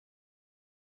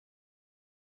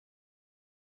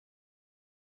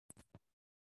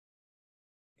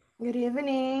Good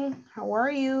evening. How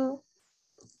are you?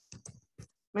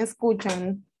 ¿Me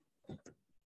escuchan?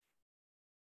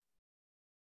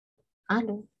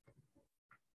 ¿Aló?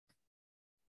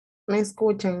 ¿Me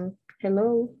escuchan?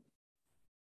 Hello.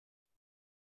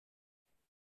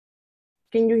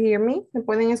 Can you hear me? ¿Me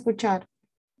pueden escuchar?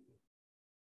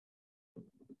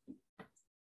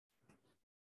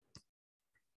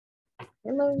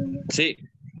 Hello. Sí,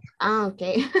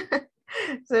 Okay.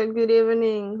 So good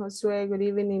evening, Josue. Good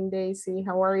evening, Daisy.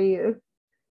 How are you?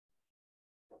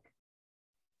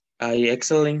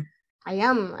 excellent. I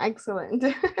am excellent.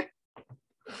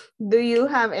 Do you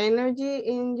have energy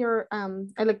in your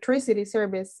electricity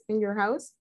service in your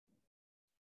house?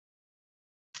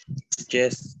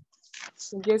 Yes,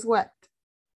 Guess what?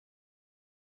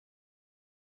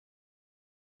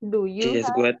 Do you yes,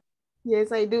 have? good.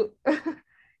 Yes, I do.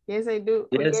 Yes, I do.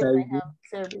 Oh, Yes, yes, I I do. have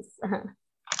service.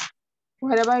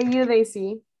 What about you,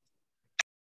 Daisy?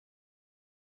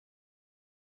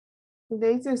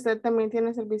 Daisy, usted también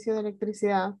tiene servicio de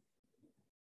electricidad.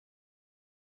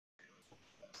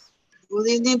 Good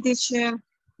evening, teacher.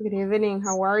 Good evening.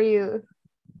 How are you?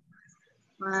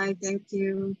 Hi, thank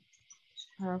you.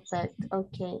 Perfect.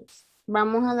 Okay.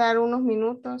 Vamos a dar unos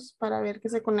minutos para ver que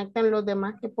se conecten los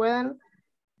demás que puedan.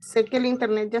 Sé que el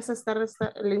internet ya se está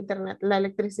la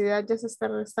electricidad ya se está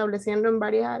restableciendo en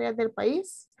varias áreas del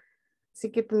país,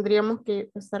 así que tendríamos que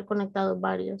estar conectados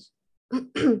varios.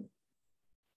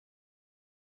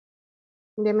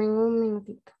 Denme un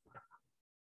minutito.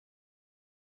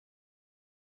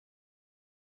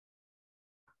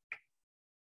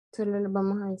 Solo les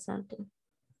vamos a avisar que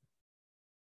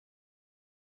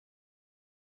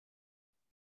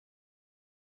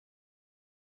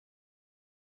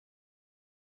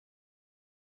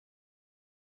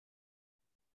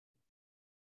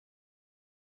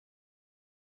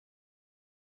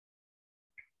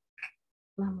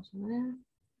vamos a ver.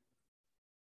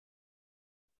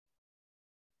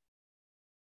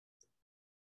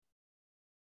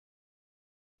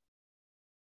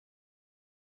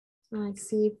 I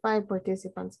see 5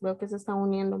 participants. Veo que se están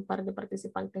uniendo un par de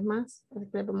participantes más. Así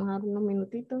que les vamos a dar unos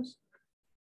minutitos.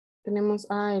 Tenemos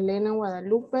a Elena,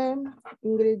 Guadalupe,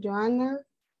 Ingrid, Joana,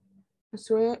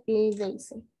 Josué y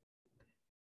Daisy.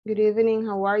 Good evening.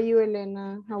 How are you,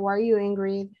 Elena? How are you,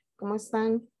 Ingrid? ¿Cómo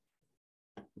están?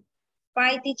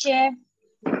 Bye, teacher.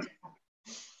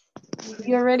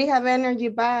 You already have energy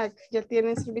back. Ya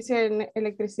tienen servicio de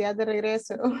electricidad de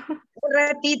regreso. Un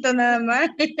ratito nada más.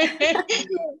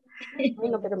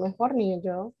 Bueno, pero mejor ni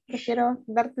yo. Prefiero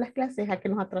dar las clases a que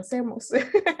nos atrasemos.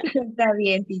 Está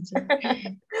bien, teacher.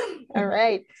 All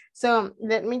right. So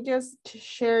let me just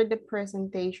share the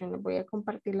presentation. Voy a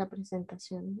compartir la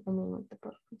presentación. Un minuto,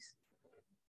 por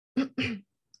favor.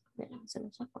 Vean, se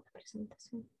lo saco la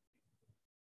presentación.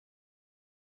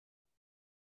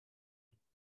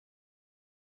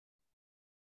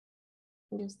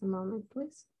 Just a moment,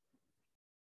 please.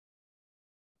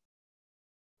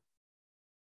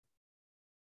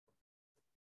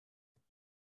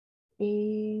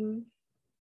 Y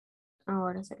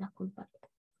ahora se las comparto.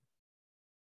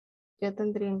 Ya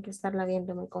tendrían que estarla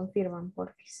viendo, me confirman, por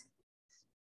favor.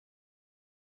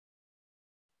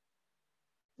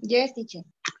 Yes, teacher.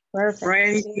 Perfect.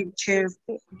 Ready, teacher.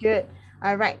 Good.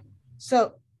 All right.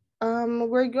 So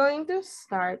we're going to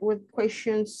start with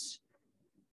questions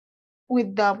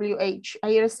with WH.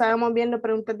 Ayer estábamos viendo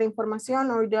preguntas de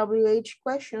información o WH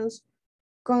questions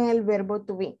con el verbo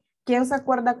to be. ¿Quién se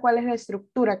acuerda cuál es la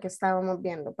estructura que estábamos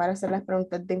viendo para hacer las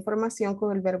preguntas de información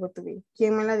con el verbo to be?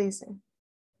 ¿Quién me la dice?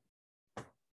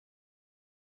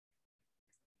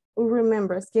 Who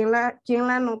remembers? ¿Quién la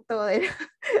anotó?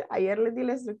 Ayer les di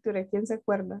la estructura. ¿Quién se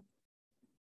acuerda?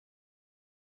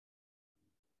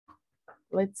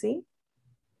 Let's see.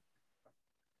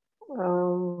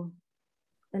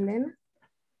 Elena.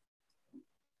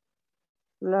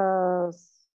 No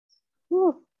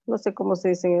sé cómo se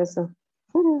dicen eso.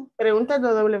 Preguntas de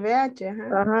WH.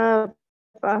 Ajá,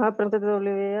 preguntas de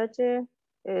WH,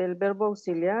 el verbo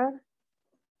auxiliar,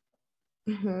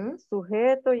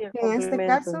 sujeto y el En este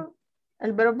complemento. caso,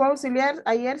 el verbo auxiliar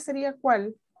ayer sería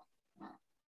 ¿cuál?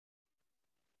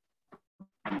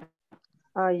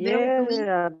 Ayer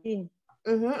era be.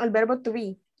 El verbo to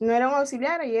be. No era un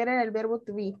auxiliar, ayer era el verbo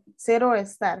to be. Ser o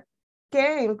estar.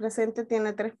 Que en presente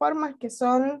tiene 3 formas, que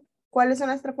son, ¿cuáles son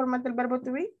las 3 formas del verbo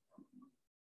to be?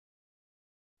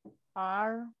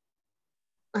 Are,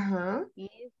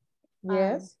 is,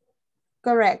 Yes.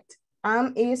 Correct.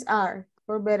 Am, is, are.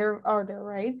 For better order,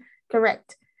 right?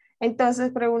 Correct.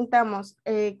 Entonces preguntamos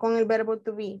con el verbo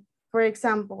to be. For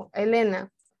example, Elena,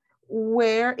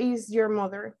 where is your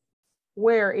mother?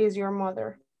 Where is your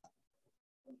mother?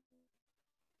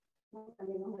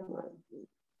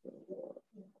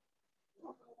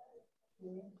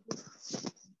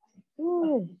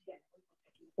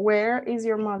 Where is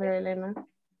your mother, Elena?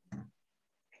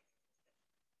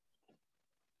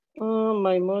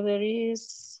 My mother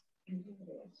is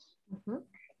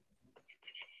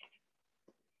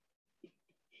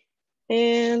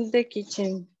in the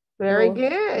kitchen. Very Oh.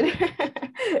 good.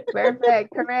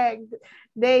 Perfect, correct.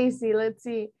 Daisy, let's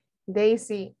see.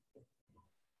 Daisy,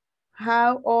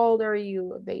 how old are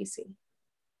you, Daisy?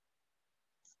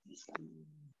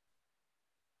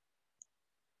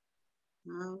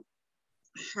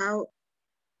 How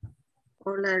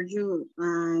old are you?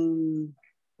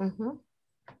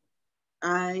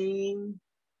 I'm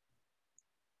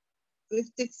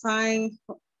 55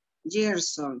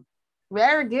 years old.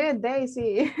 Very good,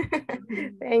 Daisy.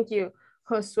 Thank you.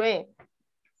 Josue,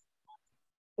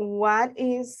 what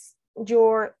is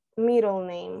your middle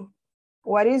name?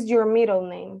 What is your middle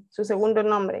name? Su segundo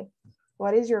nombre.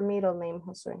 What is your middle name,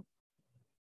 Josue?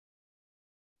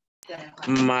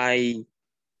 My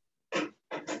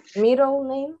Middle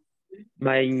name?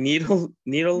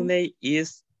 middle name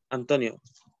is Antonio.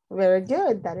 Very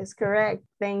good, that is correct.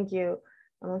 Thank you.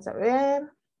 Vamos a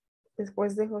ver.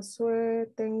 Después de Josué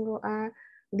tengo a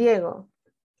Diego.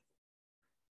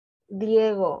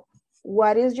 Diego,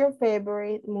 what is your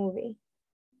favorite movie?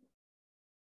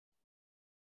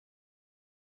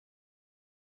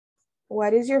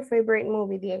 What is your favorite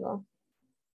movie, Diego?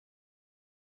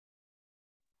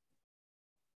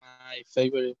 My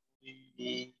favorite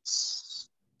is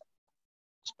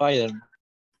Spider.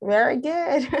 Very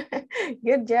good.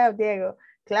 Good job, Diego.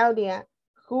 Claudia,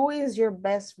 who is your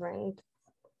best friend?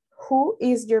 Who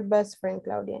is your best friend,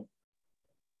 Claudia?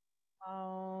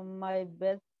 My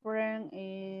best friend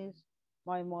is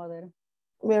my mother.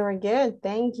 Very good,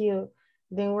 thank you.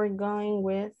 Then we're going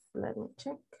with, let me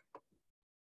check.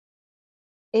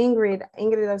 Ingrid,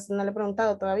 no le he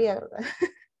preguntado todavía, ¿verdad?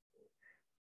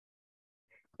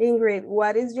 Ingrid,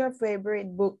 what is your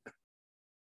favorite book?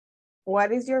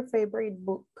 What is your favorite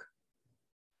book?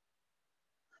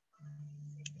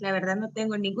 La verdad no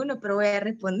tengo ninguno, pero voy a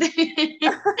responder.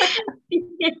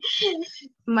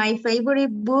 My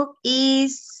favorite book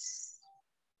is...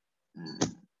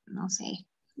 No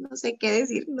sé qué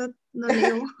decir, no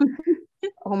leo.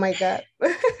 Oh my God.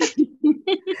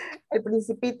 El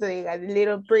Principito, diga, The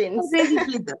Little Prince.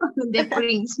 The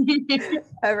Prince.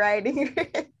 All right.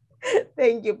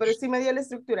 Thank you, pero sí me dio la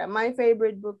estructura. My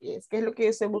favorite book is, que es lo que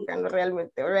yo estoy buscando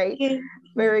realmente, all right?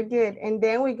 Very good. And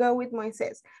then we go with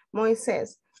Moises.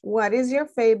 Moises, what is your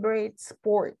favorite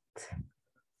sport?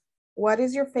 What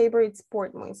is your favorite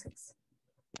sport, Moises?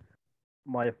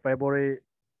 My favorite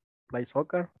play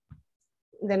soccer.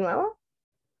 De nuevo?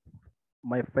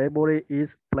 My favorite is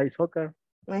play soccer.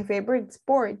 My favorite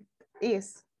sport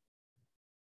is.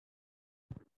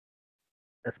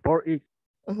 Sport is.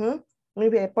 Mi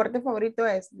deporte favorito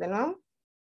es, de nuevo.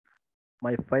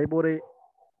 My favorite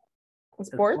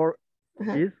sport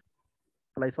is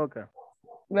play soccer.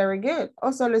 Very good.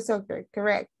 Also the soccer,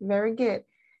 correct. Very good.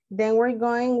 Then we're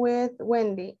going with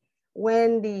Wendy.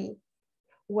 Wendy,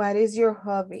 what is your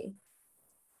hobby?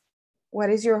 What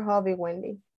is your hobby,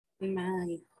 Wendy?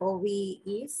 My hobby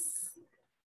is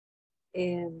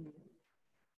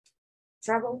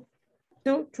travel.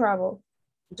 To travel.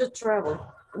 To travel.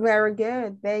 Very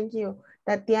good. Thank you.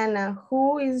 Tatiana,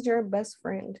 who is your best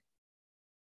friend?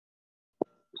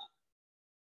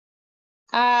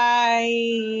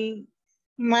 ¿Cómo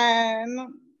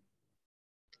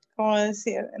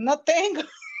decir? No tengo.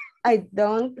 I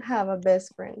don't have a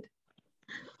best friend.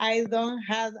 I don't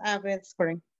have a best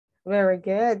friend. Very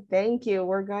good. Thank you.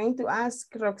 We're going to ask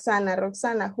Roxana.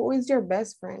 Roxana, who is your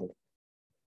best friend?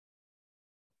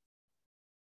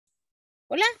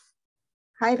 Hola.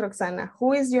 Hi, Roxana.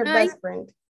 Who is your best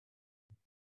friend?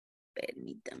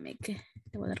 Permítame que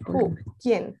te voy a dar Who?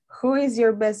 ¿Quién? Who is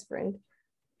your best friend?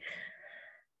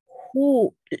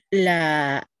 Who,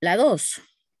 la dos.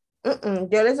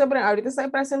 Yo les sorprendo. Ahorita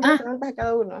estoy para hacer preguntas a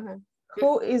cada uno. Ajá.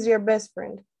 Who is your best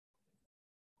friend?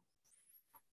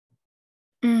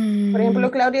 Por ejemplo,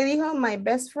 Claudia dijo, my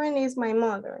best friend is my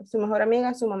mother. Su mejor amiga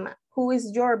es su mamá. Who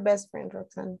is your best friend,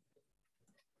 Roxana?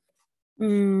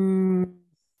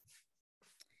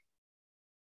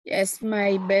 Yes,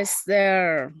 my best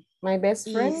My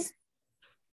best friend?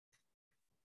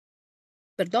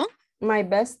 ¿Perdón? My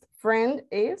best friend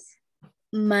is?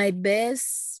 My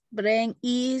best friend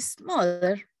is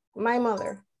mother. My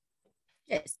mother.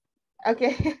 Yes.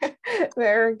 Okay,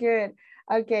 very good.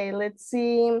 Okay, let's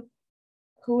see.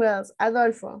 Who else?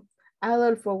 Adolfo.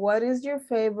 Adolfo, what is your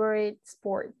favorite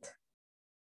sport?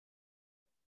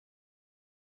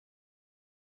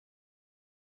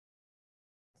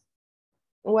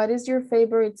 What is your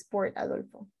favorite sport,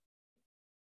 Adolfo?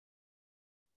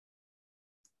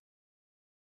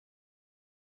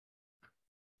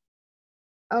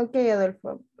 Ok,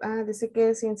 Adolfo. Dice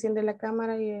que se enciende la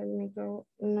cámara y el micro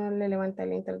no le levanta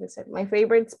el internet. My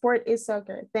favorite sport is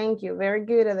soccer. Thank you. Very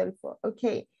good, Adolfo.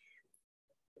 Ok.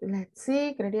 Let's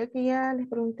see. Creería que ya les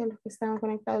pregunté a los que estaban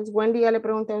conectados. Wendy, ya le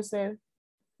pregunté a usted.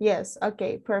 Yes.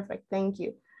 Okay. Perfect. Thank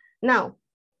you. Now,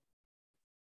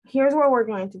 here's what we're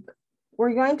going to do.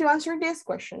 We're going to answer these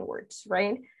question words,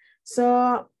 right?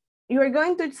 So you're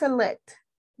going to select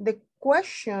the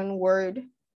question word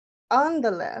on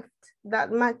the left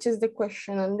that matches the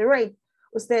question on the right.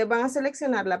 Ustedes van a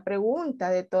seleccionar la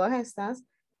pregunta de todas estas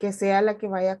que sea la que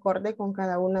vaya acorde con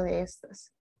cada una de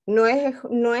estas. No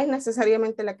es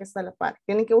necesariamente la que está a la par.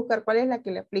 Tienen que buscar cuál es la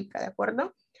que le aplica, ¿de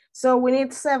acuerdo? So we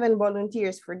need 7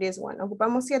 volunteers for this one.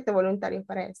 Ocupamos 7 voluntarios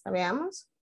para esta. Veamos.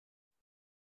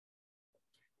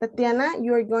 Tatiana,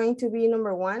 you are going to be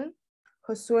number 1.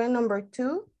 Josué, number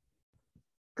 2.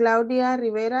 Claudia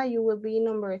Rivera, you will be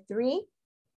number 3.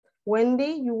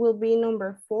 Wendy, you will be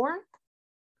number 4.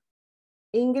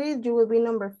 Ingrid, you will be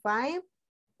number 5.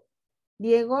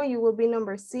 Diego, you will be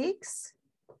number 6.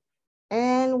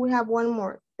 And we have one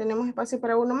more. Tenemos espacio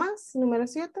para uno más, número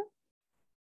 7.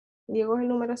 Diego es el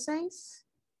número 6.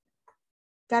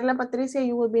 Carla Patricia,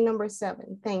 you will be number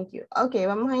 7. Thank you. Okay,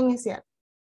 vamos a iniciar.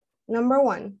 Number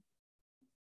 1.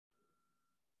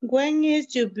 When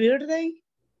is your birthday?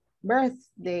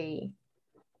 Birthday.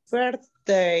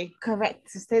 Birthday. Correct.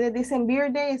 Si ustedes dicen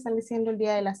birthday, están diciendo el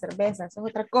día de la cerveza. Eso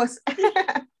es otra cosa.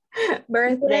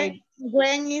 Birthday.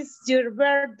 When is your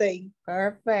birthday?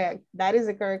 Perfect. That is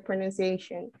the correct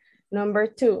pronunciation. Number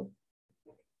 2.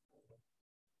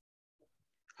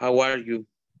 How are you?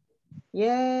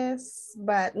 Yes,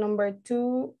 but number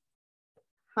 2,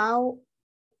 how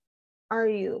are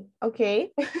you?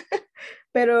 Okay.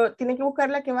 Pero tiene que buscar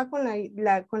la que va con la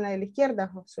de la izquierda,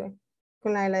 Josué.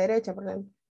 Con la de la derecha,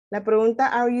 perdón. La pregunta,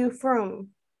 are you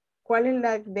from? ¿Cuál es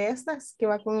la de estas que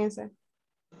va con esa?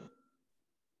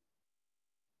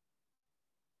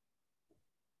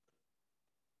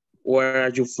 Where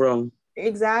are you from?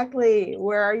 Exactly.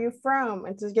 Where are you from?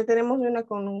 Entonces ya tenemos una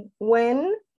con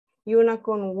when y una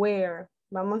con where.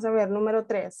 Vamos a ver, número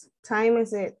 3. Time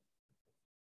is it.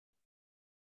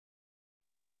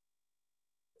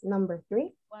 Number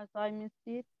 3. What time is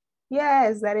it?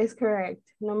 Yes, that is correct.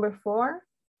 Number 4.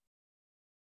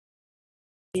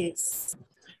 Yes.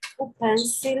 What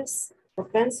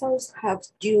pencils have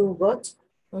you got?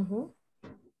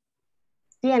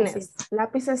 Tienes,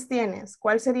 lápices tienes.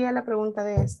 ¿Cuál sería la pregunta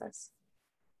de estas?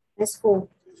 Es who.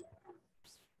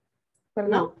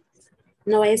 ¿Perdón?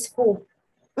 No es who.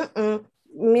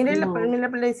 Mire, No. la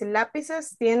dice,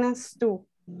 lápices tienes tú.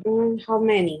 How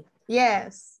many?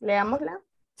 Yes, leámosla.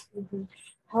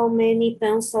 How many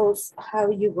pencils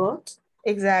have you got?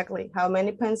 Exactly. How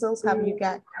many pencils have you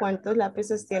got? ¿Cuántos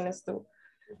lápices tienes tú?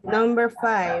 Number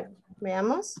 5.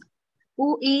 Veamos.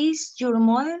 Who is your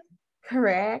mother?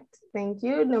 Correct. Thank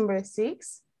you. Number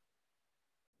 6.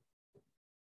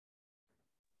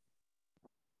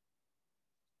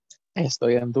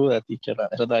 Estoy en duda, teacher, la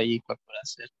verdad, ahí cuál puede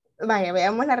ser. Vaya,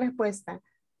 veamos la respuesta.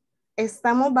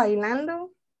 Estamos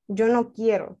bailando. Yo no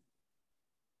quiero.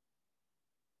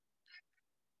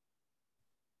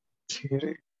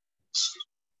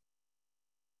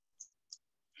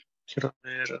 Quiero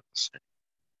ver, no sé.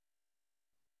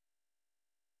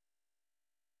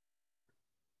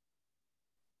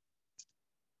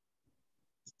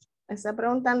 Está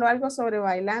preguntando algo sobre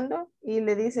bailando y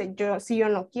le dice, si yo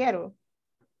no quiero.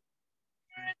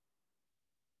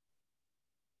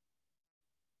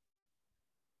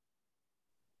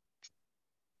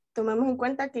 Tomemos en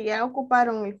cuenta que ya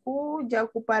ocuparon el who, ya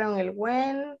ocuparon el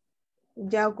when,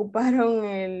 ya ocuparon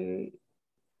el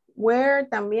where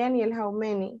también y el how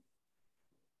many.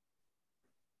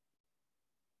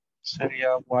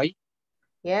 Sería why.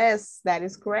 Yes, that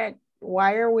is correct.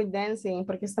 Why are we dancing?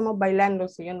 Porque estamos bailando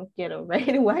si yo no quiero,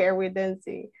 right? Why are we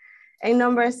dancing? And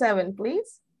number 7,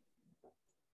 please.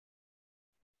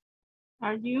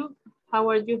 Are you? How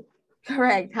are you?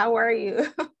 Correct. How are you?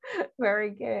 Very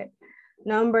good.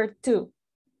 Number 2.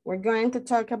 We're going to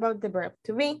talk about the verb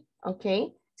to be.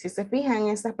 Okay. Si se fijan,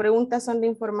 estas preguntas son de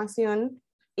información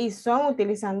y son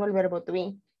utilizando el verbo to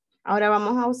be. Ahora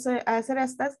vamos a hacer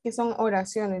estas que son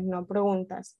oraciones, no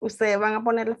preguntas. Ustedes van a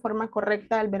poner la forma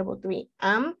correcta del verbo to be.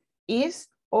 Am,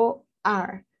 is o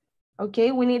are.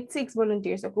 Okay, we need 6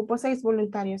 volunteers. Ocupo 6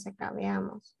 voluntarios acá,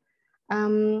 veamos.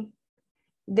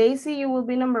 Daisy, you will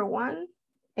be number 1.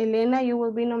 Elena, you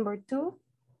will be number 2.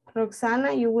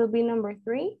 Roxana, you will be number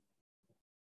 3.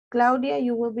 Claudia,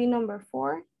 you will be number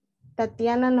 4.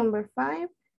 Tatiana, number 5.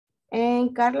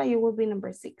 And Carla, you will be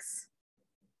number 6.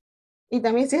 Y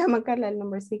también se llama Carla el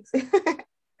number 6.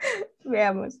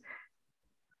 Veamos.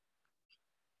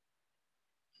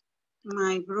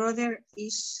 My brother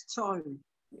is tall.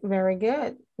 Very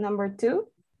good. Number 2.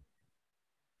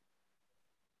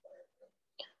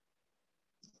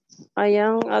 I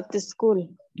am at the school.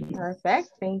 Perfect.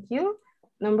 Thank you.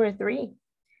 Number 3.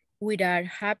 We are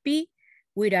happy.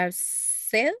 We are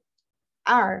sad.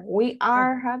 We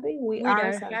are happy. We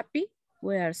are sad. happy.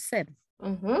 We are sad.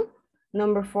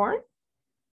 Number 4.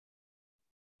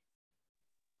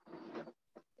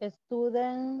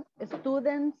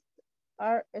 Students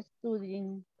are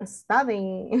studying.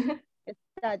 Studying.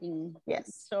 Studying.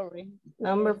 Yes. Sorry.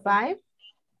 Number 5.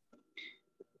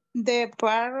 The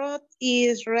parrot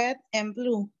is red and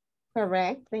blue.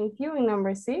 Correct. Thank you. And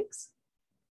number 6.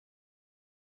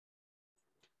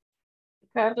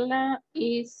 Carla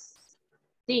is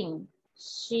thin.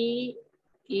 She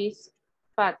is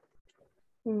fat.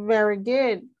 Very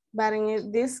good. But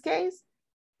in this case,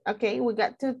 okay, we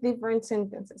got 2 different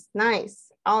sentences.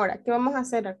 Nice. Ahora, ¿qué vamos a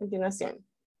hacer a continuación?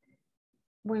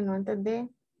 Bueno, antes de...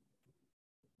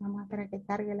 Vamos a esperar que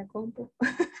cargue la compu.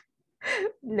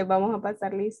 Le vamos a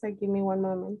pasar lista. Give me one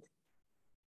moment.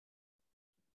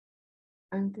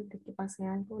 Antes de que pase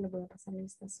algo, le voy a pasar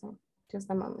lista. So,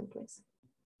 just a moment, please.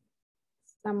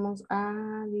 Estamos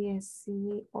a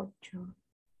 18.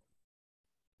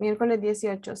 Miércoles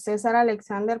 18. César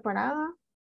Alexander Parada.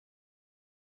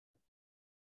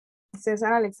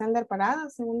 César Alexander Parada,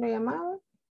 segundo llamado.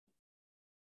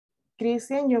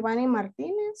 Cristian Giovanni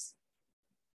Martínez.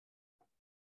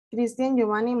 Cristian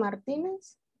Giovanni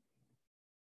Martínez.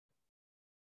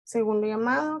 Segundo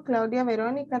llamado. Claudia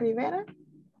Verónica Rivera.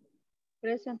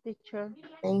 Present teacher.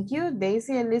 Thank you.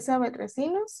 Daisy Elizabeth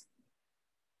Recinos.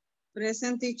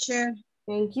 Present teacher.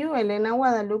 Thank you. Elena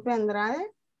Guadalupe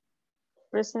Andrade.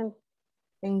 Present.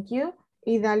 Thank you.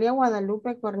 Idalia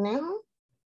Guadalupe Cornejo.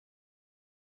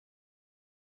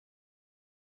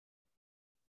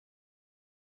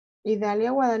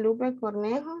 Idalia Guadalupe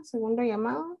Cornejo, segundo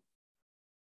llamado.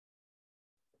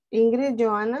 Ingrid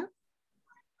Joana.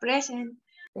 Present.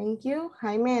 Thank you.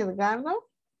 Jaime Edgardo.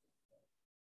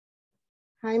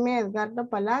 Jaime Edgardo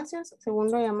Palacios,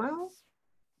 segundo llamado.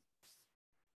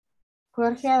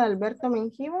 Jorge Adalberto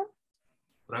Mengíbar.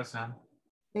 Present.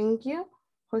 Thank you.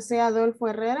 José Adolfo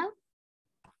Herrera.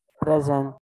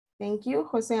 Present. Thank you.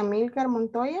 José Amílcar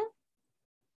Montoya.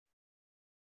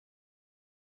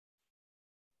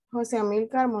 José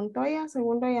Amílcar Montoya,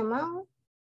 segundo llamado.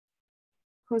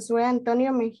 Josué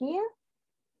Antonio Mejía.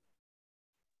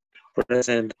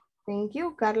 Present. Thank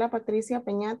you. Carla Patricia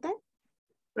Peñate.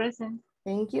 Present.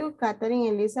 Thank you. Catherine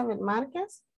Elizabeth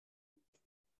Márquez.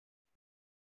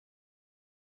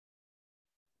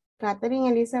 Catherine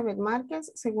Elizabeth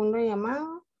Márquez, segundo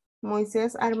llamado.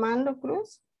 Moisés Armando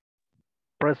Cruz.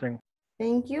 Present.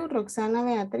 Thank you. Roxana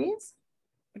Beatriz.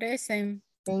 Present.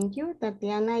 Thank you.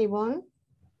 Tatiana Ivonne.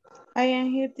 I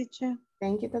am here, teacher.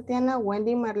 Thank you, Tatiana.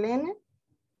 Wendy Marlene.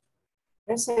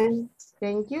 Present.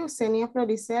 Thank you. Senia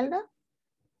Floricelda.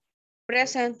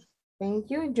 Present.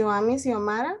 Thank you. Joami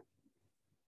Xiomara.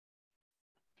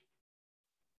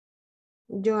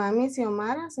 Joami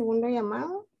Xiomara, segundo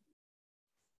llamado.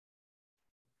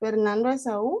 Fernando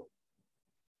Esaú.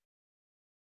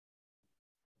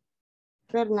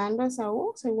 Fernando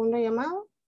Esaú, segundo llamado.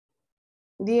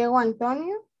 Diego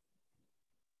Antonio.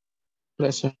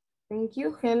 Present. Thank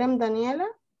you. Helen Daniela.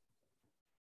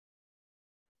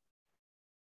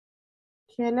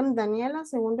 Helen Daniela,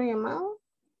 segundo llamado.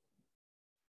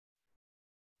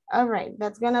 All right,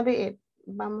 that's gonna be it.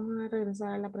 Vamos a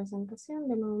regresar a la presentación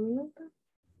de nuevo minuto.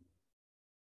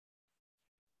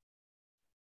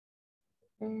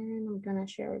 And I'm gonna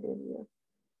share it with you.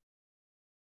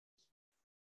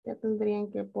 Ya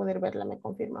tendrían que poder verla, me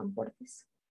confirman, porfis.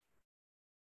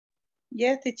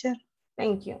 Yes, teacher.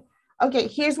 Thank you. Okay,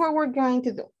 here's what we're going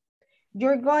to do.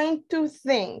 You're going to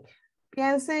think.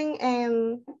 Piensen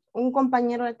en un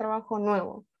compañero de trabajo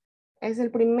nuevo. Es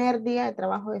el primer día de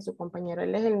trabajo de su compañero.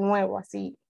 Él es el nuevo,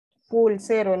 así, full,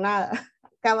 cero, nada.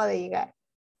 Acaba de llegar.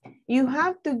 You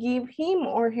have to give him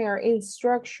or her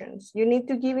instructions. You need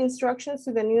to give instructions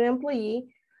to the new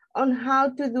employee on how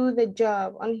to do the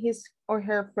job on his or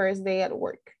her first day at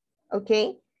work.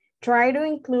 Okay? Try to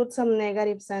include some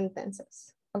negative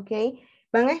sentences. Okay?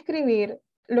 Van a escribir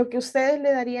lo que ustedes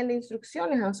le darían de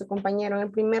instrucciones a su compañero en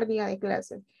el primer día de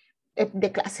clases,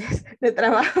 de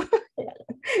trabajo.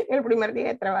 El primer día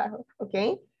de trabajo,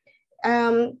 ¿ok?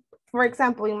 For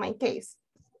example, in my case,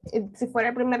 si fuera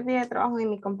el primer día de trabajo de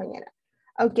mi compañera.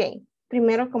 Ok,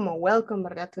 primero como welcome,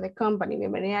 ¿verdad? To the company,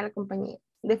 bienvenida a la compañía.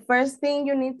 The first thing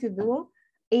you need to do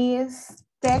is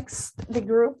text the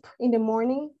group in the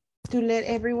morning to let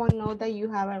everyone know that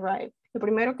you have arrived. Lo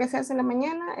primero que se hace en la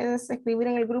mañana es escribir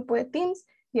en el grupo de Teams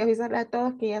y avisarle a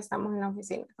todos que ya estamos en la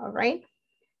oficina, all right?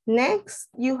 Next,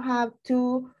 you have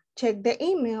to check the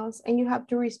emails and you have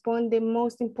to respond the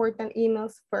most important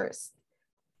emails first.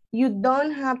 You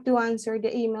don't have to answer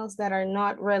the emails that are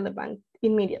not relevant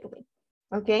immediately,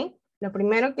 okay? Lo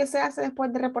primero que se hace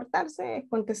después de reportarse es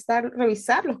contestar,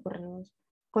 revisar los correos,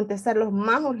 contestar los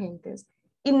más urgentes.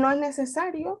 Y no es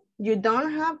necesario, you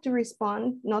don't have to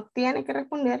respond, no tiene que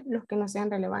responder los que no sean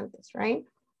relevantes, right?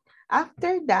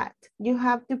 After that, you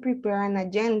have to prepare an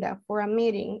agenda for a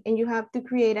meeting and you have to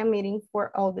create a meeting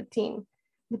for all the team.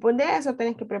 Después de eso,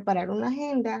 tienes que preparar una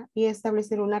agenda y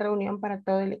establecer una reunión para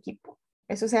todo el equipo.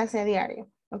 Eso se hace a diario,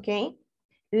 ¿ok?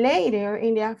 Later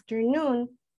in the afternoon,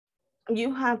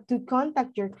 you have to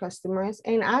contact your customers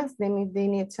and ask them if they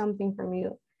need something from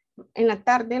you. En la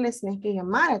tarde les tienes que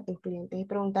llamar a tus clientes y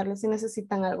preguntarles si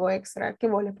necesitan algo extra que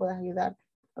vos les puedas ayudar,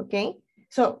 ¿ok?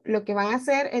 So, lo que van a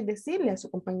hacer es decirle a su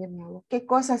compañero nuevo qué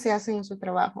cosas se hacen en su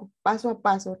trabajo, paso a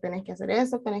paso, tenés que hacer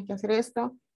esto, tenés que hacer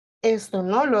esto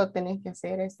no lo tenés que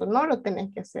hacer, esto no lo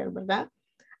tenés que hacer, ¿verdad?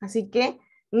 Así que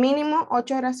mínimo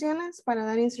 8 oraciones para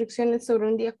dar instrucciones sobre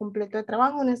un día completo de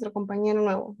trabajo a nuestro compañero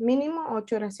nuevo, mínimo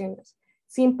 8 oraciones.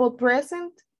 Simple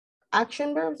present,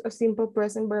 action verbs o simple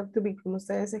present verb to be, como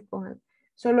ustedes escojan.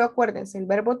 Solo acuérdense, el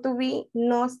verbo to be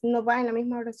no va en la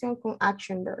misma oración con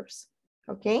action verbs,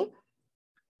 ¿ok?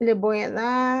 Les voy a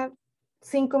dar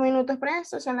 5 minutos para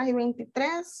esto, son las y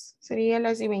 23, sería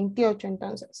las y 28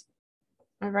 entonces.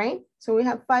 All right, so we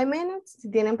have 5 minutes.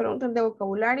 Si tienen preguntas de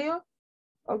vocabulario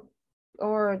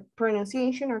or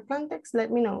pronunciation or context, let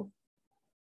me know.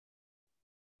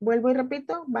 Vuelvo y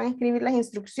repito, van a escribir las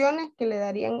instrucciones que le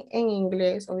darían en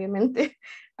inglés, obviamente,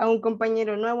 a un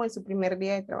compañero nuevo en su primer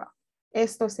día de trabajo.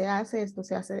 Esto se hace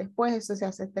después, esto se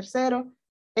hace tercero,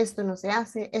 esto no se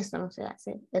hace,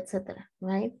 etcétera,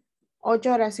 right?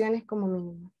 8 oraciones como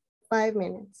mínimo. 5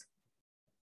 minutes.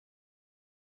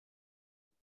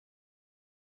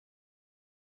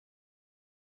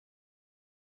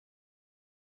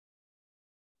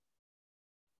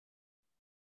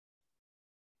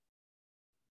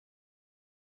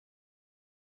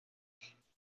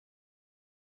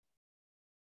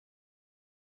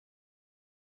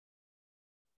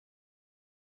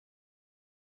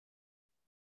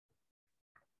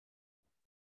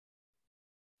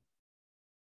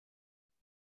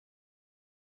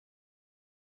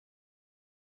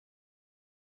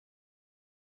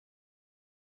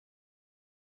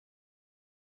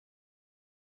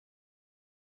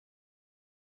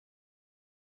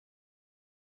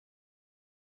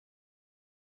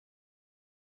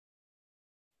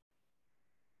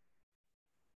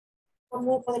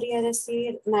 ¿Cómo podría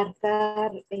decir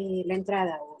marcar la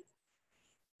entrada o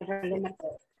cerrar el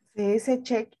marcador? Se dice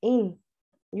check in.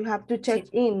 You have to check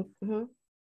in.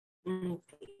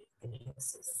 Okay.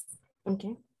 Gracias.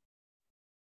 Okay.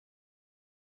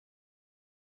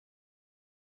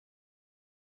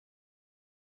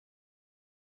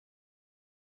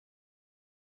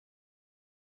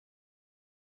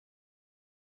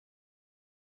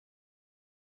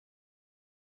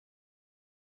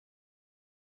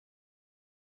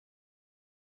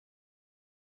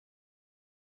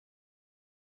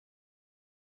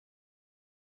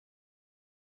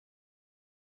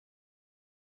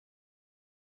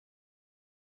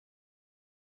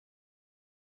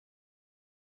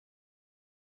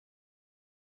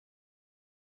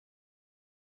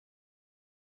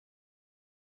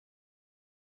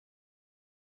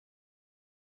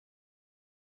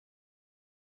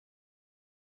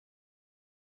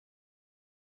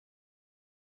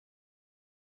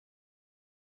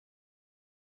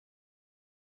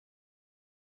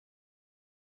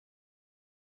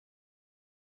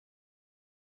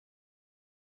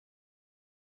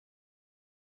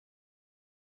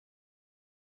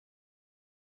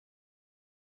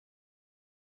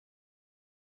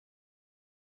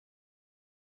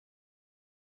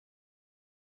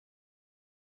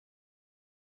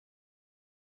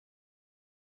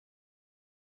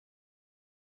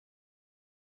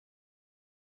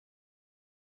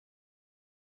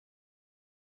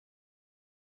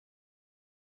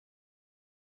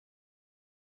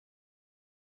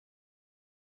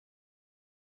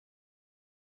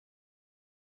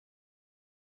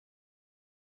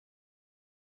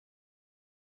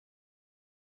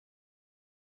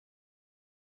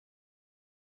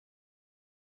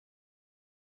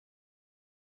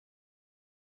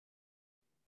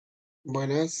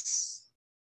 Buenas.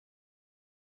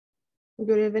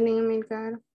 Good evening,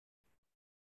 Amilcar.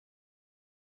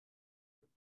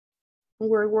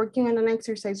 We're working on an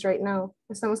exercise right now.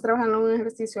 Estamos trabajando en un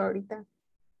ejercicio ahorita.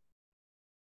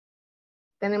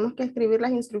 Tenemos que escribir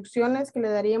las instrucciones que le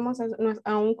daríamos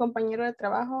a un compañero de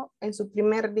trabajo en su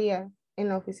primer día en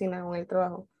la oficina o en el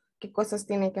trabajo. ¿Qué cosas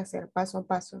tiene que hacer paso a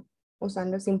paso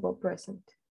usando simple present?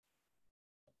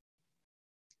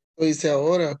 Lo hice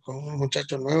ahora con un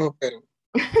muchacho nuevo, pero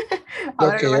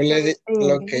Ahora lo va a hacer en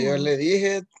lo que yo inglés. le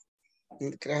dije,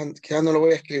 que ya no lo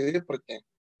voy a escribir porque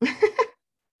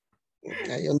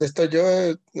ahí donde estoy yo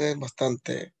es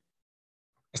bastante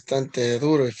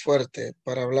duro y fuerte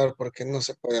para hablar porque no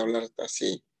se puede hablar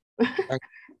así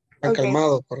tan Ok.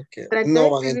 calmado porque Trate de no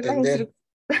van a escribir las entender.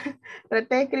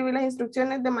 Trate de escribir las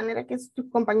instrucciones de manera que tus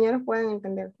compañeros puedan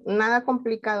entender. Nada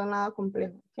complicado, nada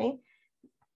complejo. ¿Ok?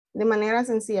 De manera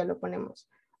sencilla lo ponemos.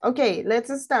 Ok, let's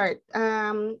start.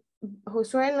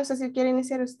 Josué, no sé si quiere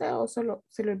iniciar usted o solo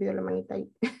se le olvidó la manita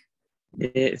ahí.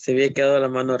 Se había quedado la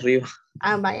mano arriba.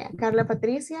 Vaya. Carla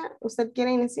Patricia, ¿usted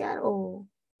quiere iniciar o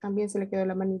también se le quedó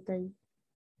la manita ahí?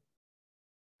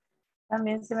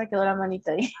 También se me quedó la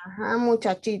manita ahí. Ajá,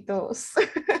 muchachitos.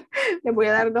 Les voy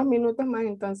a dar 2 minutos más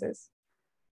entonces.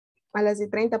 A las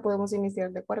 10:30 podemos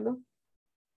iniciar, ¿de acuerdo?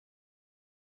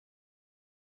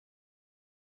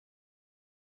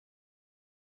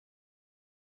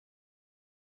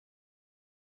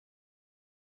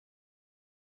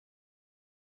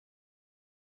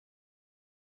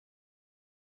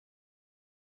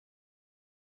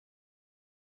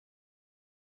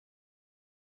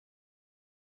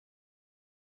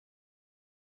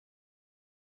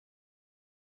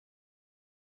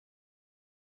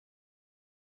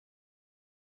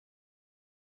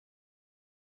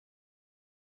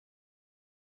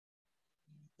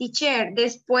 Teacher,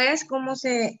 después, ¿cómo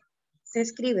se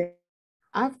escribe?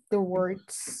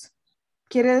 Afterwards.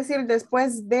 ¿Quiere decir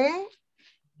después de?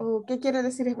 ¿O qué quiere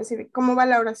decir específico? ¿Cómo va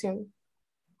la oración?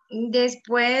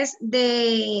 Después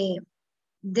de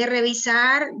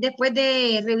revisar, después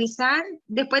de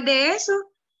eso.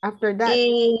 After that.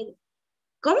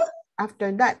 ¿Cómo?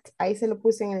 After that. Ahí se lo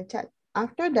puse en el chat.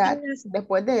 After that,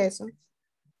 después de eso.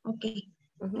 Ok,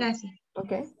 gracias.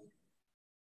 Ok.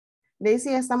 Daisy,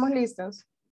 ¿estamos listos?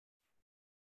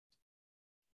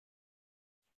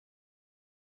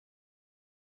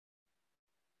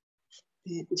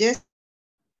 Yes,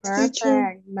 teacher.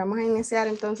 Perfect. Vamos a iniciar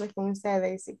entonces con usted,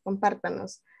 Daisy.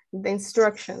 Compártanos the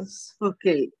instructions.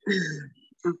 Okay.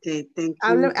 Okay, thank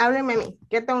you. Hábleme a mí.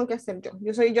 ¿Qué tengo que hacer yo?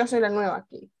 Yo soy la nueva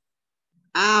aquí.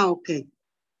 Okay.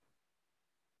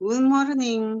 Good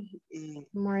morning.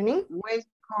 Morning.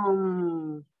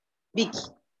 Welcome, Vicky.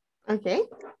 Okay.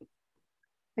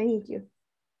 Thank you.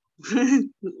 Good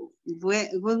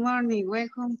morning.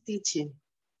 Welcome, teacher.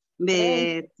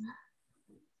 But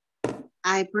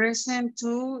I present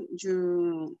to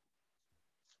you.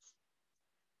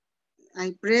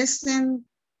 I present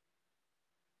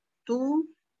to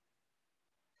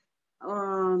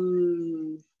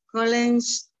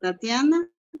College Tatiana.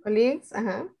 Colleagues,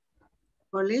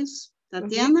 College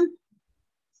Tatiana.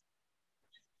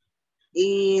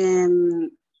 Y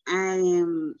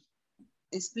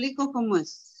explico cómo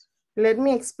es. Let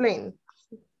me explain.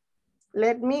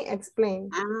 Let me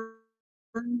explain.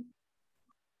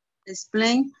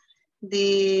 Explain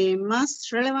the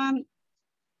most relevant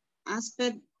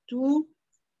aspect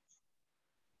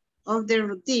of the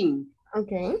routine.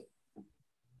 Okay.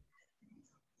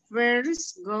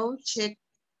 First, go check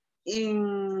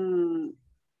in.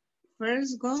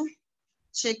 First, go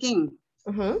check in.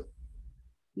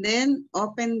 Then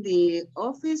open the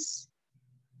office.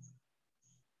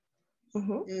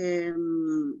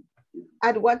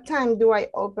 At what time do I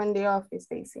open the office,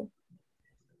 Daisy?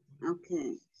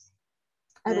 Okay.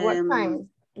 At what time?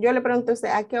 Yo le pregunto a usted,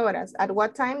 ¿a qué horas? At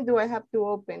what time do I have to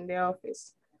open the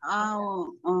office?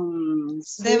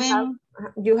 7.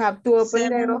 You have to open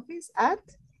the office at?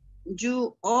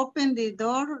 You open the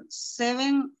door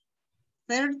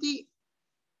 7:30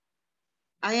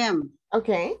 a.m.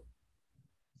 Okay.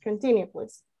 Continue,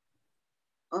 please.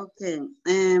 Okay.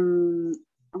 Open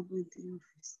the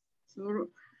office. Sure.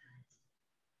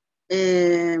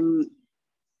 And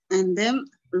then,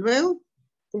 well.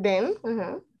 Then,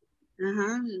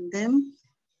 then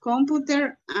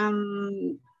computer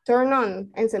and turn on,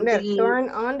 encender. Turn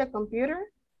on the computer.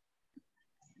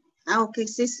 Okay,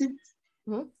 sí.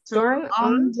 Turn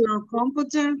on your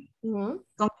computer.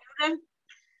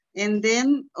 And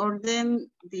then order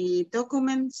the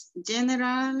documents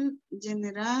generated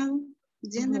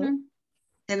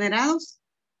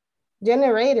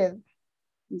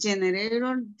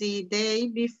the day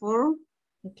before.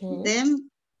 Okay. Then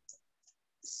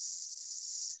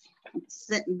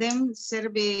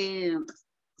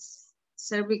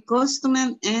service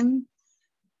customer and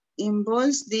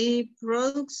invoice the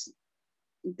products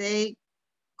they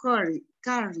carry.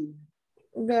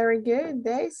 Very good,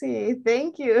 Daisy.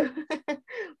 Thank you.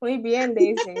 Muy bien,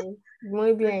 Daisy.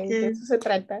 Muy bien. De eso se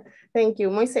trata. Thank you.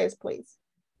 Moisés, please.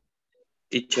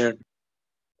 Teacher,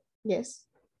 Yes.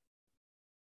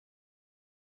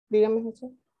 Dígame,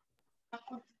 José.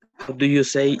 how do you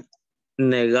say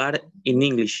negar in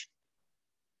English?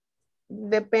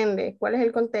 Depende. ¿Cuál es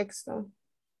el contexto?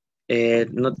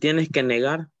 No tienes que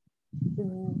negar.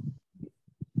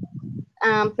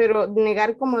 Pero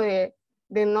negar como de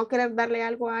no querer darle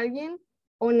algo a alguien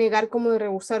o negar como de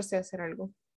rehusarse a hacer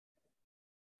algo.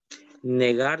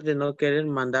 Negar de no querer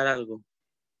mandar algo.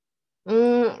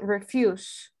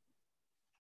 Refuse.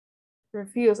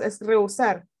 Refuse es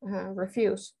rehusar. Ajá,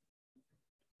 refuse.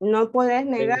 No puedes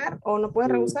negar o no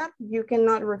puedes rehusar. You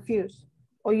cannot refuse.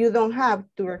 O you don't have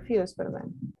to refuse,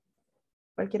 perdón.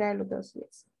 Cualquiera de los dos,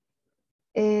 yes.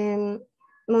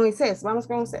 Moisés, vamos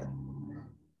con usted.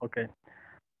 Okay.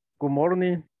 Good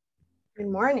morning. Good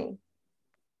morning.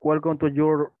 Welcome to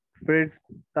your first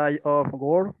day of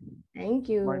work. Thank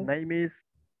you. My name is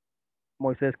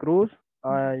Moises Cruz.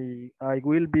 I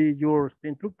will be your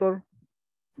instructor.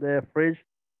 The first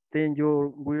thing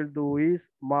you will do is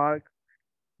mark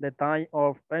the time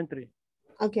of entry.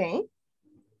 Okay.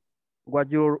 Wash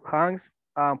your hands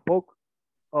and put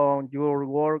on your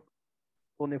work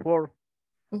uniform.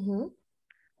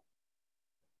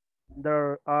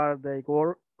 There are the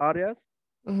work areas.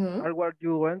 Where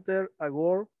you enter a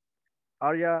work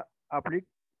area, apply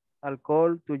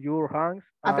alcohol to your hands.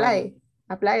 Apply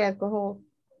alcohol.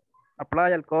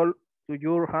 Apply alcohol to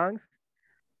your hands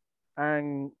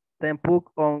and then put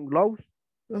on gloves.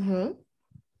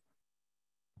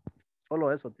 Solo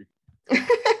eso, sí.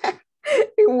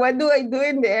 What do I do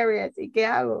in the areas? ¿Y qué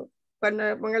hago cuando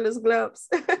me pongo los gloves?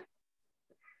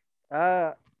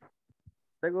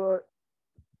 Tengo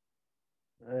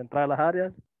entrar a las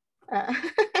áreas.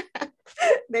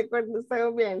 De acuerdo, está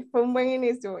bien. Fue un buen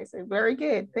inicio. Very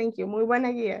good. Thank you. Muy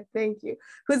buena guía. Thank you.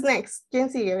 Who's next? ¿Quién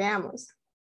sigue? Veamos.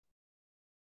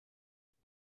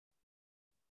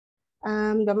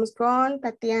 Vamos con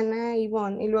Tatiana,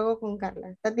 Ivonne y luego con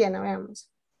Carla. Tatiana, veamos.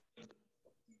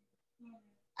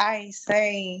 I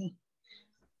say,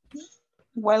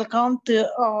 welcome to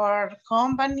our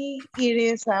company. It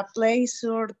is a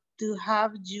pleasure to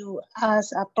have you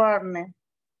as a partner.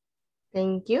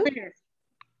 Thank you.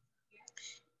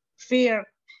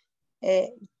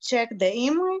 Check the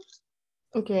email.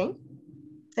 Okay.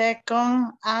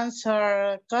 Second,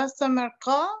 answer customer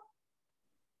call.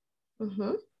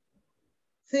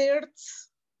 Third,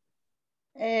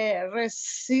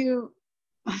 receive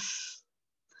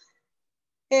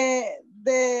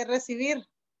de recibir.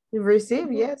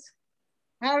 Receive, yes.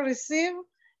 Receive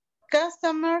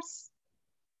customers.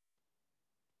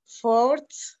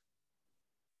 Fourth,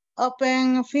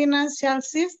 open financial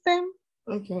system.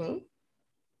 Okay.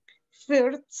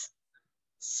 Fifth,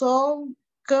 solve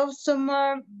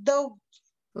customer doubt.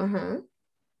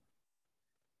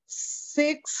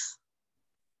 Six,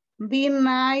 be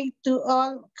nice to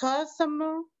all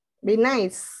customers. Be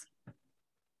nice.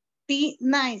 Be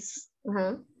nice.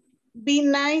 Be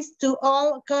nice to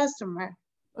all customers.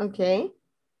 Okay.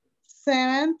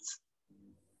 Seventh,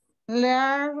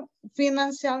 learn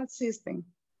financial system.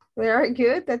 Very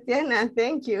good, Tatiana.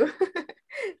 Thank you.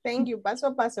 Thank you. Paso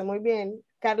a paso. Muy bien.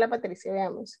 Carla Patricia,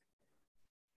 veamos.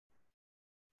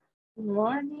 Good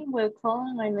morning.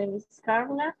 Welcome. My name is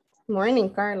Carla. Morning,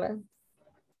 Carla.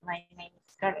 My name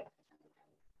is Carla.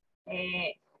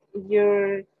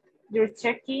 Your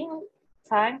check-in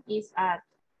time is at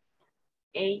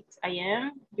 8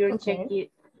 a.m. Your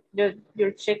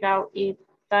checkout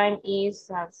time is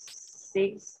at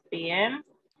 6 p.m.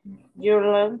 Your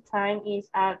lunch time is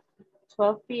at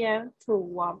 12 p.m. to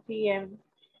 1 p.m.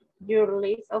 Your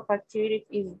list of activities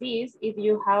is this. If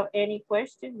you have any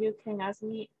question, you can ask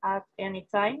me at any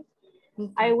time.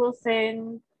 I will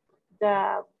send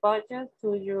the budget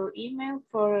to your email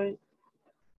for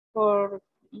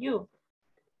you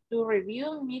to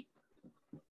review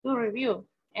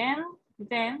and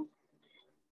then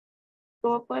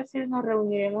 ¿cómo puedo decir? Nos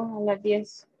reuniremos a las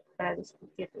 10 para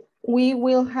discutirlo. We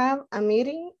will have a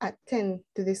meeting at 10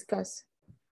 to discuss.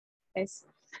 Yes.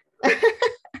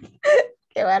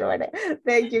 Qué bárbara.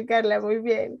 Thank you, Carla. Muy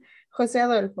bien. José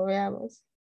Adolfo, veamos.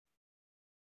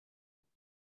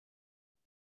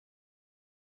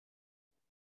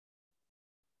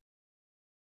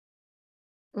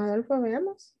 Adolfo,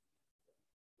 veamos.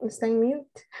 Está en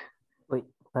mute. Uy,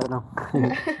 perdón.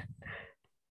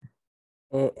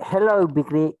 Hello,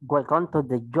 Bigri. Welcome to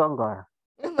the jungle.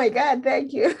 Oh my God,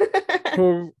 thank you.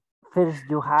 First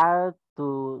you have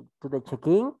to the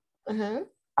check-in.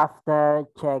 After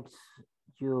checks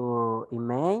your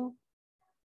email.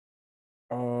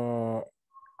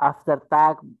 After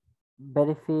tag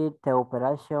verify the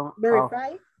operation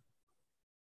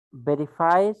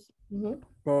verifies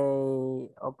the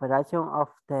operation of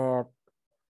the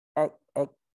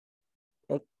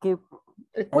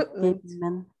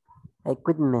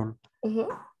equipment.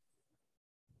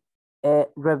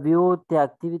 Review the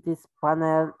activities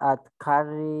panel at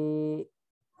carry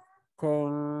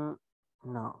 10.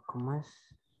 No, ¿cómo es?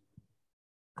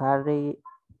 Carry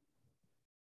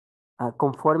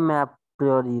conforme a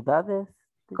prioridades.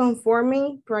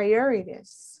 Conforming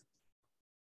priorities.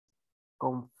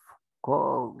 No,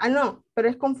 pero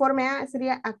es conforme a,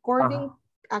 sería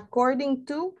according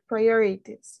to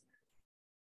priorities.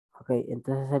 Ok,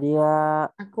 entonces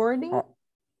sería according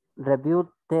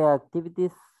review the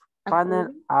activities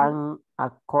panel and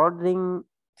according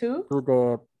to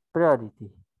the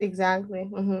priority. Exactly.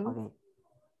 Okay.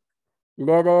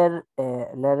 Letter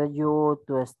you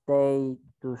to stay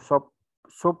to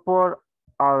support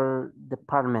our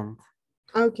department.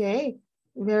 Okay,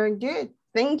 very good.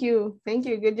 Thank you. Thank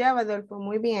you. Good job, Adolfo.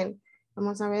 Muy bien.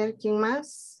 Vamos a ver quién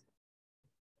más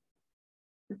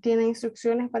tiene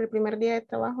instrucciones para el primer día de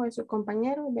trabajo de su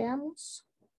compañero. Veamos.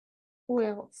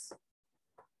 Juegos.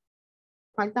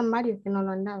 Faltan varios que no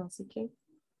lo han dado, así que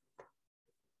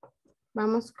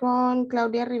vamos con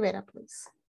Claudia Rivera, please.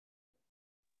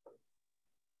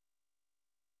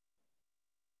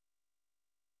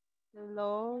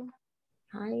 Hello.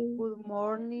 Hi. Good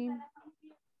morning.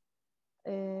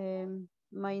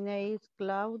 My name is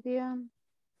Claudia.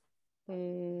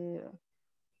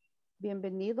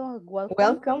 Bienvenido.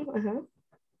 Welcome.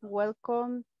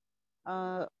 Welcome.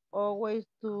 Always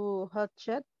to hot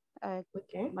chat.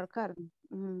 Okay. Marcar.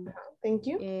 Thank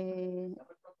you.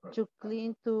 You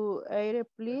clean to air,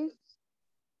 please.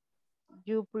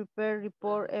 You prepare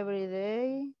report every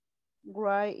day.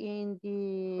 Write in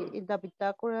the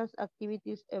Pitagoras's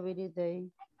activities every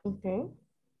day. Okay.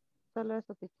 Solo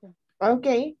eso, teacher.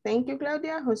 Okay. Thank you,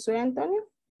 Claudia. Josué Antonio.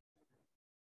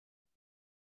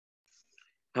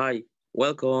 Hi.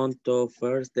 Welcome to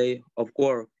first day of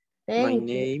work. My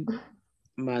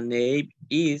name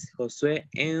is Josue,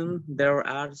 and there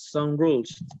are some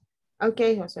rules.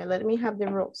 Okay, Josue, let me have the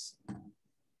rules.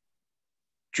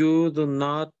 You do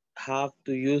not have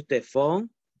to use the phone.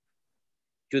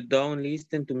 You don't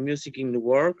listen to music in the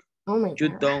work. Oh my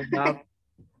God.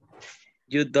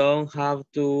 You don't have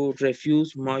to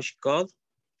refuse much code.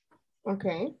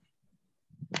 Okay.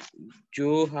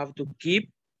 You have to keep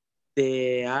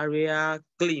the area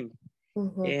clean.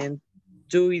 And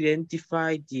to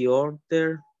identify the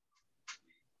order.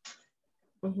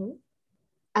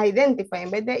 Identify. En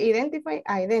vez de identify,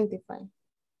 identify.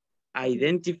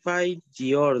 Identify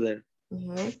the order.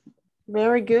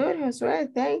 Very good,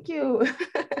 Josué. Thank you.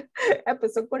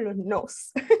 Empezó con los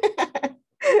nos.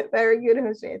 Very good,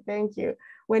 Josué. Thank you.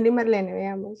 Wendy Marlene,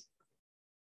 veamos.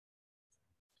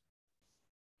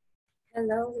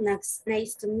 Hello,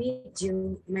 nice to meet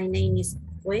you. My name is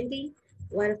Wendy.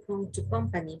 Welcome to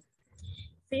company.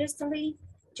 Firstly,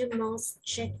 you must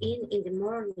check in the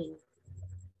morning.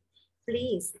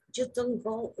 Please, you don't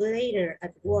go later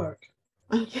at work.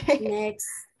 Okay.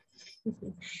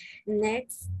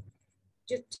 Next,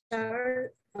 you turn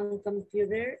on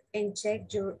computer and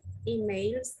check your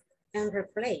emails and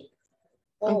reply.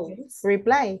 Okay.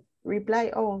 Reply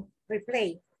all.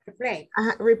 Reply.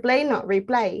 Reply, no,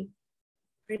 reply.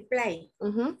 Reply.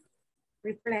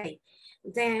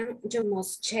 Then you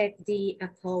must check the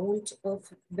account of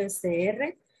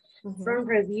BCR from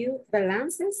review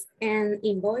balances and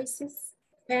invoices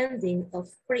pending of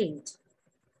print.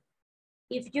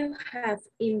 If you have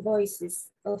invoices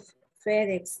of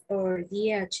FedEx or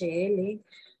DHL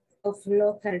of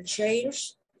local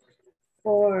charge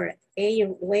for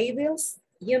airway bills,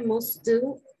 you must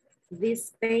do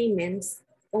these payments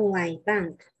online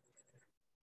bank.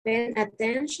 Pay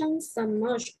attention so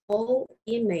much all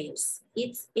emails.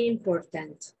 It's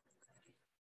important.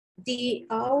 The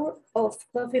hour of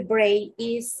coffee break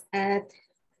is at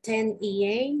 10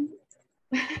 a.m.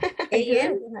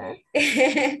 10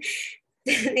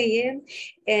 a.m.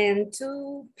 and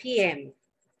 2 p.m.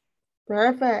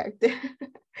 Perfect.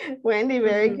 Wendy,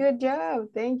 very good job.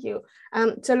 Thank you.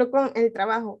 Solo con el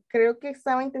trabajo. Creo que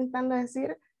estaba intentando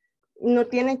decir, no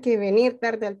tiene que venir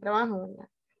tarde al trabajo, ¿verdad?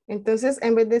 Entonces,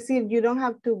 en vez de decir, you don't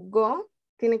have to go,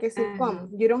 tiene que decir come.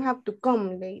 You don't have to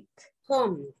come late.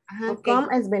 Come. Okay. Come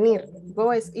es venir.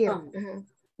 Go es ir.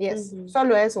 Yes.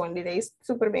 Solo eso, Wendy. Es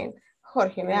súper bien.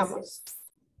 Jorge, veamos.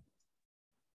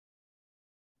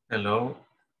 Hello.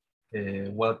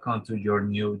 Welcome to your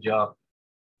new job.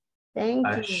 Thank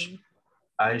you.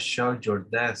 I showed your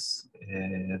desk.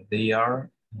 They are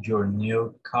your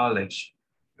new colleagues.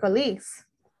 Colleagues.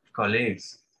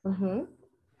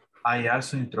 I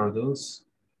also introduce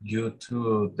you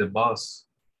to the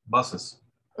bosses.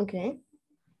 Okay.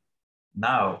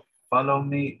 Now, follow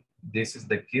me. This is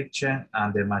the kitchen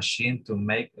and the machine to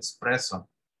make espresso.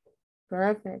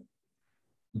 Perfect.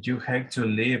 You have to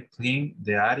leave clean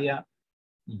the area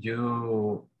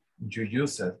you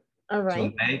use it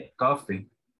to make coffee.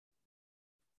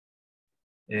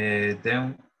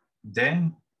 Then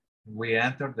we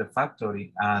enter the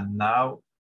factory and now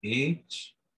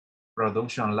each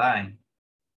production line.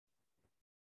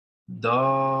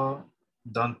 Don't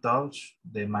touch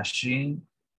the machine,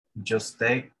 just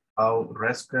take out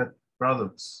rescued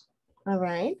products. All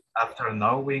right. After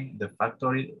knowing the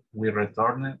factory, we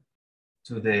return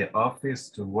to the office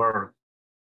to work.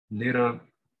 Little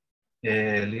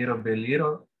by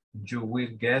little, you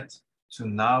will get to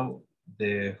know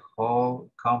the whole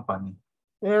company.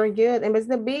 Very good. En vez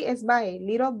de be es by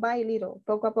little,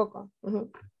 poco a poco.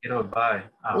 Little by.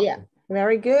 Yeah,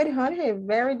 very good, Jorge.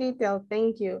 Very detailed.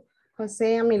 Thank you.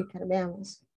 José Amilcar,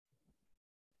 veamos.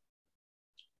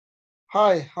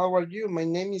 Hi, how are you? My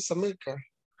name is Amilcar.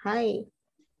 Hi.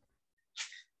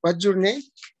 What's your name?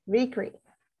 Vickery.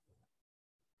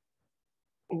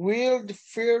 Will the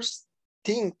first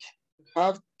thing you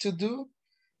have to do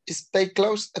is pay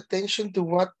close attention to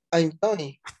what I'm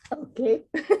doing. Okay.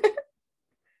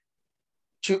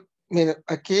 Mira,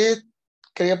 aquí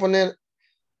quería poner,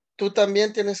 tú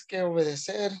también tienes que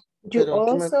obedecer. You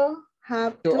also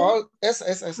have to.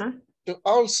 To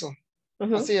also.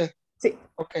 Así es. Sí.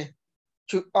 Okay.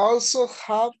 You also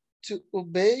have to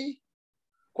obey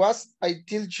what I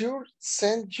tell you,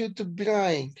 send you to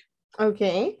blind.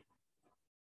 Okay.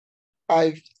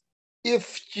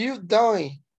 If you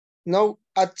don't know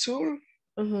a tool,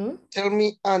 tell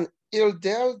me and I'll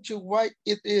tell you what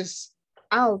it is.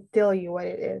 I'll tell you what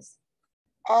it is.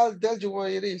 I'll tell you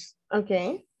what it is.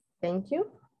 Okay, thank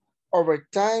you. Over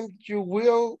time, you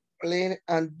will learn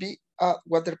and be a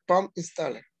water pump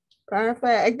installer.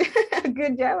 Perfect.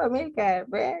 Good job, Amilcar.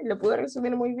 Lo pudo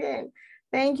resumir muy bien.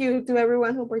 Thank you to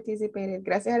everyone who participated.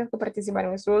 Gracias a los que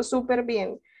participaron. Estuvo súper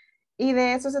bien. Y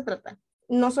de eso se trata.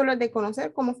 No solo es de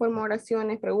conocer cómo forman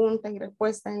oraciones, preguntas y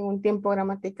respuestas en un tiempo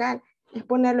gramatical, es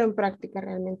ponerlo en práctica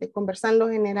realmente, conversando,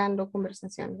 generando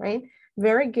conversación, right?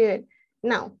 Very good.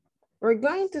 Now, we're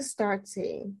going to start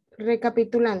saying,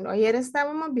 recapitulando, ayer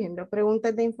estábamos viendo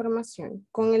preguntas de información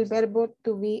con el verbo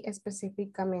to be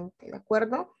específicamente, ¿de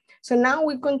acuerdo? So now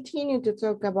we continue to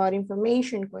talk about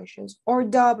information questions or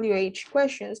WH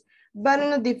questions, but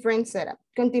in a different setup.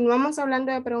 Continuamos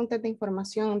hablando de preguntas de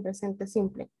información en presente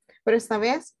simple, pero esta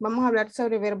vez vamos a hablar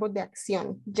sobre verbos de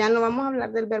acción. Ya no vamos a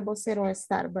hablar del verbo ser o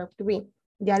estar, verb to be.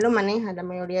 Ya lo maneja la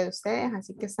mayoría de ustedes,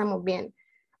 así que estamos bien.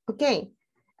 Ok,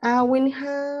 we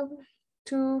have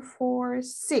 2, 4,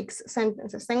 6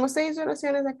 sentences. Tengo 6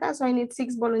 oraciones acá, so I need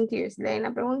 6 volunteers. Leen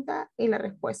la pregunta y la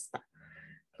respuesta.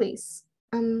 Please.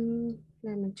 Let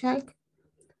me check.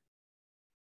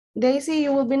 Daisy,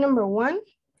 you will be number 1.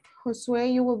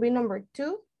 Josué, you will be number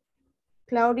 2.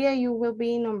 Claudia, you will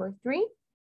be number 3.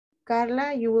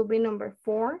 Carla, you will be number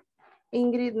 4.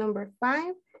 Ingrid, number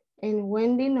 5. And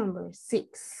Wendy, number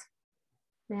 6.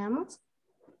 Veamos.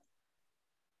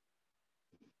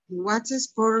 What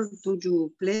sport do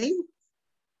you play?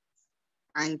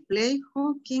 I play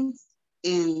hockey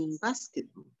and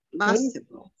basketball.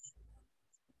 Baseball.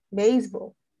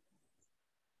 Baseball.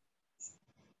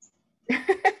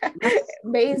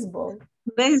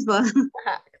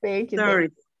 Thank you.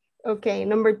 Sorry. Okay,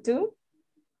 number 2.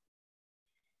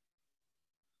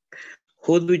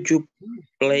 Who do you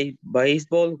play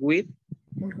baseball with?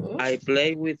 I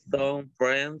play with some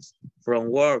friends from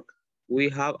work. We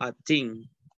have a team.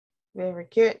 Very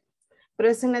good.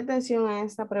 Presten atención a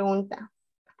esta pregunta.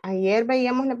 Ayer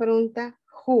veíamos la pregunta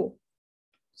who.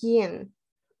 ¿Quién?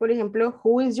 Por ejemplo,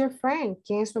 who is your friend?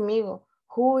 ¿Quién es tu amigo?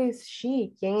 Who is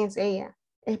she? ¿Quién es ella?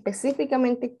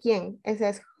 Específicamente quién. Ese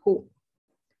es who.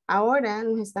 Ahora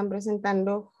nos están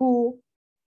presentando who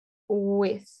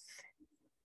with.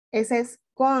 Ese es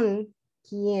con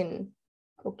quién.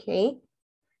 ¿Ok?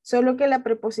 Solo que la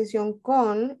preposición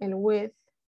con, el with,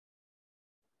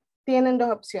 tienen 2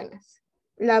 opciones.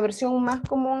 La versión más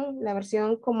común, la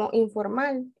versión como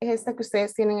informal, es esta que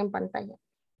ustedes tienen en pantalla.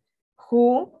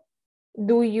 Who,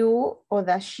 do you, o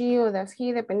does she, o does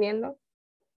he, dependiendo.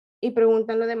 Y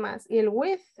preguntan lo demás. Y el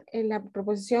with, en la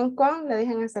preposición con, la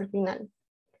dejan hasta el final.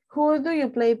 Who do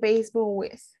you play baseball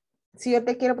with? Si yo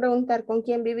te quiero preguntar con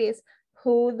quién vivís,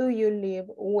 who do you live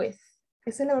with?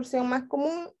 Esa es la versión más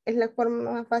común, es la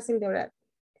forma más fácil de hablar.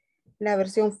 La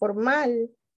versión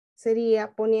formal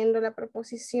sería poniendo la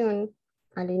preposición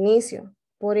al inicio.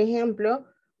 Por ejemplo,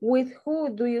 with who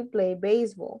do you play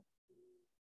baseball?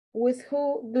 With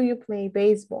who do you play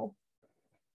baseball?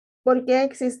 ¿Por qué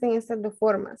existen estas dos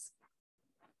formas?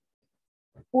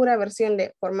 Pura versión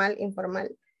de formal,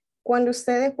 informal. Cuando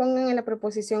ustedes pongan la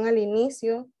preposición al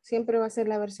inicio, siempre va a ser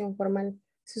la versión formal.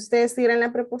 Si ustedes tiran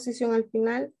la preposición al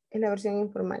final, es la versión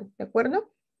informal. ¿De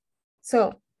acuerdo?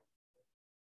 So,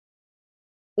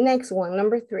 next one,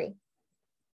 number 3.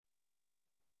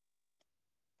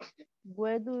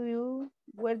 Where do you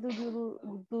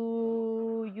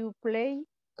play?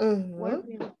 Where do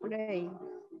you play?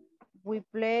 We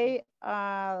play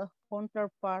at Hunter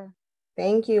Park.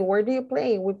 Thank you. Where do you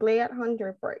play? We play at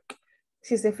Hunter Park.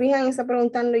 Si se fijan, está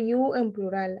preguntando you en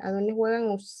plural. ¿A dónde juegan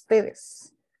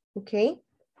ustedes? Okay.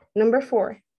 Number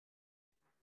 4.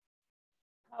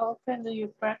 How often do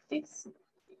you practice?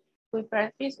 We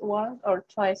practice once or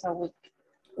twice a week.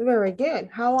 Very good.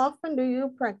 How often do you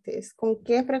practice? ¿Con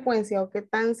qué frecuencia o qué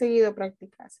tan seguido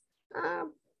practicas?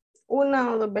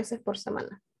 1 o 2 veces por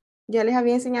semana. Ya les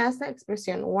había enseñado esta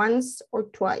expresión, once or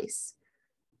twice.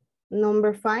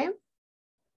 Number 5.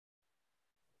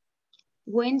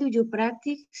 When do you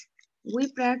practice?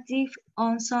 We practice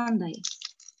on Sunday.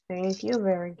 Thank you,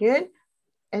 very good.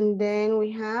 And then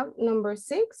we have number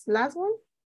 6, last one.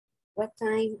 What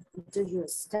time do you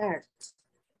start?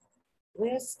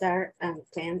 We start at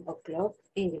 10 o'clock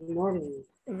in the morning.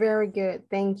 Very good,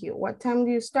 thank you. What time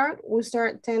do you start? We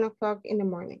start at 10 o'clock in the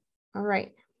morning. All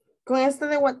right. Con esto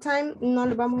de what time no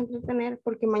lo vamos a entretener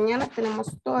porque mañana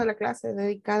tenemos toda la clase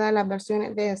dedicada a las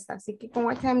versiones de esta. Así que con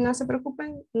what time no se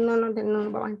preocupen, no nos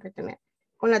vamos a entretener.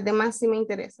 Con las demás sí me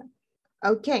interesa.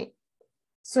 Ok.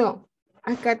 So,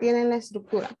 acá tienen la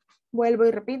estructura. Vuelvo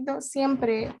y repito,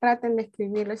 siempre traten de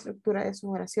escribir la estructura de sus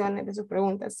oraciones, de sus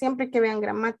preguntas. Siempre que vean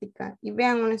gramática y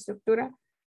vean una estructura,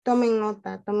 tomen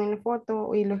nota, tomen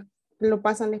foto y lo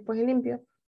pasan después de limpio,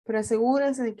 pero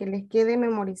asegúrense de que les quede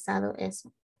memorizado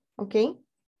eso. ¿Ok?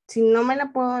 Si no me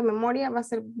la puedo de memoria, va a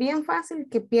ser bien fácil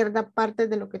que pierda parte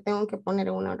de lo que tengo que poner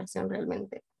en una oración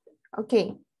realmente. Ok,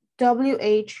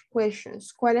 WH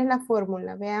questions. ¿Cuál es la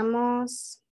fórmula?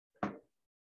 Veamos.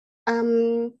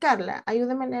 Carla,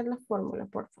 ayúdame a leer la fórmula,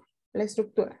 por favor. La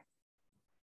estructura.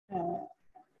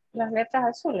 Las letras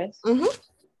azules.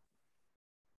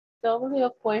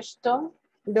 W question.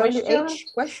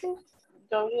 WH question.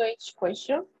 WH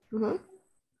question.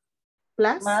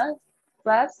 Plus.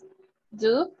 Plus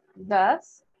do,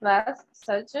 does, plus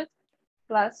subject,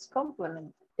 plus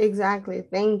complement. Exactly,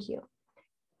 thank you.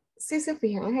 Si se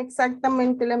fijan, es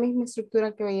exactamente la misma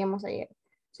estructura que veíamos ayer.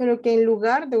 Solo que en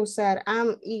lugar de usar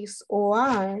am, is o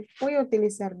are, voy a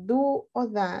utilizar do o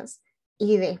does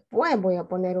y después voy a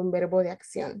poner un verbo de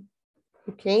acción.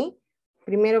 ¿Ok?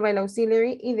 Primero va el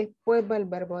auxiliary y después va el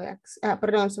verbo de acción.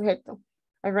 Perdón, el sujeto.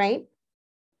 All right?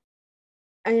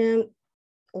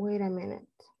 Wait a minute.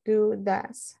 Do,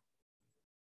 does.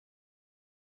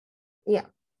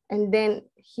 Yeah. And then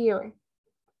here.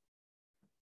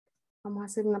 Vamos a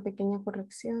hacer una pequeña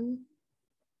corrección.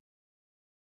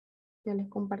 Ya les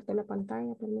comparto la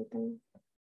pantalla, permítanme.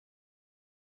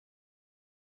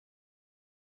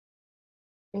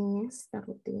 En esta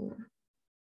rutina.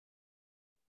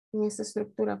 En esta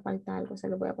estructura falta algo, se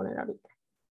lo voy a poner ahorita.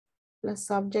 Plus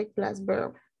subject plus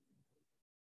verb.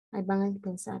 Ahí van a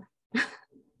pensar.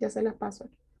 Ya se las paso.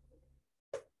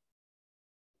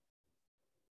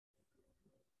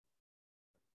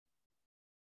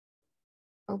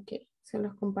 Ok, se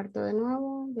los comparto de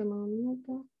nuevo. Deme un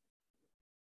minuto.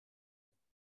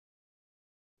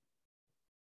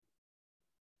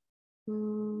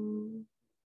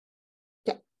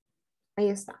 Ya, ahí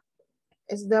está.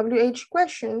 Es WH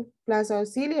question plus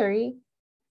auxiliary,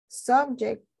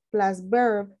 subject plus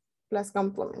verb plus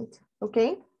complement. ¿Ok?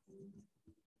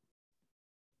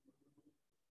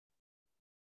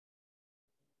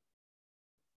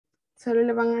 Solo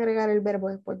le van a agregar el verbo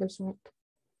después del sujeto.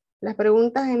 Las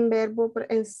preguntas en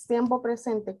tiempo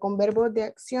presente con verbos de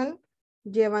acción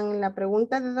llevan la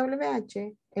pregunta de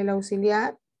WH, el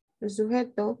auxiliar, el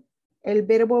sujeto, el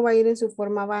verbo va a ir en su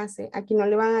forma base. Aquí no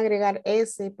le van a agregar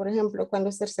S, por ejemplo, cuando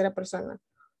es tercera persona.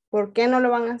 ¿Por qué no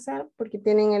lo van a hacer? Porque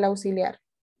tienen el auxiliar.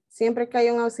 Siempre que hay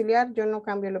un auxiliar, yo no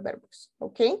cambio los verbos.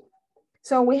 ¿Ok?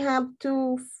 So we have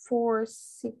 2, 4,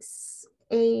 6,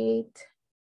 8,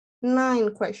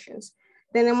 9 questions.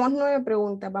 Tenemos 9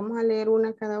 preguntas. Vamos a leer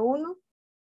una cada uno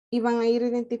y van a ir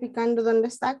identificando dónde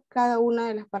está cada una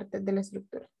de las partes de la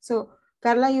estructura. So,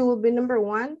 Carla, you will be number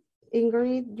 1.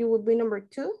 Ingrid, you will be number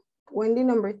 2. Wendy,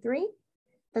 number 3.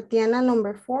 Tatiana,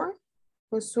 number 4.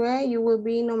 Josué, you will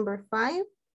be number 5.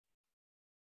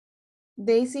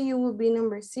 Daisy, you will be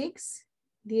number 6.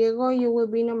 Diego, you will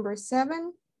be number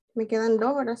 7. Me quedan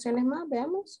 2 oraciones más,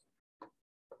 veamos.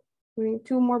 We need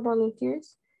 2 more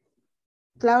volunteers.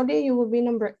 Claudia, you will be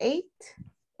number 8.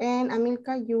 And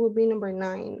Amilka, you will be number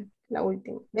 9. La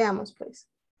última. Veamos, please.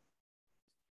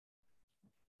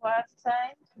 What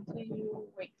time do you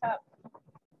wake up?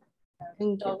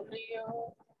 Thank you.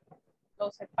 W, lo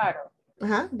separo.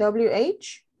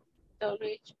 WH.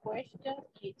 WH question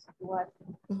is what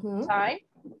time?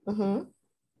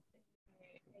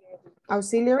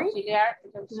 Auxiliary.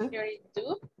 Auxiliary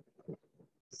do.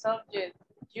 Subject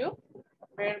you.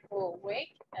 Verb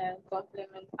wake and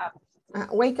complement up.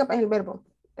 Wake up es el verbo.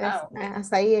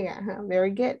 Hasta ahí llega.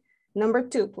 Very good. Number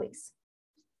 2, please.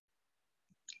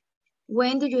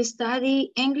 When do you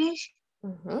study English?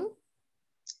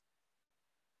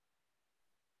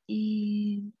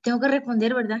 Tengo que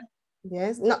responder, ¿verdad?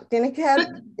 Yes. No, tienes que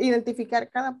identificar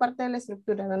cada parte de la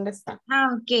estructura. ¿Dónde está?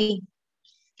 Ok.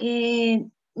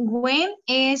 When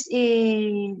es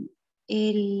el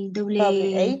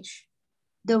WH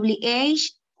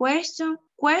question.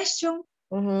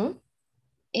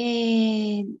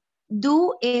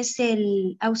 Do es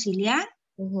el auxiliar.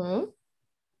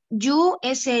 You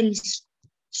es el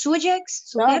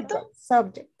sujeto.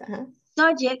 Subject.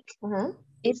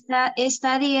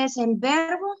 Study es el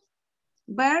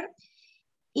verb.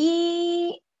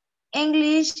 Y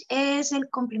English es el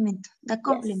complemento. The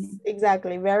complement. Yes,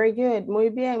 exactly. Very good. Muy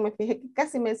bien. Me fijé que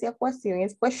casi me decía question.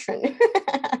 Es question.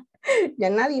 Ya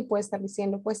nadie puede estar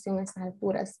diciendo question a estas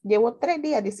alturas. Llevo 3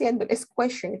 días diciendo es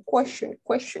question.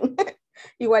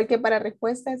 Igual que para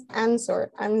respuestas,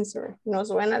 answer. No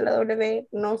suena la W,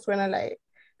 no suena la E.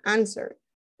 Answer.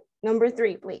 Number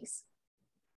 3, please.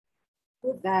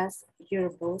 Who does your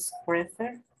boss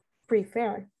prefer?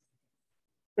 Prefer.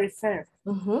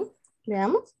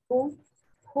 Veamos.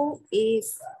 Who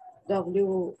is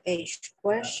WH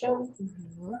question?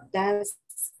 That's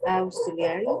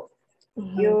auxiliary.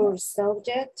 Your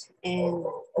subject and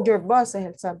your boss es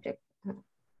el subject.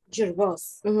 Your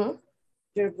boss.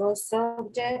 Your boss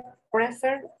subject,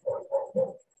 prefer,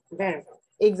 verb.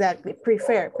 Exactly.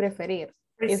 Preferir.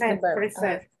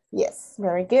 Prefer. Yes,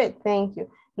 very good. Thank you.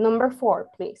 Number 4,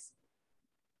 please.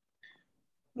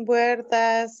 Where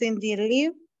does Cindy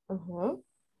live?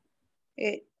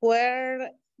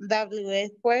 Where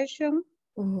WH question?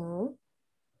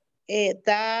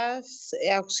 Does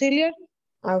auxiliary?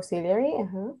 Auxiliary,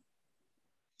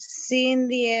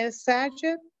 Cindy is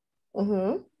subject.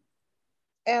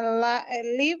 And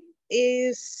live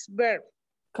is verb.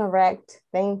 Correct.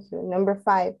 Thank you. Number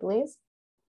 5, please.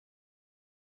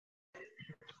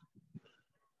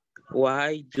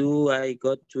 Why do I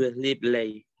go to sleep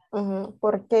late?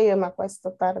 ¿Por qué yo me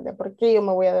acuesto tarde? ¿Por qué yo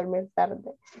me voy a dormir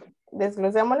tarde?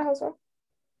 Desglosémoslas, José.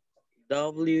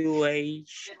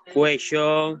 WH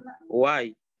question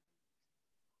why?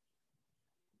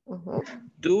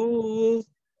 Do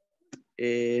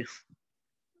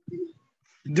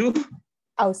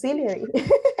auxiliary.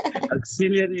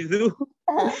 Auxiliary do.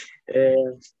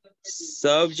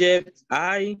 Subject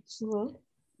I.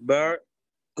 Verb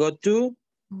go to.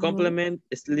 Complement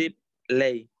sleep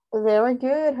late. Very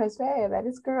good, Jose. That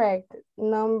is correct.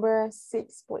 Number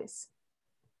 6, please.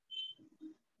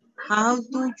 How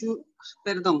do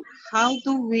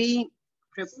we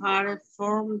prepare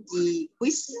for the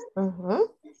quiz?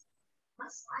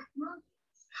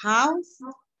 How?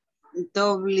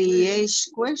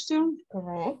 WH question.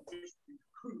 Correct.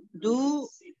 Do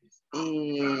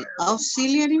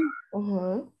auxiliary.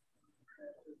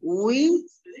 We.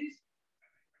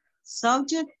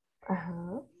 Subject.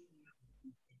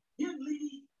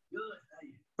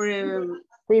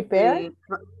 Prepare.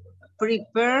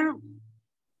 Prepare.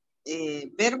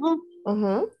 Verbo.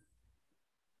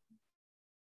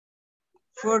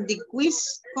 For the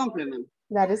quiz complement.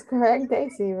 That is correct,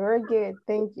 Daisy. Very good.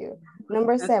 Thank you.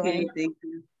 Number 7. Okay, thank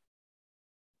you.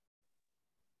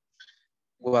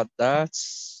 What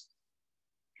does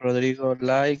Rodrigo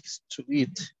likes to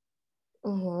eat?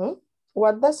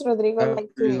 What does Rodrigo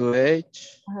like to eat?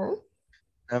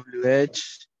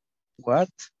 WH, what?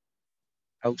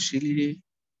 Auxiliary,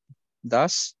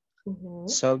 does.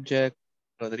 Subject,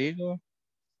 Rodrigo.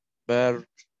 Verb,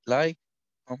 like.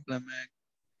 Complement,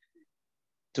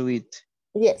 to eat.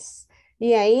 Yes.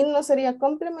 Y ahí no sería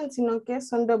complement, sino que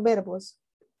son 2 verbos.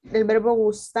 El verbo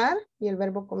gustar y el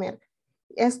verbo comer.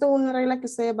 Esto es una regla que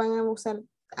ustedes van a usar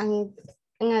en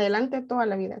adelante toda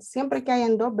la vida. Siempre que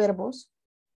hayan 2 verbos,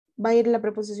 va a ir la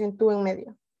preposición to en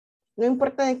medio. No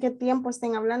importa de qué tiempo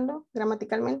estén hablando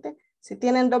gramaticalmente, si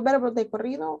tienen 2 verbos de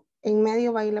corrido, en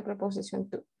medio va a ir la preposición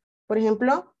to. Por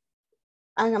ejemplo,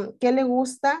 ¿qué le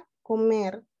gusta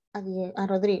comer a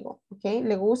Rodrigo? ¿Ok?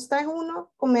 Le gusta es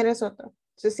uno, comer es otro.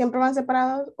 Entonces siempre van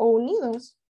separados o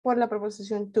unidos por la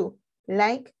preposición to.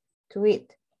 Like, to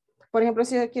eat. Por ejemplo,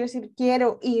 si yo quiero decir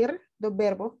quiero ir, los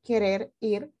verbos, querer,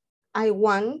 ir, I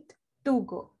want to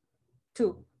go.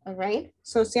 To, all right?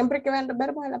 So siempre que vean los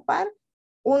verbos a la par,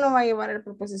 uno va a llevar la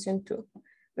preposición to.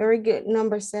 Very good.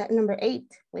 Number 8,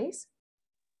 please.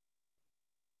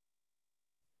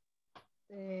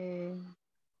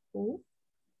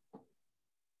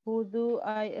 Who do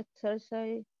I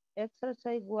exercise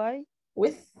why?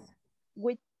 With.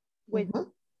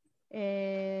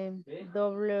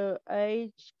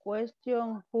 WH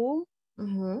question who,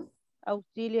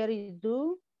 auxiliary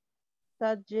do,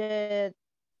 subject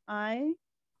I,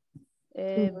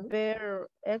 verb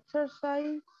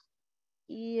exercise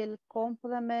y el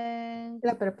complement.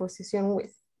 La preposición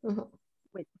with.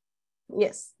 With.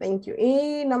 Yes, thank you.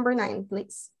 Y number 9,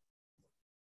 please.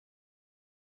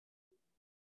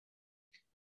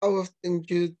 How often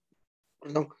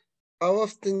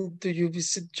do you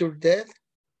visit your dad?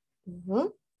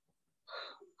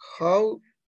 How often?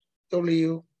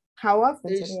 How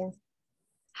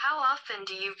often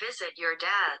do you visit your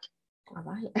dad?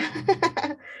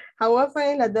 How often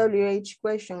es la WH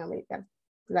question, América.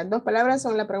 Las dos palabras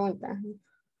son la pregunta.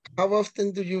 How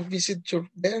often do you visit your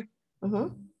dad?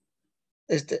 How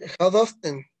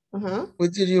often?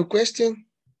 With your question.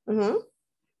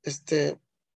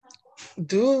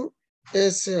 Do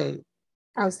es el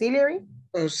auxiliary.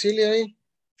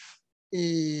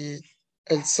 Y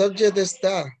el subject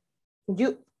está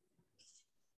you.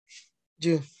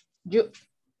 ¿Y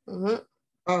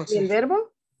sí. El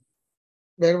verbo?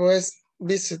 Verbo es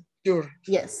visit your.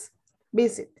 Yes,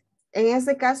 visit. En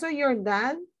este caso, your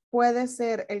dad puede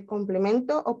ser el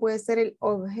complemento o puede ser el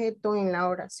objeto en la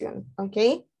oración.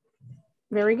 ¿Ok?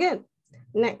 Very good.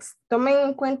 Next, tomen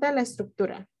en cuenta la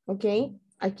estructura. ¿Ok?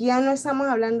 Aquí ya no estamos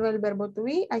hablando del verbo to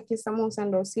be, aquí estamos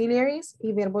usando auxiliaries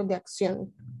y verbos de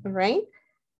acción. All right?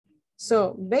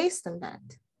 So, based on that,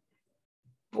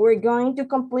 we're going to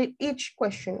complete each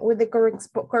question with the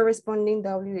corresponding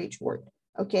WH word.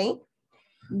 ¿Ok?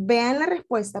 Vean la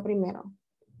respuesta primero.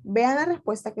 Vean la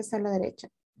respuesta que está a la derecha.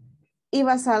 Y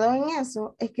basado en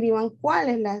eso, escriban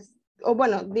cuáles las, o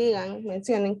bueno,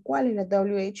 mencionen cuál es la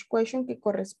WH question que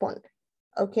corresponde.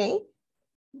 ¿Ok?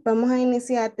 Vamos a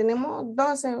iniciar. Tenemos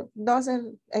 12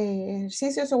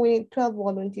 ejercicios, so we need 12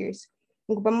 volunteers.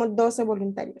 Ocupamos 12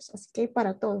 voluntarios. Así que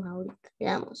para todos ahorita.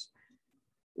 Veamos.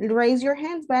 Raise your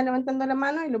hands. Vayan levantando la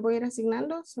mano y los voy a ir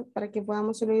asignando para que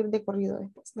podamos solo ir de corrido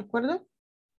después. ¿De acuerdo?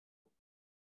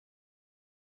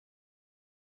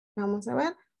 Vamos a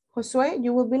ver. Josué,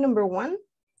 you will be number 1.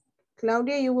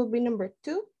 Claudia, you will be number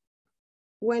 2.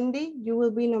 Wendy, you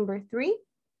will be number 3.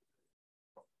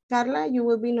 Carla, you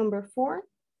will be number 4.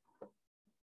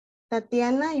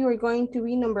 Tatiana, you are going to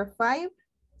be number 5.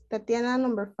 Tatiana,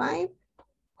 number 5.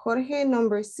 Jorge,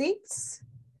 number 6.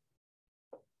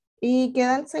 Y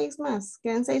quedan 6 más.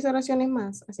 Quedan 6 oraciones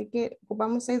más. Así que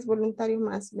ocupamos 6 voluntarios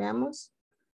más. Veamos.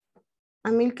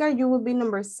 Amilcar, you will be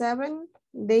number 7.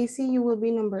 Daisy, you will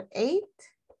be number 8.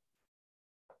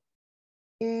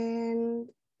 And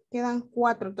quedan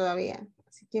 4 todavía.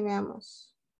 Así que veamos.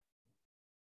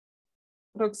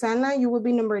 Roxana, you will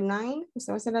be number 9.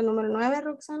 Usted va a ser la número 9,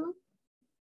 Roxana.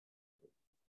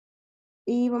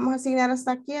 Y vamos a asignar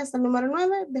hasta aquí, hasta el número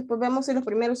 9. Después vemos si los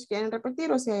primeros quieren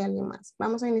repetir o si hay alguien más.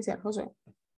 Vamos a iniciar, José.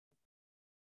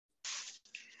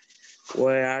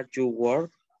 Where are you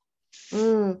work?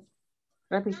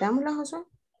 Repitámoslo, José.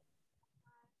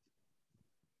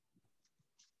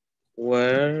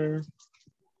 Where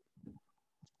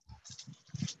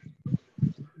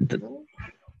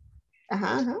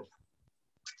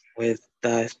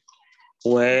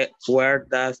Where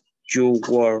does you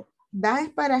work? Da es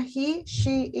para he,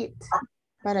 she, it.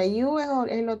 Para you es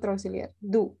el otro auxiliar.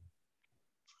 Do.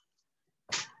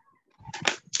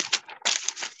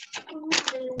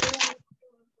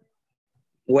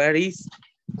 Where is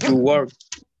you work?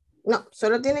 No,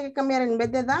 solo tiene que cambiar en vez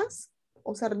de das,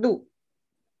 usar do.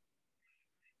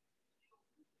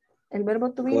 El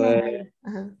verbo to be.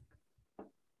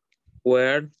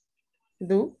 Where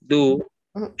do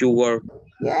you work?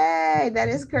 Yay, that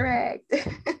is correct.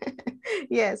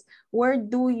 Yes, where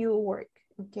do you work?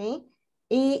 Ok.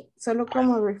 Y solo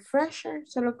como refresher,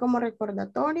 solo como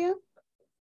recordatorio,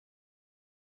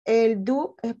 el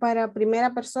do es para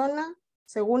primera persona,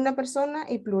 segunda persona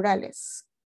y plurales.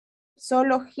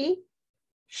 Solo he,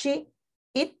 she,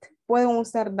 it pueden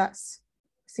usar das.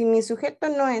 Si mi sujeto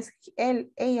no es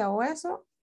él, ella o eso,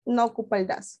 no ocupa el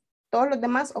das. Todos los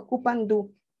demás ocupan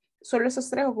do. Solo esos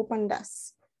 3 ocupan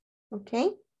das. Ok.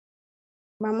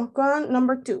 Vamos con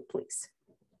number 2, please.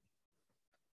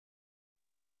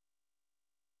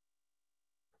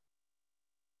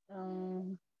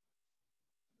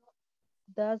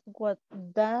 That's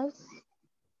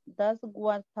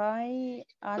what time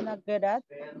Anna get at?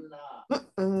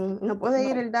 No puede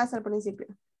ir el das al principio.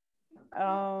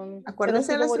 Pero Acuérdense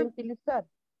sí de la lo voy a estructura. utilizar.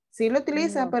 Sí lo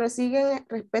utiliza, No. pero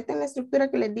respeten la estructura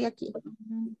que les di aquí.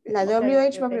 La Okay,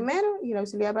 WH va okay. primero y la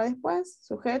auxiliar va después,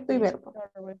 sujeto y verbo.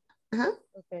 Ajá.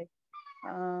 Okay.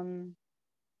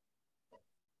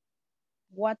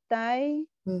 What time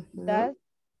does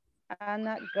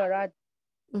Anna get at?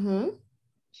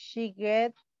 She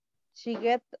gets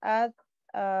at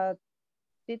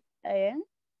 6 a.m.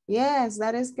 Yes,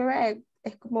 that is correct.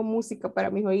 Es como música para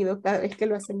mis oídos cada vez que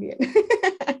lo hacen bien.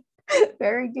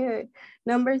 Very good.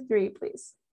 Number 3,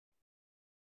 please.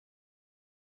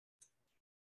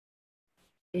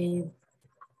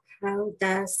 How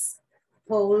does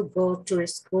Paul go to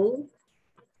school?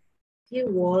 He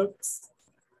walks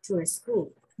to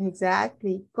school.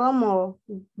 Exactly. ¿Cómo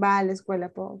va a la escuela,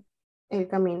 Paul? Él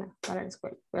camina para la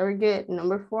escuela. Very good.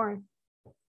 Number 4.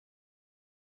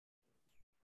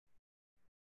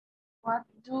 What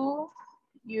do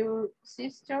your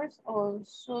sisters on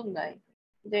Sunday?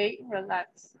 They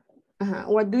relax.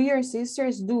 What do your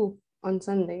sisters do on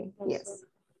Sunday? Yes.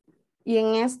 Y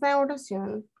en esta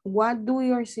oración, what do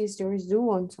your sisters do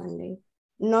on Sunday?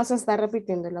 No se está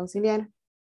repitiendo el auxiliar.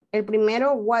 El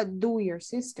primero, what do your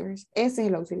sisters? Ese es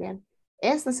el auxiliar.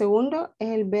 Este segundo es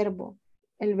el verbo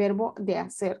de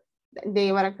hacer, de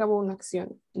llevar a cabo una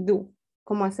acción, do,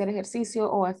 como hacer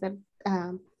ejercicio o hacer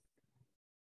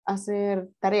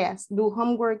tareas, do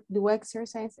homework, do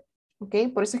exercise,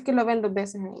 ¿ok? Por eso es que lo ven 2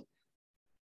 veces ahí.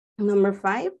 Number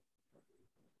 5.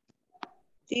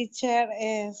 Teacher,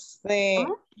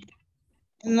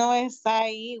 no está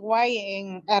ahí guay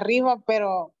en arriba,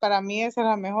 pero para mí esa es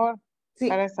la mejor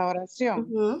para esta oración.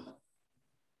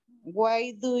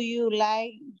 Why do you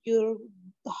like your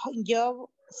job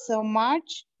so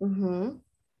much?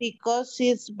 Because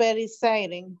it's very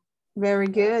exciting. Very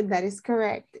good, that is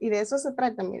correct. Y de eso se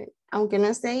trata, miren. Aunque no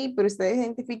esté ahí, pero ustedes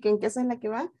identifiquen que esa es la que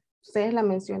va, ustedes la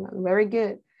mencionan. Very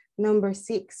good. Number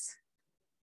 6.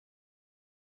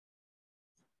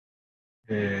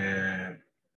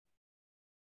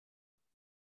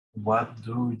 What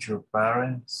do your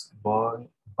parents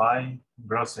buy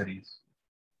groceries?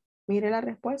 Mire la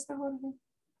respuesta, Jorge.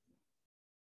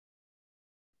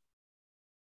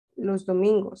 Los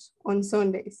domingos, on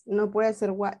Sundays. No puede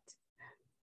ser what.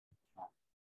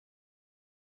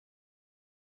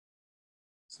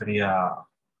 Sería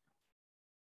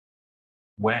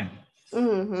when.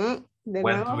 When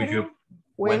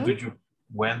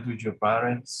do your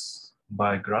parents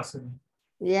buy groceries?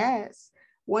 Yes.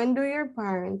 When do your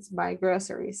parents buy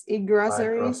groceries? Y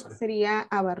groceries sería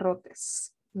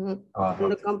abarrotes.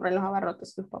 Cuando compran los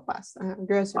abarrotes tus papás.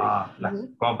 Groceries. Las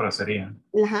compras serían.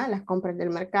 Las compras del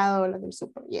mercado, las del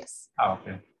super. Yes.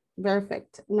 Okay.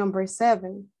 Perfect. Number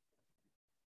 7.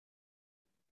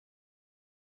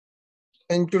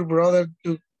 And your brother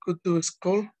to go to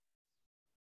school?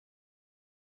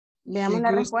 Veamos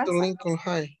la respuesta. He goes to Lincoln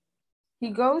High.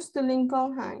 He goes to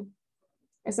Lincoln High.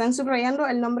 Están subrayando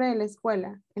el nombre de la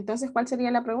escuela. Entonces, ¿cuál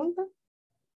sería la pregunta?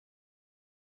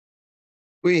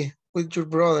 With your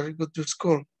brother go to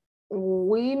school.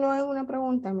 We no es una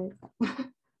pregunta, Mirka.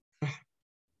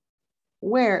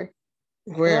 Where?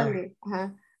 Where?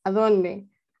 ¿A dónde?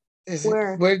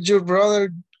 Where your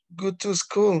brother go to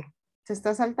school? Se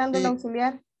está saltando el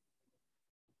auxiliar.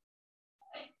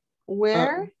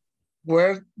 Where?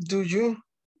 Where do you?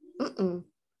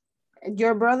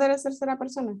 Your brother es tercera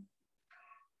persona.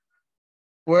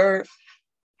 Where?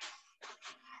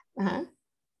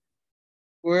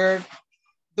 Where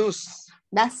does?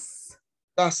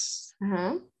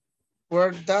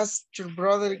 Where does your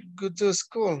brother go to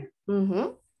school?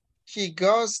 He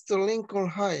goes to Lincoln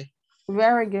High.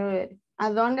 Very good. ¿A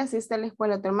dónde asiste a la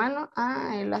escuela tu hermano?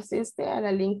 Él asiste a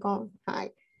la Lincoln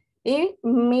High. Y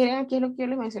miren aquí lo que yo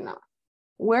les mencionaba.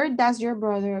 Where does your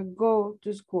brother go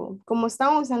to school? Como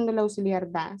estamos usando el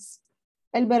auxiliar does,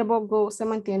 el verbo go se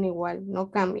mantiene igual, no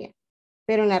cambia.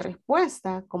 Pero en la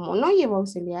respuesta, como no lleva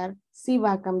auxiliar, sí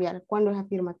va a cambiar cuando es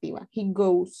afirmativa. He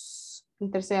goes.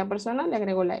 En tercera persona le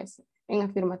agrego la S en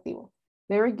afirmativo.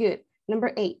 Very good.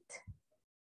 Number 8.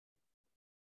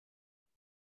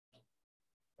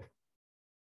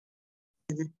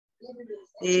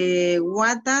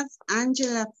 What does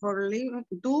Angela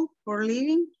do for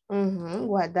living?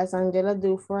 What does Angela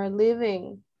do for a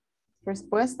living?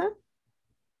 Respuesta.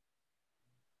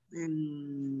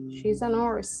 She's a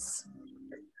nurse.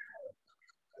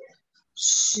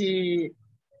 She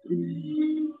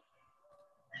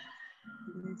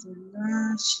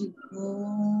She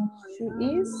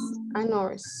is a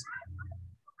nurse.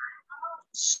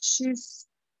 She's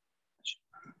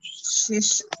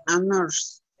a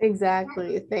nurse.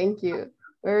 Exactly. Thank you.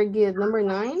 Very good. Number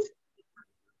 9.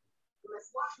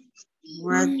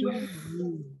 What do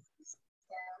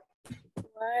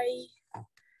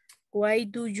Why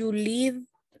do you leave?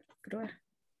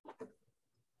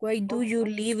 Why do you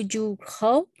leave your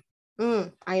home?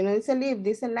 Ahí no dice leave,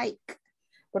 dice like.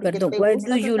 Porque Perdón, te why gusta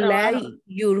do tu you trabajo. like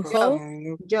your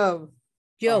home? Job.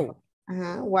 Job.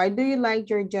 Why do you like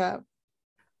your job?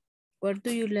 Why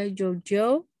do you like your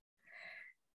job?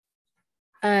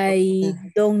 I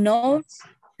don't know,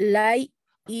 like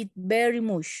it very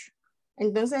much.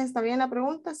 Entonces, ¿está bien la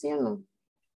pregunta, sí o no?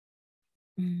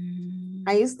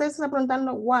 Ahí usted está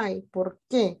preguntando why, ¿por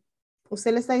qué?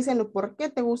 Usted le está diciendo, ¿por qué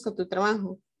te gusta tu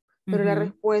trabajo? Pero la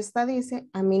respuesta dice,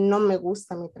 a mí no me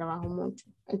gusta mi trabajo mucho.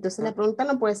 Entonces la pregunta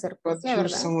no puede ser ¿por qué,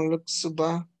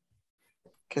 verdad?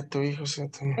 Que tu hijo se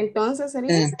toma. Entonces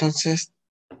sería. Entonces.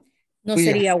 No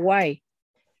sería why.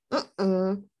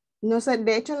 No sé,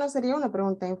 de hecho no sería una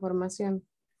pregunta de información.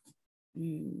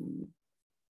 Entonces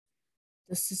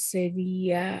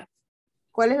sería.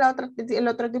 ¿Cuál es el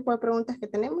otro tipo de preguntas que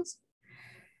tenemos?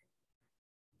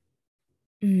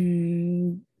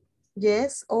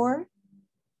 Yes or.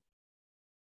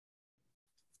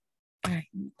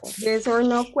 Yes or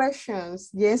no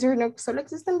questions. Yes or no. Solo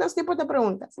existen 2 tipos de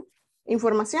preguntas.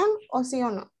 Información o sí o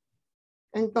no.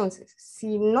 Entonces,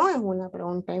 si no es una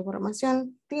pregunta de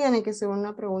información, tiene que ser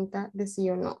una pregunta de sí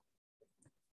o no.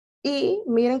 Y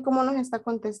miren cómo nos está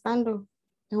contestando.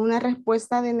 Es una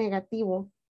respuesta de negativo.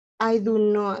 I do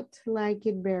not like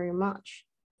it very much.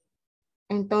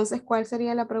 Entonces, ¿cuál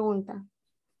sería la pregunta?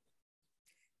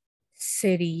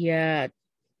 Sería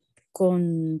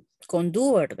con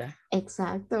do, ¿verdad?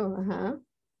 Exacto, ajá.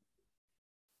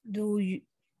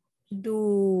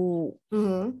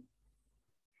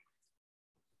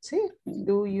 Sí,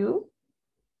 do you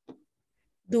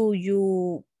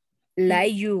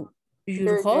like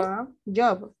your home?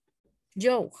 Job.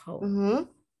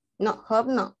 No, hub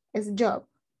no, es job.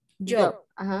 Job.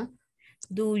 Ajá.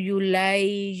 Do you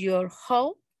like your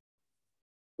home?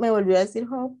 Me volvió a decir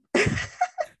home.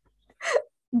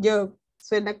 Job,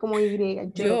 suena como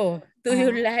Y. Job. Do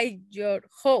you like your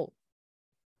home?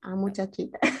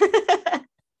 Muchachita.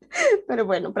 Pero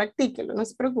bueno, practíquelo, no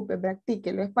se preocupe,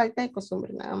 practíquelo, es falta de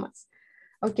costumbre nada más.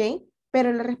 ¿Ok?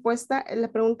 Pero la respuesta, la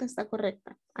pregunta está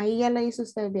correcta. Ahí ya la hizo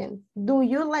usted bien. Do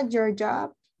you like your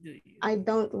job? I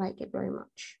don't like it very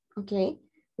much. ¿Ok?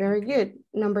 Very good.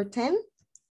 Number 10.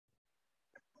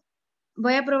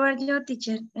 Voy a probar yo,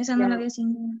 teacher. Esa no la había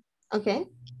sin. Ok.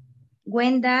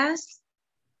 When does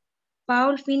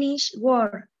Paul finish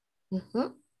work?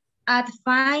 At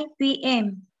 5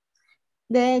 p.m.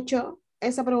 De hecho,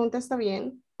 esa pregunta está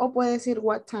bien. O puede decir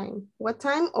what time. What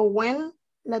time o when,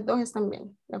 las dos están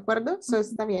bien. ¿De acuerdo? So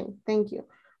está bien. Thank you.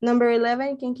 Number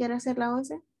 11, ¿quién quiere hacer la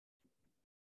 11?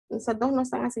 Esas dos no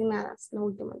están asignadas, las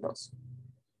últimas 2.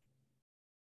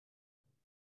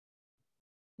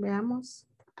 Veamos.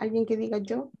 ¿Alguien que diga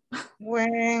yo?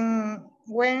 When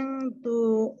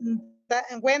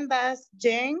does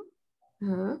Jane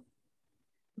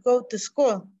go to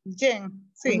school? Jane,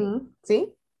 sí.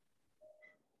 ¿Sí?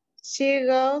 She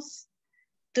goes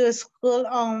to school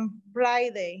on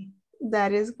Friday.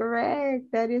 That is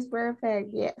correct. That is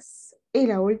perfect. Yes. Y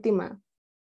la última.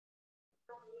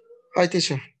 Hi,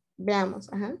 teacher.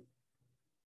 Veamos. Ajá.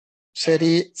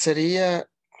 Sería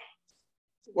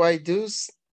why does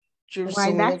your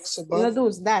son look so bad? No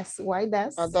does, does. Why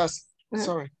does? Does.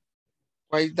 Sorry.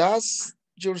 Why does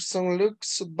your son look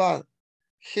so bad?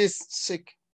 He's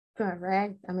sick.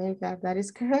 Correct, America. That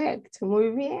is correct. Muy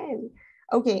bien.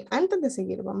 Ok, antes de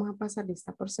seguir, vamos a pasar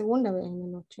lista por segunda vez en la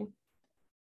noche.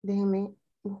 Déjenme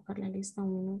buscar la lista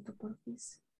un minuto, por favor.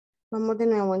 Vamos de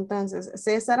nuevo, entonces.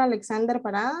 César Alexander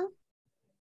Parada.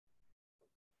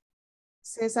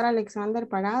 César Alexander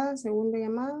Parada, segundo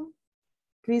llamado.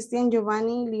 Cristian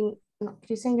Giovanni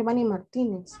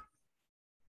Martínez.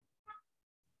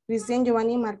 Cristian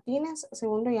Giovanni Martínez,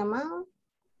 segundo llamado.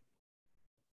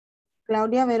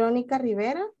 Claudia Verónica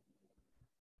Rivera.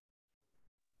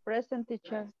 Present,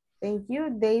 teacher. Thank you.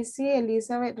 Daisy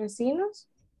Elizabeth Recinos.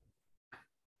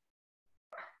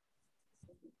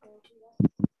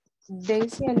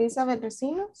 Daisy Elizabeth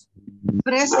Recinos.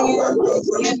 Present.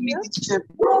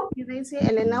 Daisy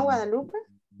Elena Guadalupe.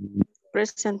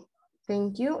 Present.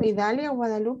 Thank you. Idalia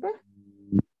Guadalupe.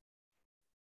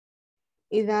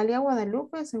 Idalia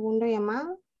Guadalupe, segundo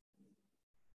llamado.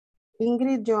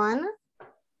 Ingrid Joana.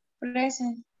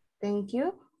 Present. Thank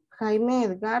you. Jaime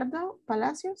Edgardo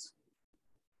Palacios.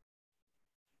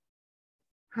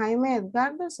 Jaime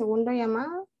Edgardo, segundo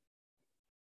llamado.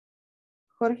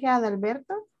 Jorge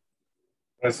Adalberto.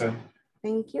 Present.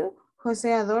 Thank you.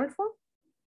 José Adolfo.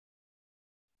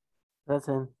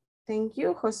 Present. Thank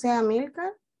you. José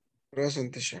Amílcar.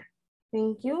 Present, teacher.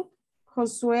 Thank you.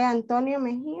 Josué Antonio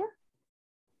Mejía.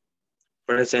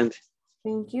 Present.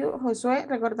 Thank you. Josué,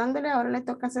 recordándole, ahora le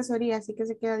toca asesoría, así que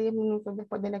se queda 10 minutos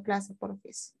después de la clase, por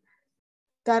fin.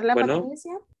 Carla Bueno.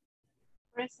 Patricia.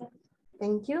 Present.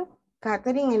 Thank you.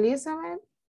 Catherine Elizabeth.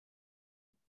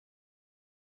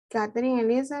 Catherine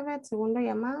Elizabeth, segundo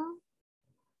llamado.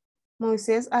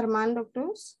 Moisés Armando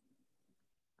Cruz.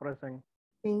 Present.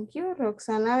 Thank you.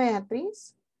 Roxana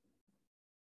Beatriz.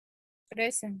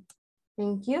 Present.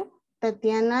 Thank you.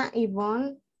 Tatiana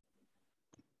Ivonne.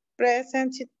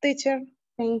 Present, teacher.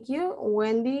 Thank you.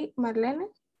 Wendy Marlene.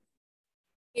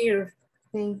 Here.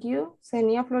 Thank you.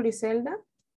 Senia Floricelda.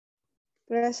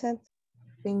 Present.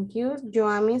 Thank you.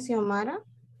 Joami Xiomara.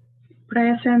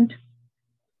 Present.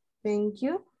 Thank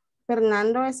you.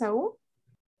 Fernando Esaú.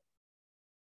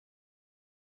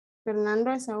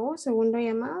 Fernando Esaú, segundo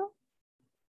llamado.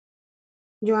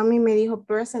 Joami me dijo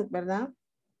present, ¿verdad?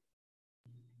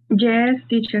 Yes,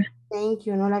 teacher. Thank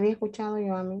you. No la había escuchado,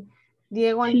 Joami.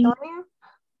 Diego Sí. Antonio.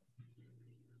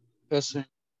 Present.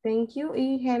 Thank you.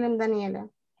 Y Helen Daniela.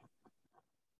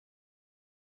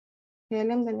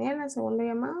 Helen Daniela, segundo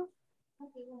llamado.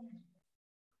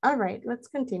 All right, let's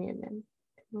continue then.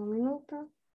 Un minuto.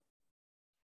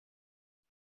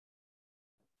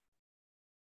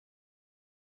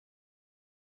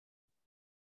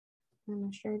 I'm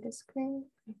going to share the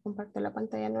screen. Comparto la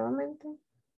pantalla nuevamente.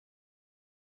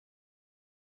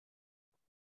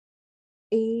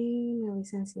 Y me voy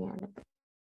a enseñar.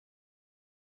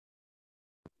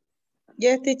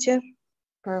 Yes, teacher.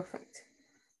 Perfect.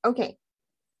 Okay.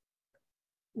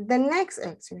 The next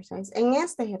exercise. En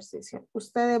este ejercicio,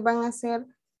 ustedes van a hacer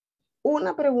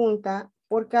una pregunta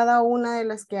por cada una de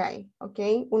las que hay. ¿Ok?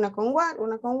 Una con what,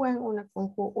 una con when, una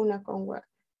con who, una con where.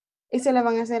 Y se la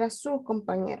van a hacer a sus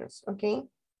compañeros. ¿Ok?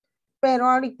 Pero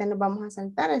ahorita nos vamos a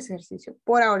saltar ese ejercicio.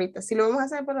 Por ahorita. Sí lo vamos a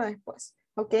hacer, pero después.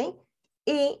 ¿Ok?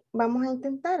 Y vamos a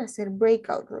intentar hacer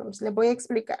breakout rooms. Les voy a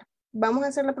explicar. Vamos a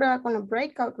hacer la prueba con los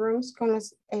breakout rooms.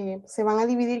 Se van a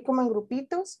dividir como en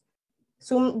grupitos.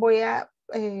 Zoom, voy a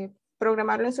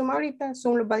programarlo en Zoom ahorita.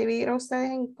 Zoom los va a dividir a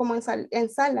ustedes en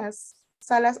salas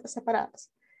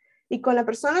separadas. Y con la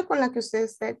persona con la que usted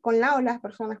esté, con la o las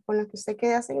personas con las que usted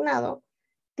quede asignado,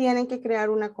 tienen que crear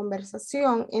una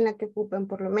conversación en la que ocupen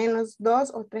por lo menos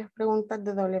 2 o 3 preguntas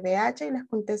de WH y las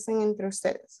contesten entre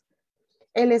ustedes.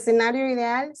 El escenario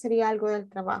ideal sería algo del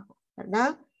trabajo,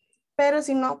 ¿verdad? Pero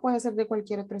si no, puede ser de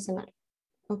cualquier otro escenario.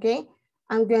 ¿Ok?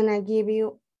 I'm gonna give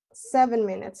you 7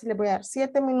 minutes. Les voy a dar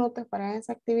 7 minutos para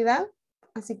esa actividad.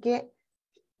 Así que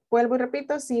vuelvo y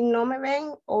repito, si no me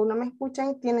ven o no me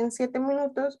escuchan, tienen 7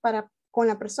 minutos para, con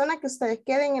la persona que ustedes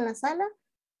queden en la sala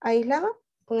aislada,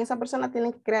 con esa persona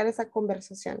tienen que crear esa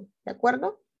conversación. ¿De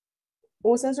acuerdo?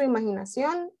 Usen su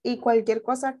imaginación y cualquier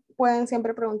cosa pueden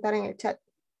siempre preguntar en el chat.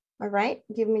 All right,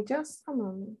 give me just a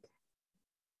moment.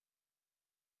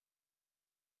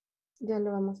 Ya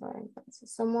lo vamos a ver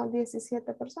entonces. Somos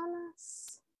 17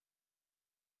 personas.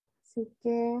 Así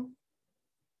que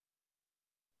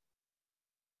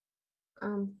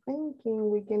I'm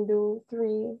thinking we can do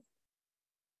 3,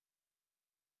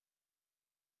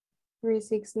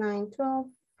 6, 9,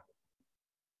 12.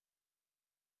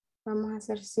 Vamos a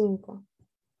hacer 5.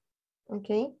 ¿Ok?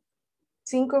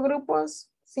 5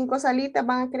 grupos, 5 salitas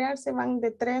van a crearse, van de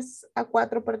 3 a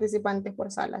 4 participantes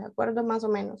por sala, ¿de acuerdo? Más o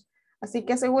menos. Así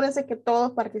que asegúrense que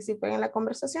todos participen en la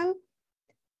conversación.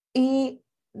 Y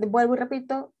vuelvo y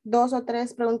repito, 2 o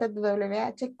 3 preguntas de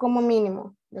WH como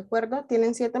mínimo, ¿de acuerdo?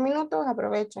 Tienen 7 minutos,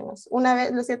 aprovechenlos. Una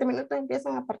vez los 7 minutos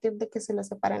empiezan a partir de que se les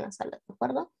separen las salas, ¿de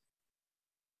acuerdo?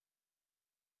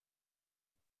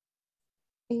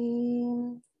 Y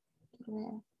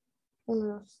 1,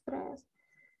 2, 3.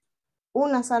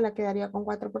 Una sala quedaría con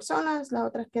 4 personas, las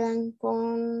otras quedan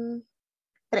con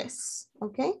 3,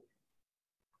 ¿ok?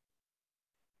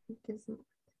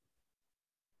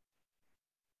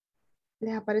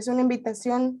 Les aparece una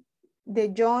invitación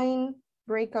de join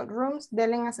breakout rooms,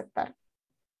 denle en aceptar.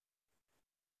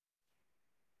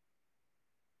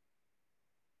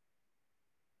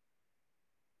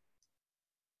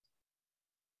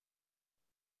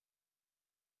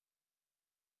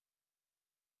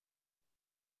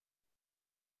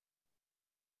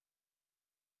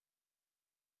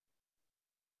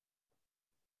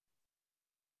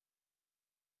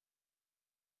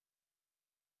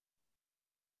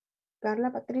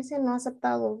 Carla Patricia no ha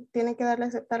aceptado. Tiene que darle a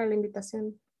aceptar a la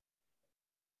invitación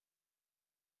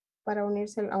para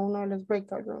unirse a uno de los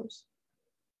breakout rooms.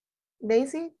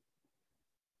 Daisy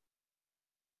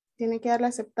tiene que darle a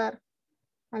aceptar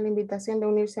a la invitación de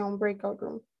unirse a un breakout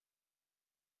room.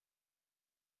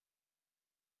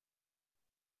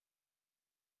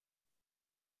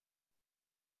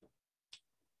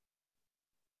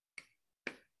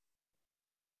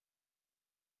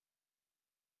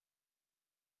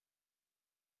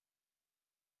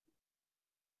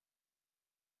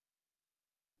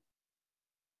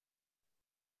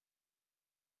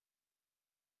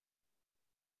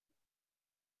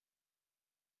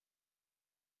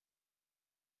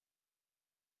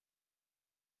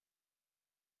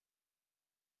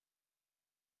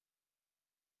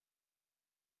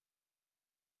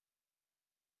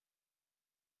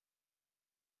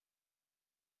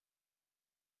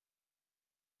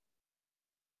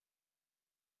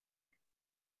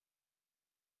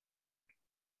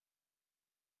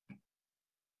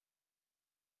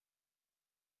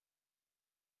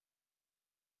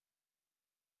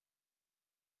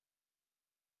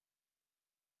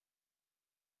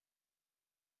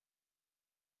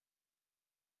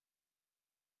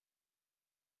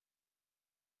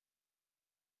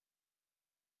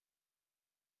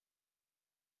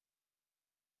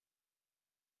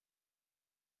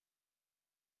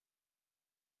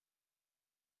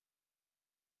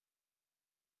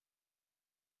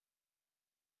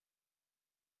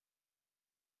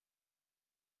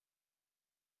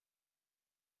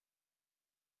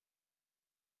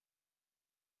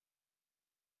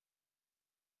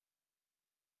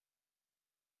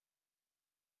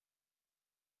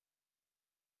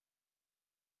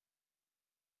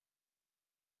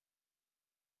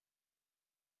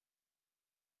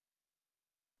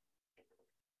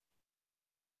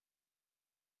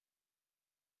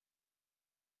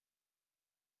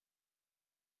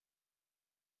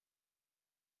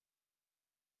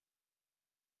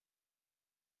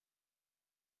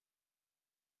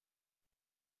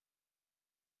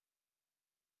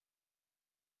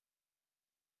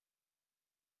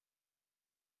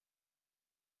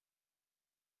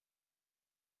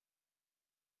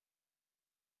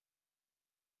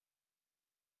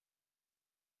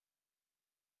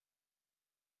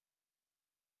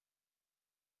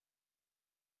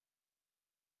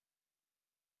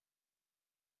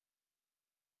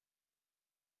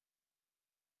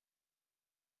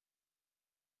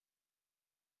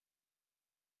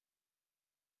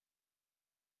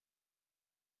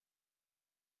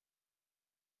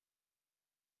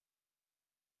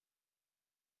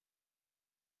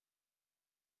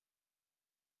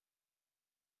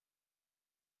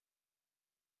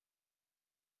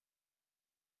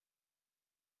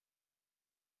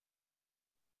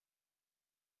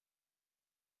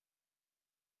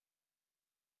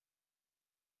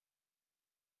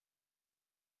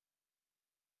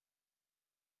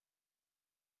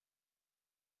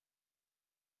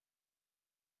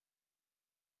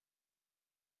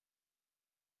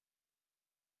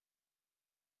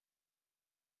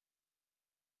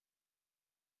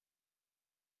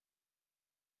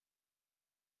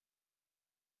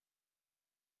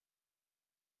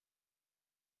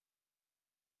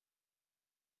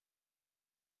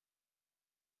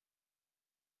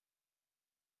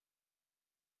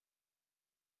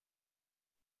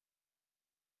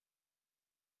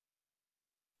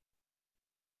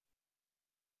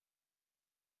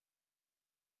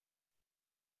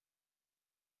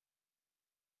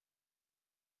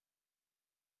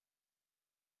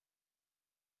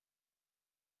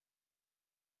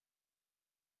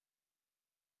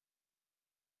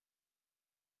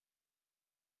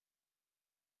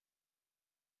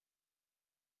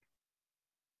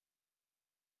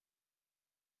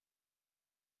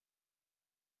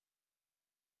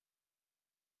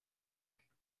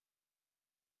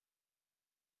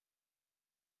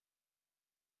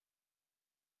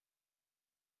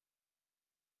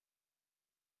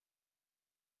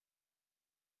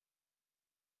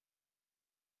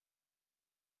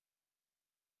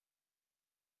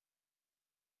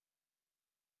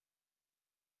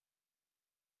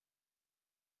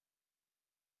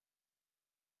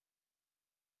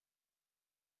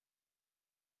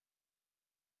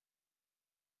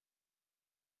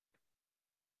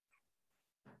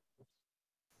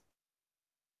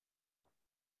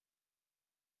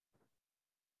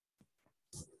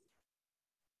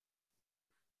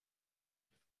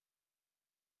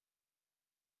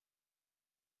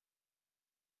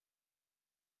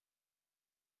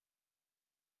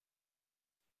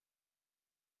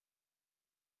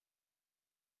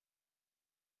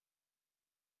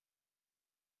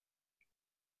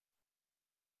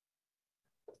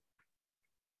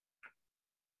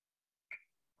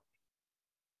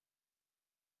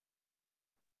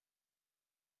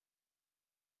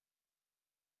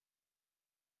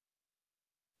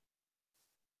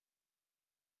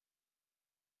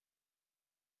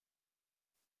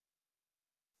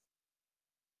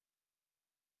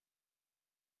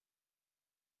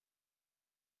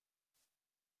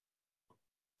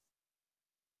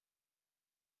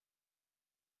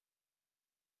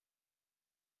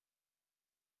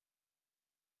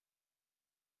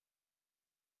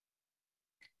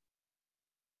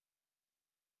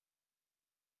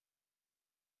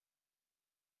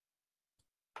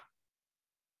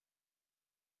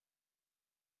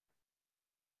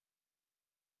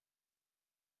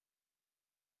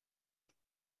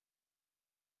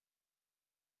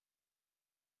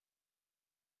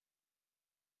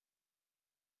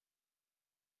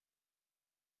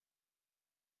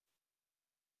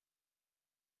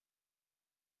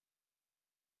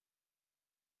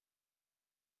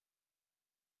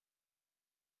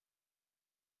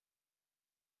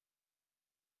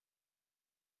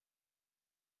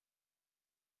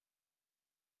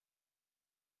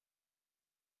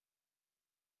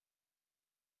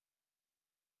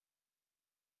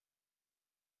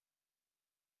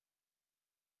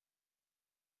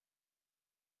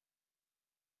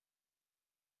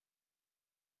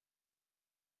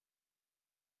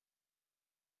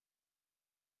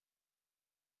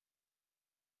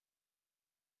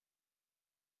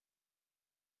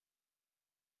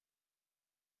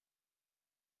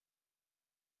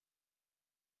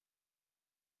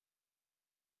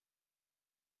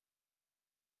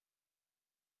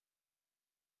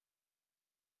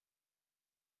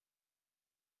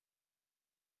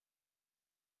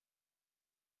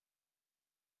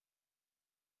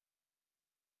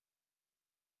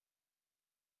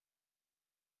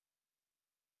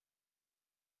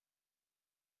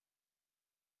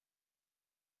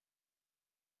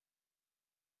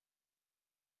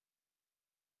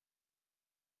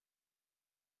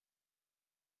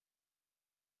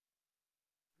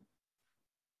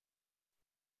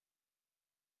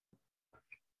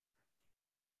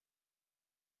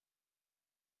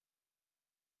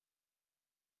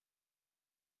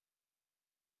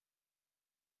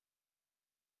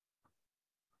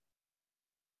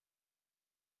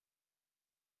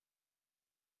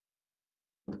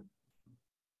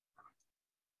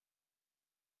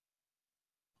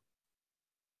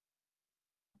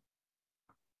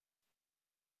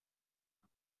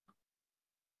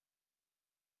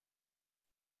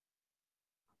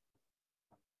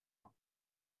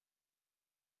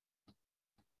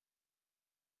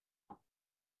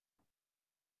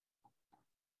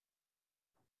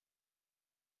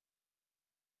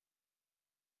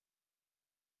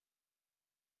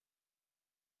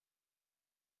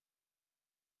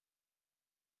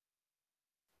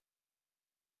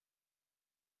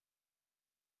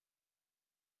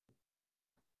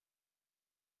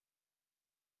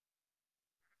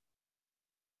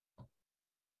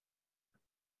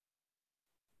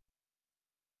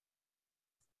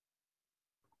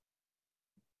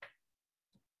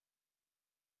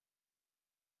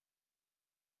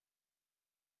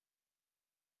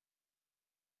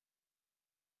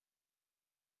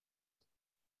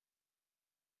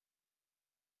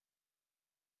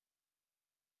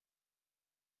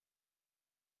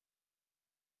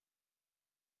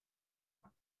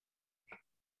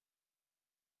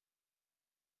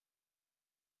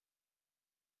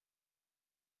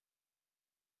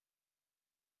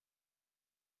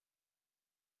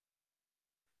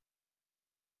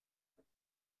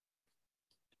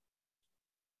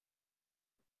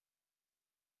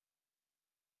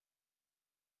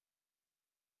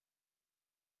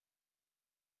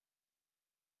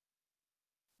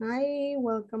 Hi,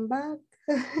 welcome back.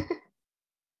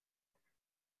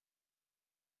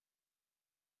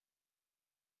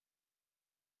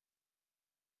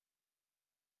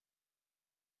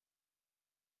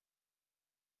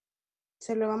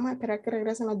 Solo vamos a esperar que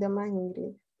regresen los demás,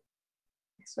 Ingrid.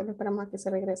 Solo esperamos a que se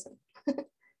regresen.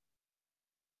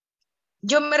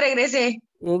 Yo me regresé.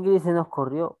 Ingrid se nos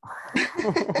corrió.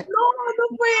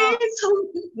 No fue eso.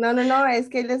 No, es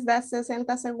que les da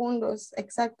 60 segundos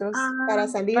exactos para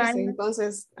salirse, vaya.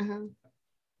 entonces, ajá.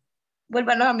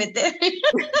 Vuélvanos a meter.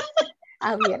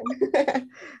 Ah, bien.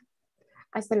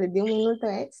 Hasta les di un minuto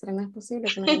extra, no es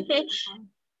posible. Que no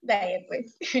Vaya,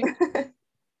 pues.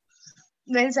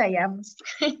 No ensayamos.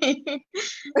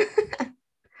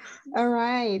 All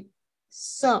right.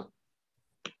 So,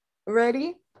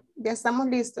 ready? Ya estamos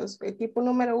listos. El tipo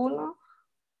número 1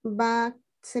 va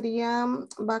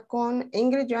con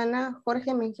Ingrid, Joana,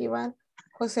 Jorge Mengíbar,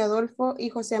 José Adolfo y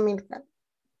José Amílcar.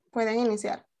 Pueden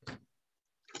iniciar.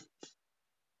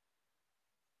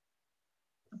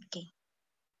 Ok.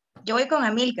 Yo voy con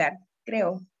Amílcar,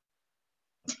 creo.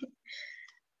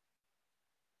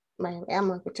 Vaya,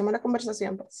 veamos, escuchemos la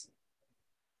conversación, pues.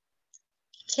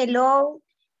 Hello,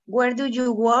 where do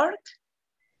you work?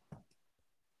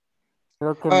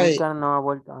 Creo que Hi. Milka no ha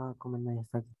vuelto a comer nada.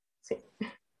 Está aquí. Sí.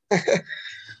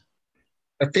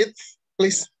 Repeat,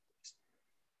 please.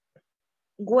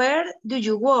 Where do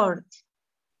you work?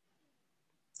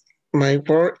 My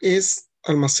work is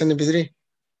almacén de vidrio.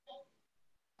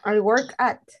 I work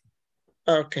at.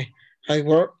 Okay. I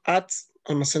work at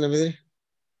almacén de vidrio.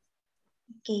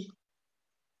 Okay.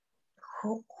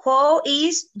 Who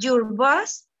is your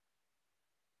boss?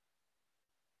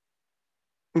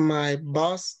 My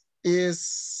boss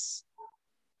is...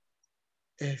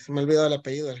 se me ha olvidado el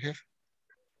apellido del jefe.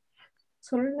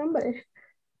 Solo el nombre.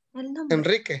 El nombre.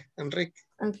 Enrique.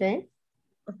 Okay.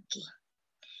 Okay.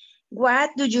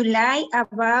 What do you like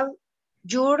about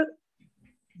your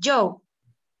job?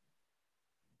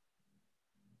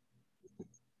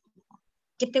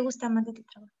 ¿Qué te gusta más de tu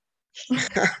trabajo?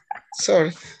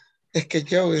 Sorry. Es que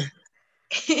yo...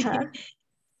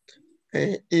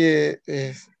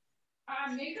 A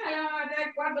mí ya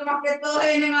me cuarto más que todos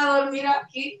vienen a dormir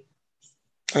aquí.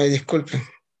 Ay, disculpen.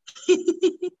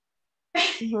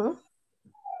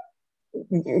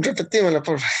 Repetímela,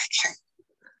 por favor.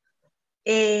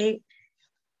 Le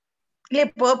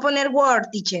puedo poner Word,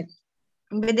 teacher,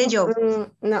 en vez de yo.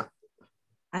 No.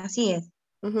 Así es.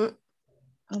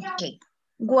 Ok.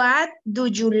 What do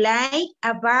you like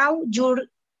about your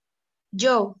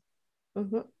job?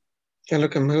 ¿Qué es lo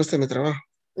que me gusta de mi trabajo?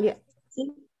 Yeah.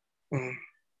 ¿Sí?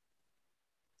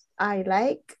 I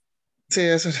like. Sí,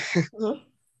 eso.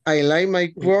 I like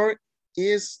my work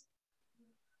is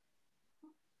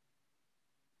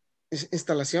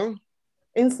instalación.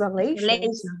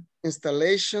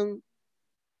 Installation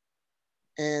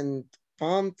and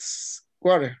pumps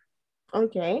water.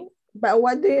 Okay. But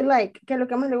what do you like? ¿Qué es lo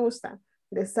que más le gusta?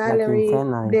 The salary,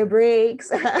 quincena, the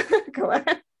breaks.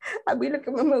 A mí lo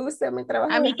que más me gusta de mi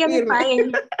trabajo A mí es que me irme.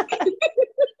 paguen.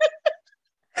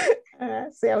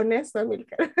 Sea honesto,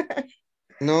 Amílcar.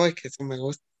 No, es que eso me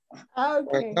gusta.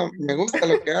 Okay. No, me gusta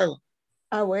lo que hago.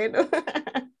 Bueno.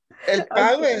 El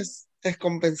pago es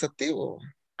compensativo.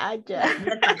 Ya.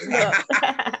 No.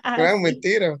 Gran Sí.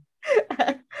 mentira.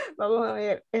 Vamos a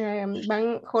ver.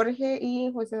 Van Jorge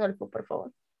y José Adolfo, por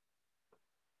favor.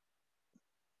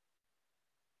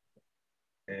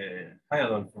 Hi,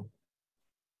 Adolfo.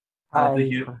 How Hi.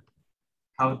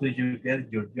 do you get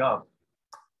your job?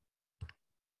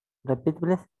 Repeat,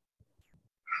 please.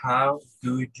 How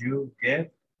do you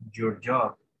get your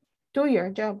job? To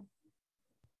your job.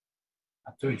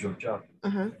 To your job.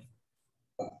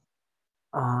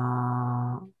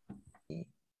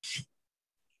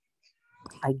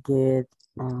 I get...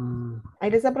 Ahí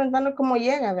le está preguntando cómo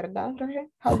llega, ¿verdad, Jorge?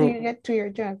 How do you get to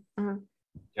your job?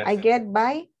 Yes. I get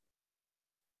by.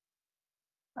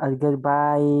 I get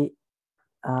by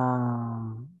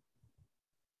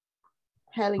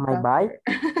Helicopter. my bike.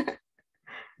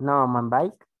 No, my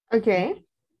bike. Okay.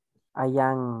 I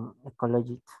am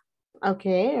ecologist.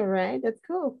 Okay, all right, that's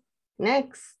cool.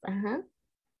 Next.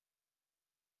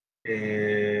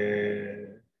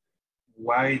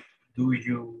 Why do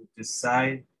you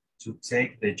decide to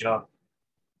take the job?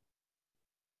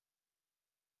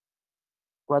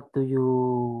 What do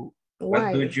you...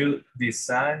 What do you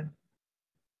decide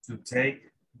to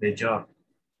take the job?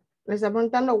 Le está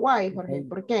preguntando why, Jorge.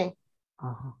 ¿Por qué?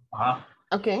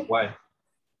 Okay. Why?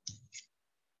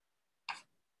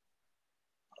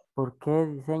 ¿Por qué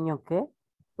diseño qué?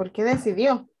 ¿Por qué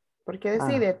decidió? ¿Por qué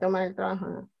decide tomar el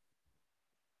trabajo?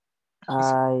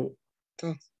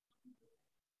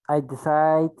 I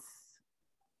decide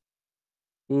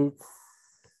it's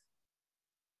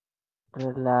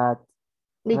relative.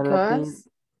 Because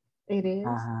it is.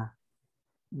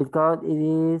 Because it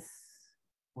is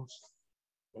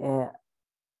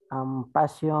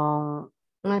passion.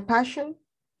 My passion.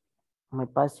 My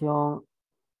passion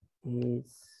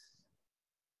is,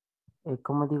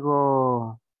 ¿cómo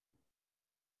digo?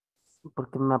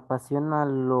 Porque me apasiona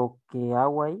lo que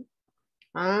hago ahí.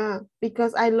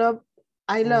 Because I love,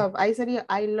 I sería,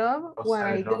 I love what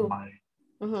I do.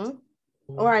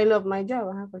 Or I love my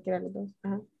job. Cualquiera de los dos.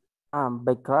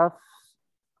 Because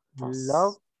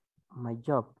love my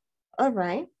job. All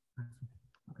right.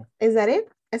 Is that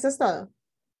it? ¿Eso es todo?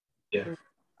 Yeah.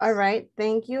 All right,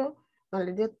 thank you. No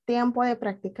les dio tiempo de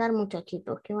practicar,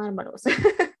 muchachitos. Qué bárbaros.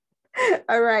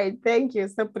 All right, thank you.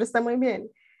 Pero está muy bien.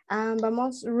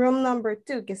 Vamos, room number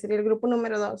 2, que sería el grupo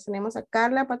número 2. Tenemos a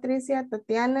Carla, Patricia,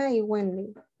 Tatiana y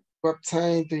Wendy. What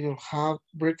time do you have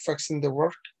breakfast in the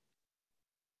work?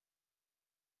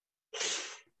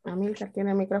 Amilcar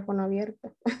tiene el micrófono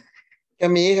abierto. A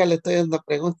mi hija le estoy dando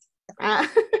preguntas.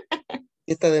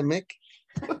 Esta de MEC.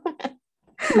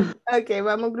 Ok,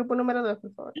 vamos, grupo número 2,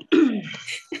 por favor.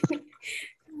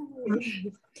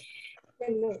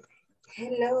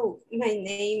 Hello, my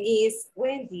name is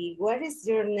Wendy. What is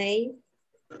your name?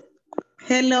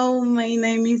 Hello, my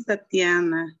name is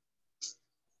Tatiana.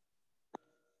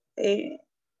 And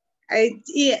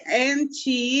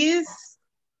she is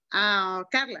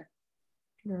Carla.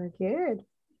 Very good.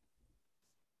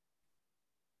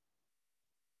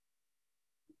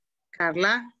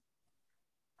 Carla.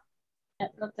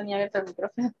 No tenía abierto el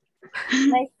micrófono.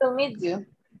 Nice to meet you.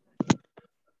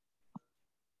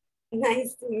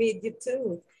 Nice to meet you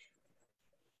too.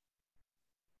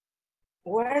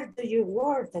 Where do you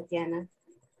work, Tatiana?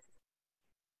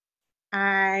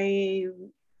 I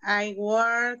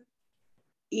work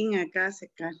in a casa.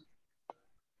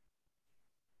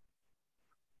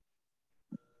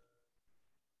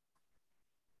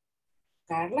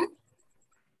 Carla?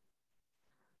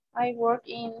 I work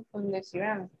in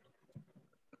Financiados.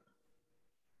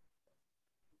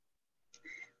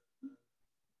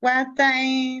 What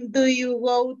time do you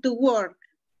go to work?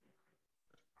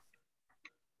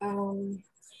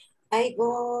 I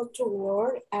go to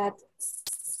work at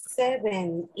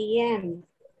 7 a.m.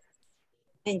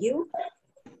 And you?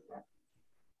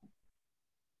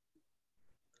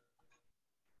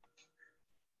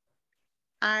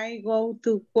 I go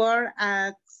to work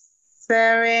at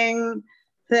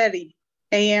 7:30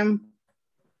 a.m.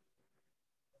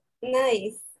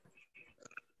 Nice.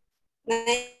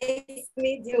 Nice to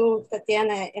meet you,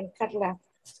 Tatiana and Carla.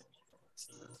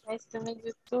 Nice to meet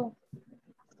you too.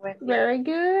 Very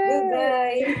good.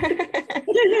 Goodbye.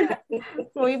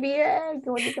 Muy bien, qué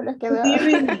bonito les quedó.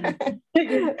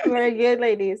 Very good,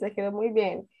 ladies, les quedó muy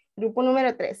bien. Grupo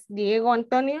número 3, Diego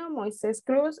Antonio, Moisés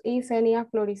Cruz y Zenia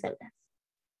Floricelda.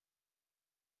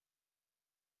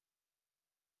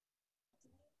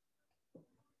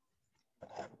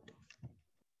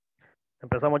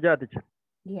 Empezamos ya, teacher.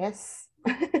 Yes.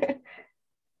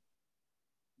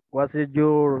 What is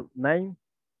your name?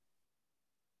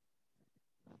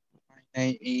 My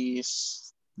name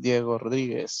is Diego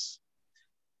Rodriguez.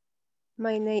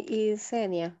 My name is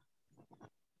Zenia.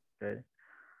 Okay.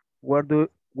 Where do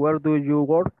you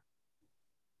work?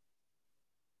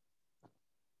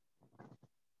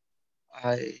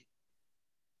 I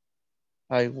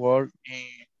work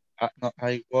in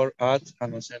I work at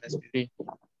Almacén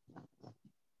Escribenos.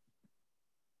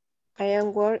 I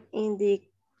am work in the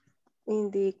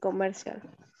commercial.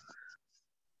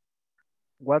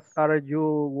 What are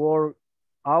your work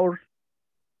hours?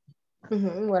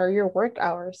 What are your work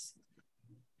hours?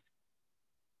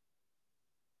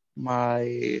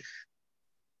 My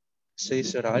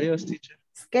 6 horarios, teacher.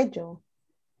 Schedule.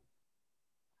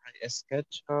 My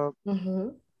schedule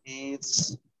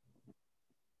is,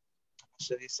 ¿cómo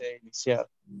se dice inicial?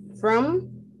 From,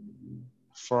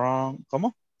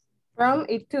 ¿cómo? From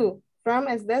y to. From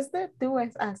es desde, to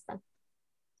es hasta.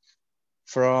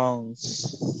 From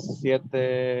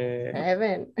 7.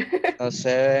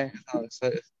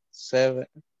 7.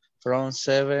 From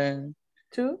 7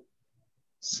 to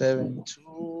 7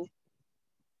 to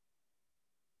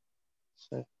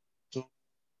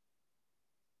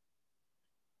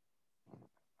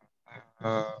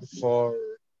 4.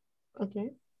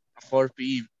 Okay. 4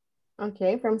 p.m.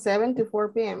 Okay, from 7 to 4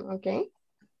 p.m. Okay.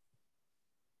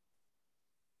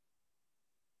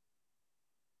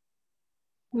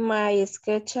 My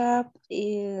schedule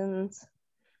is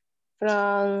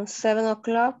from 7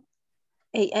 o'clock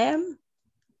a.m.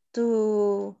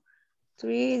 to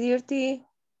 3:30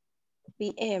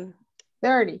 p.m.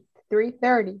 30,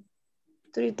 3:30.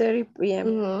 3:30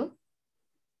 p.m.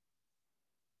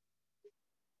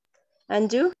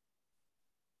 And you?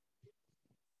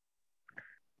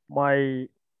 My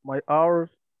hours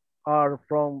are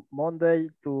from Monday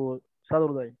to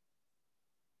Saturday.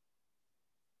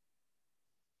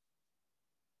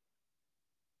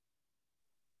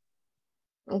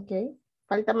 Ok.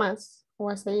 Falta más. O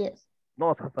hasta ahí es.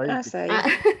 No, hasta ahí. Hasta ahí.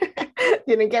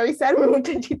 Tienen que avisarme,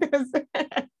 muchachitos.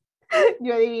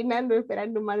 Yo adivinando,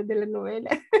 esperando más de la novela.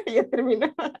 Ya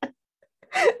terminó.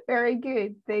 Very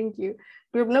good. Thank you.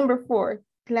 Group number 4.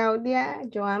 Claudia,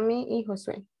 Joami y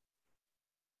Josué.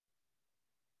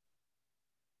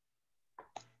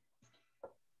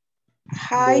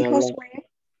 Hi, Josué.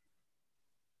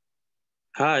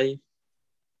 Hi.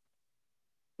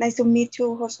 Nice to meet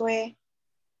you, Josué.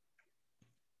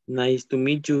 Nice to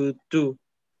meet you too.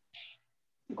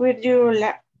 Where do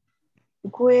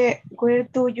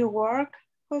you work,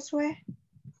 Josué?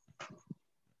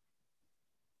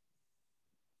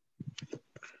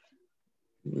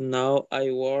 Now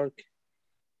I work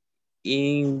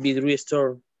in Vidri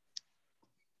store.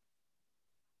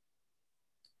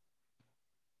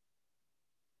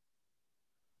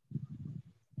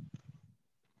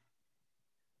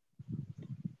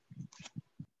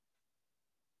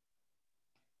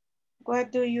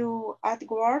 What do you at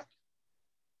work?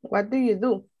 What do you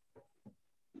do?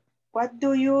 What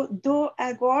do you do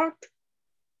at work?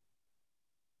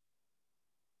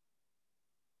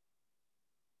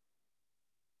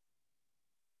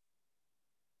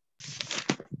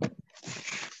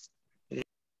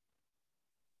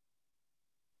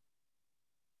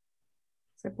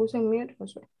 Se puso en mute,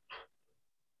 Josué.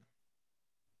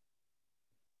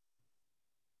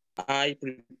 I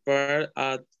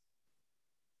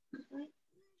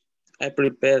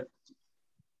prepare.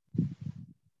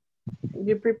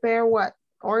 You prepare what?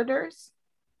 Orders?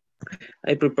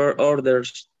 I prepare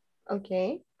orders.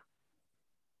 Okay.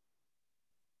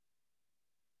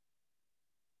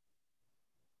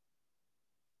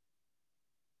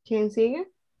 ¿Quién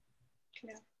sigue?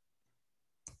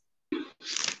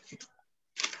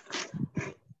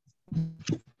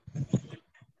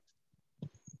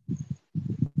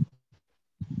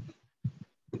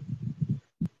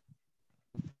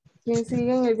 ¿Quién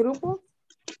sigue en el grupo?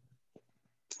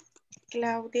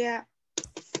 Claudia.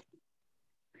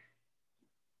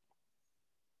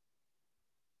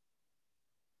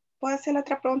 ¿Puedo hacer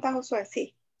otra pregunta, Josué?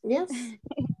 Sí. Yes.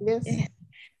 Yes.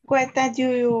 What time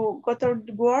do you go to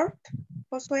work,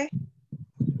 Josué?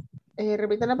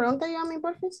 Repite la pregunta, Yami,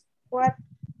 por favor.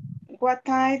 What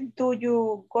time do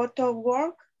you go to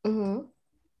work?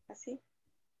 Así.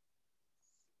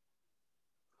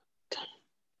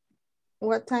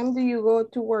 What time do you go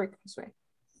to work, Josué?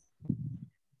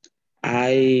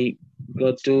 I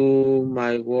go to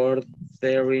my work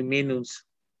 30 minutes.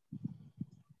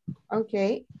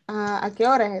 Okay. ¿A qué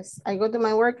hora es? I go to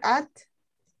my work at...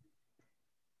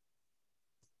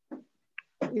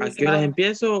 ¿A qué horas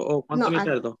empiezo o cuánto me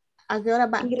tardo? ¿A qué hora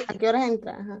va? ¿A qué hora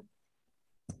entra?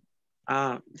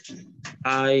 Ajá.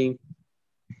 I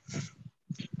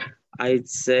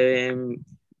 7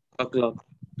 o'clock.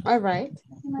 All right.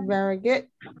 Very good.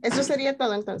 Eso sería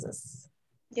todo entonces.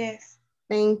 Yes.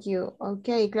 Thank you.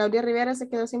 Okay. Claudia Rivera se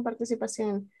quedó sin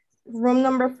participación. Room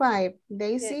number 5.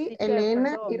 Daisy,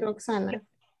 Elena y Roxana.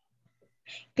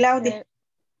 Claudia.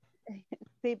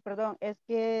 Sí, perdón, es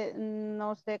que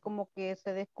no sé, como que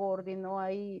se descoordinó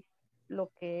ahí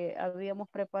lo que habíamos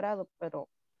preparado, pero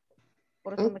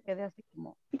por eso me quedé así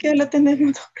como... Que lo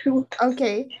tenemos dos preguntas. Ok,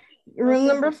 room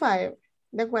number 5.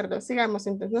 De acuerdo, sigamos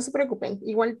entonces, no se preocupen,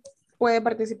 igual puede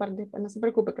participar después, no se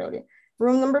preocupe, Claudia.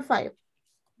 Room number 5.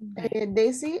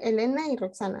 Daisy, Elena y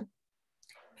Roxana.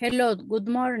 Hello, good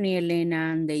morning,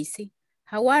 Elena and Daisy.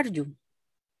 How are you?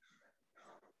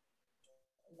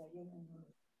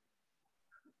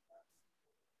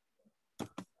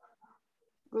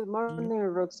 Good morning,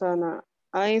 Roxana.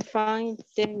 I'm fine,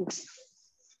 thanks.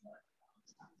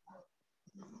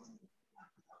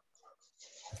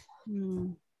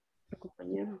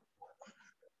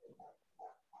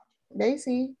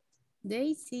 Daisy.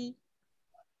 Daisy.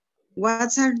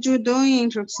 What are you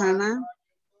doing, Roxana?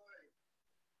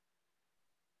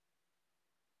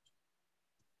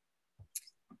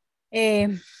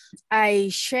 I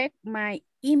check my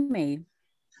email.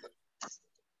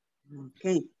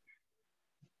 Okay.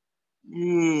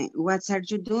 What are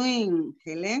you doing,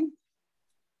 Helen?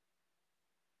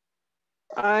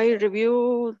 I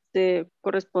review the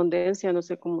correspondencia, no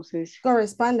sé cómo se dice.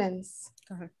 Correspondence.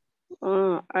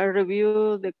 I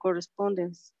review the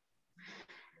correspondence.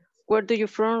 Where do you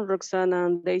from, Roxana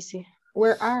and Daisy?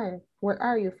 Where are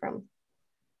you from?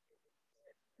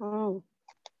 Oh.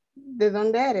 ¿De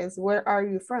dónde eres? Where are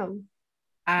you from?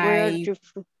 Where are you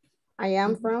from? I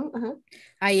am from.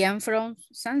 I am from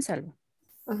San Salvador.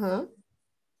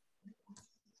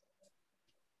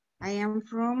 I am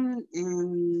from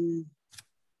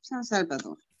San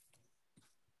Salvador.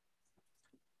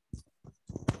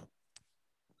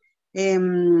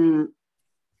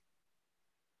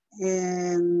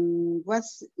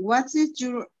 What is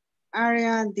your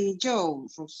area de job,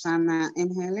 Rosanna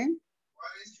and Helen?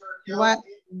 What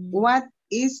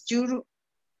is your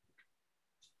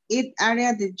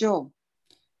area de job?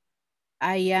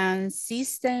 I am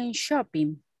system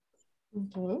shopping.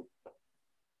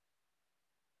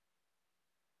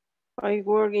 I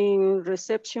work in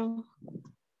reception.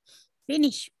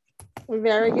 Finish.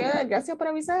 Very good. Gracias por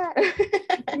avisar.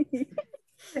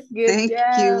 Good Thank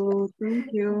job.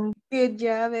 you. Good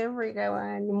job,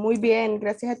 everyone. Muy bien.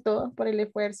 Gracias a todos por el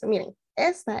esfuerzo. Miren,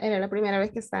 esta era la primera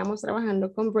vez que estábamos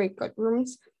trabajando con breakout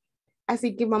rooms.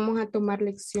 Así que vamos a tomar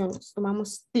lecciones.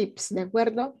 Tomamos tips, ¿de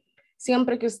acuerdo?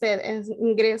 Siempre que usted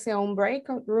ingrese a un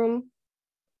breakout room,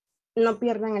 no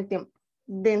pierdan el tiempo.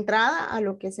 De entrada a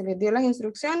lo que se les dio las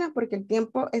instrucciones, porque el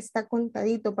tiempo está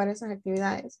contadito para esas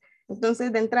actividades.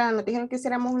 Entonces, de entrada, nos dijeron que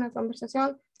hiciéramos una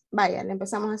conversación. Vaya, le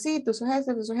empezamos así, tú sos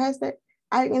este.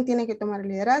 Alguien tiene que tomar el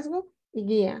liderazgo y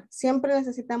guía. Siempre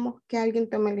necesitamos que alguien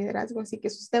tome el liderazgo. Así que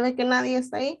si usted ve que nadie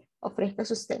está ahí,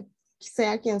 ofrézcase usted,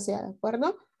 sea quien sea, ¿de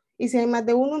acuerdo? Y si hay más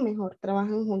de uno, mejor,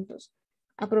 trabajen juntos.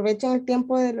 Aprovechen el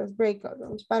tiempo de los breakout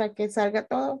rooms para que salga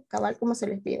todo cabal como se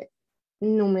les pide.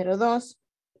 Número 2,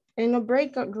 en los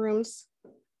breakout rooms,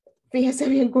 fíjese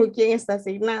bien con quién está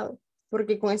asignado,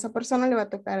 porque con esa persona le va a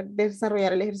tocar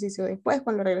desarrollar el ejercicio después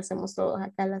cuando regresemos todos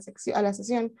acá a la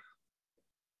sesión.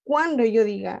 Cuando yo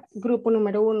diga grupo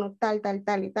número 1, tal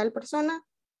y tal persona,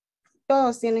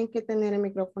 todos tienen que tener el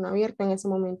micrófono abierto en ese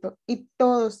momento y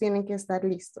todos tienen que estar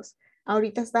listos.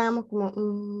 Ahorita estábamos como,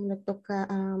 le toca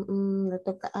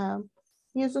a...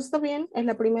 Y eso está bien, es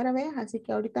la primera vez, así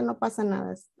que ahorita no pasa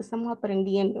nada, estamos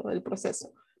aprendiendo el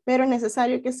proceso. Pero es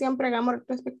necesario que siempre hagamos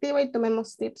retrospectiva y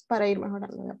tomemos tips para ir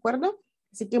mejorando, ¿de acuerdo?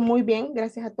 Así que muy bien,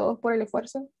 gracias a todos por el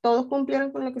esfuerzo. Todos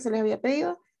cumplieron con lo que se les había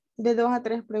pedido, de 2 a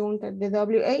 3 preguntas de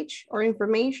WH or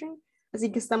information,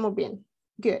 así que estamos bien.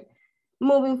 Good.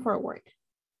 Moving forward.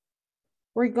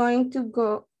 We're going to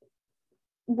go,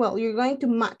 well, you're going to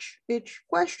match each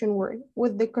question word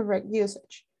with the correct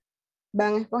usage.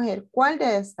 Van a escoger cuál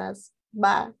de estas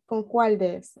va con cuál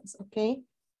de estas, ¿ok?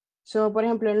 So, por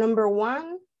ejemplo, el number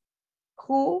 1,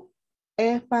 who,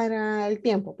 es para el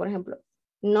tiempo, por ejemplo.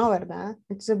 No, ¿verdad?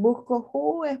 Entonces busco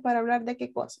who es para hablar de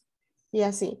qué cosa. Y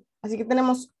así. Así que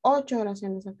tenemos 8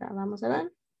 oraciones acá. Vamos a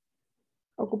ver.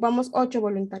 Ocupamos 8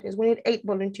 voluntarios. We need 8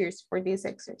 volunteers for this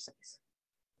exercise.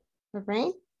 All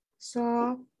right?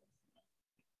 So,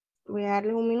 voy a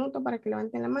darles un minuto para que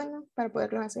levanten la mano para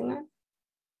poderlos asignar.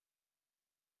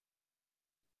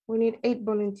 We need 8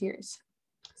 volunteers.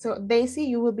 So, Daisy,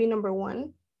 you will be number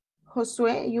 1.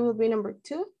 Josué, you will be number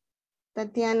 2.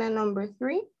 Tatiana, number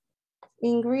 3.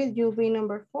 Ingrid, you will be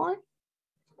number 4.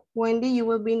 Wendy, you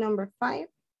will be number 5.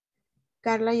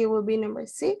 Carla, you will be number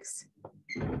 6.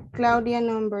 Claudia,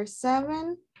 number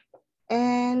 7.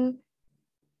 And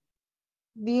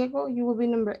Diego, you will be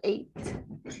number 8.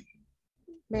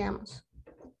 Veamos.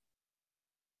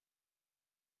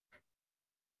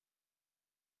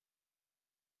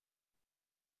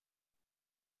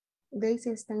 Daisy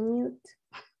está en mute.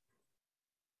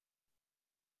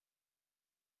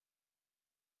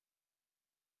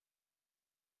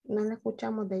 No la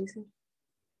escuchamos, Daisy.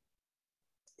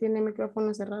 Tiene el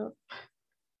micrófono cerrado.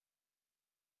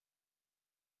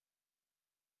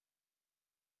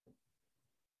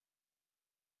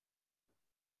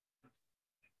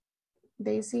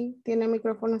 Daisy, tiene el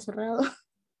micrófono cerrado.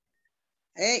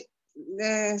 Hey,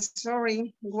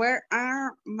 sorry, where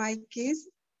are my keys?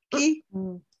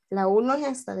 La 1 es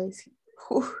esta, Daisy.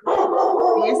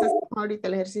 Y esta es ahorita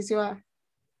el ejercicio A.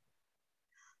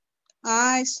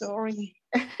 Ay, sorry.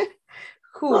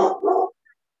 Who.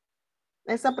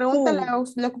 Esa pregunta la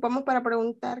ocupamos para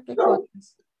preguntar qué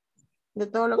cosas. De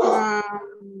todo lo que...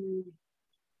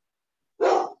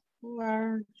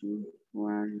 Where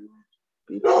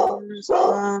people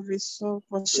resolve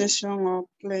possession of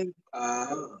claim.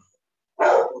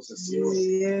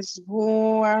 Yes,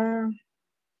 who are...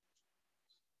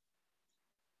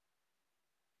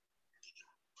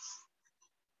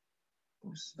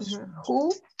 Who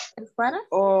es para?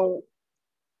 O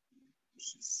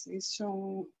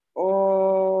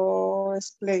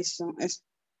explanation.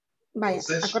 Vaya,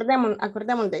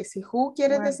 acordemos Daisy. Who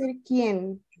quiere decir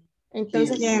quién.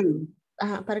 Entonces, ¿quién?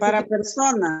 Ajá, para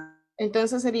persona.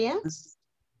 Entonces sería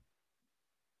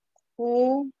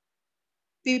who,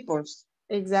 peoples.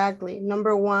 Exactly.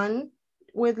 Number one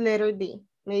with letter D.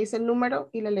 Me dice el número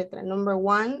y la letra. Number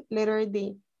one, letter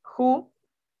D. Who,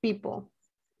 people.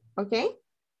 Okay?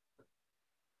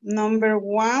 Number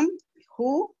one,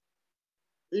 who,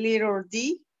 letter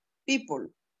D, people.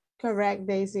 Correct,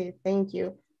 Daisy. Thank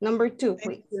you. Number two,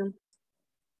 please.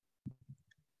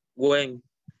 When?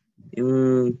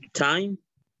 Time?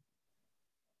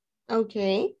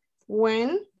 Okay.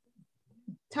 When?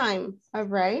 Time. All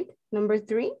right. Number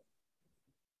three.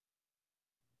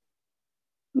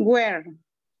 Where?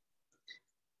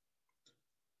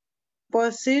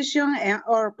 Position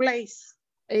or place.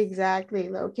 Exactly.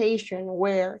 Location.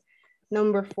 Where?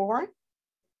 Number four.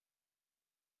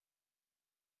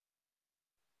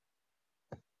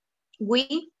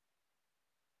 We.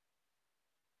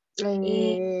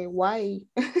 Why?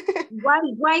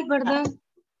 Why, ¿verdad?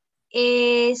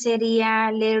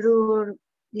 Sería letter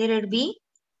B.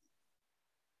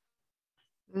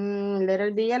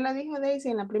 Letter D ya la dijo Daisy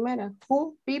en la primera.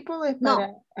 Who, people es No.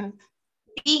 para...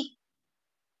 B.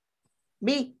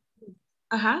 B.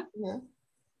 Ajá.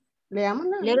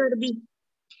 Leámosla. Letter B.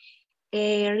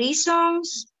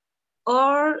 Reasons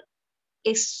or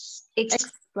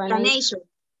explanation.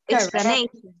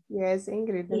 Explanation. Yes,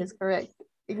 Ingrid, that is correct.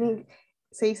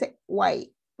 Se dice why.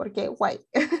 ¿Por qué? Why.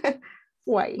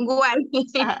 Why. Why.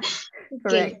 Correct.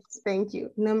 Okay. Thank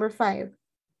you. Number five.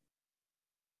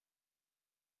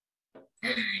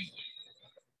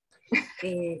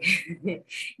 Yo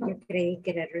creí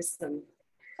que era reason.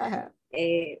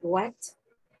 What?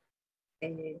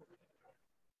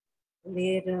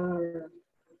 Little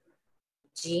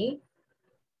G.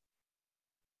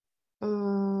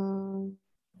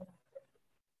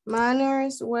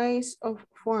 Manners, ways of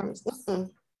forms.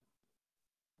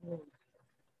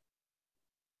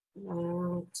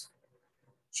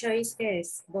 Choice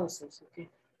es voces, okay.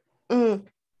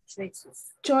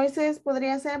 Choices. Choices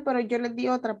podría ser, pero yo les di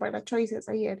otra para choices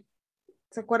ayer.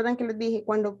 ¿Se acuerdan que les dije?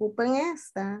 Cuando ocupen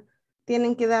esta,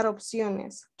 tienen que dar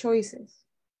opciones, choices.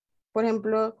 Por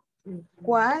ejemplo,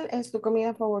 ¿cuál es tu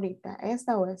comida favorita?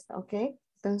 ¿Esta o esta? ¿Ok?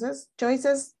 Entonces,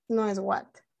 choices no es what.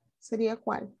 ¿Sería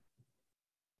cuál?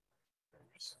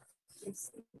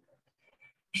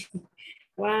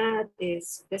 What is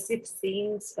specific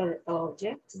things or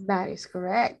objects? That is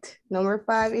correct. Number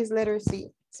five is letter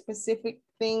C. Specific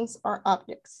things or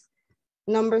objects.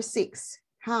 Number six,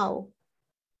 how?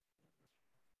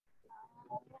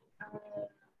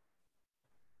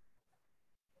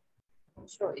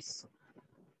 Choice.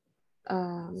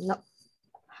 No.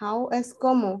 How es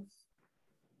cómo.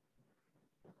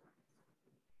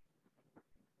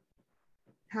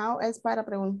 How es para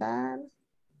preguntar.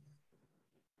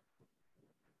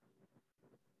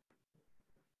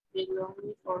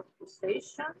 Belonging or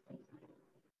possession.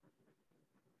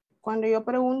 Cuando yo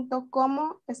pregunto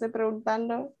cómo, estoy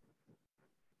preguntando.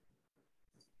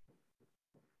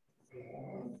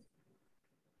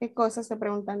 ¿Qué cosa estoy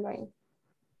preguntando ahí?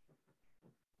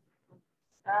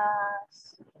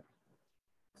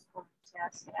 ¿Cómo se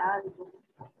hace algo?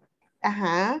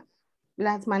 Ajá.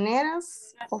 Las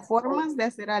maneras o formas de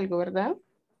hacer algo, ¿verdad?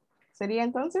 ¿Sería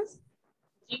entonces?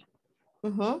 Sí.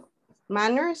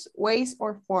 Manners, ways,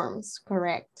 or forms.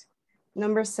 Correct.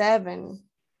 Number 7.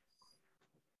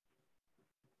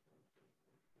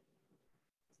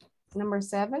 Number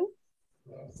 7.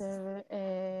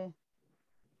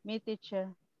 Mi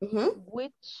teacher.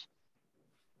 Which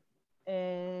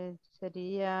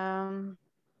sería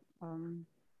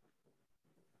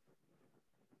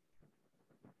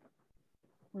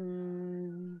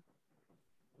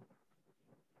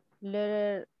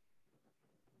letter.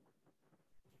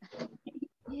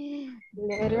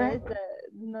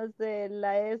 No sé,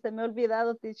 la E se me ha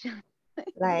olvidado, teacher.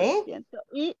 ¿La E?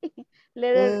 Y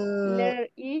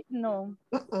letter E, no.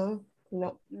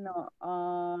 No. No.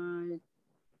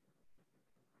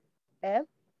 F.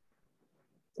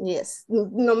 Yes.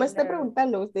 No me esté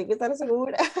preguntando, usted hay que estar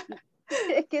segura.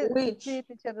 Es que Which. sí,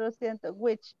 teacher, lo siento.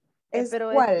 Which. ¿Es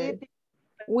pero cuál?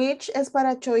 Which es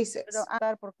para choices.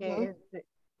 Pero, porque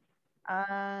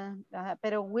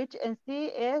pero which en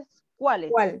sí es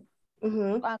cuáles. ¿Cuál?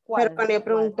 ¿Cuál? Pero cuando yo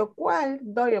pregunto cuál,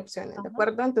 doy opciones, ¿de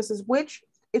acuerdo? Entonces, which,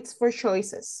 it's for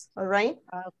choices, all right?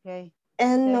 Okay.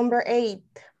 And number 8,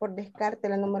 por descarte,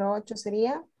 la número 8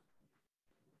 sería.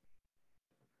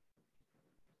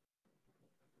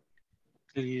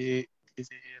 E.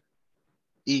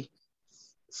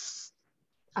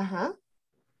 Ajá.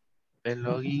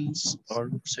 Belongings or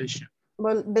possession.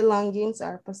 Well, belongings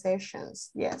are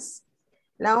possessions, yes.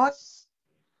 La otra.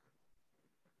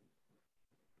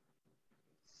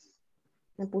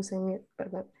 Me puse en mute,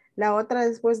 perdón. La otra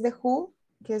después de who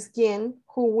que es quién.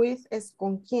 Who with es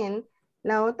con quién.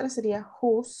 La otra sería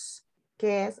whose,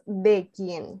 que es de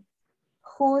quién.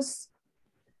 Whose,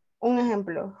 un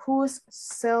ejemplo, whose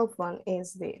cell phone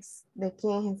is this? ¿De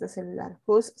quién es este celular?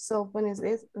 Whose cell phone is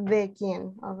this? ¿De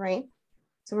quién? All right.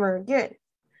 So very good.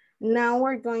 Now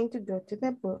we're going to go to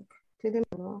the book, to the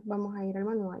manual. Vamos a ir al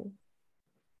manual.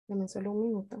 Dame solo un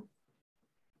minuto.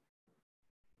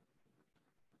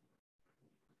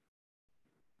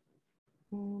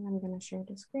 And I'm going to share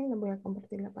the screen. Le voy a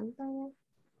compartir la pantalla.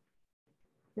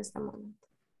 Just a moment.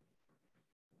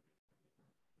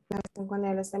 Cuando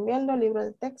ya lo estén viendo, libro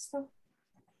de texto.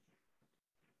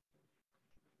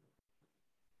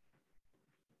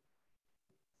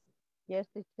 Yes,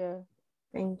 teacher.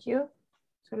 Thank you.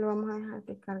 Solo vamos a dejar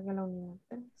que cargue la unidad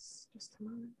 3. Just a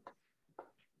moment.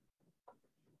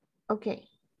 Ok.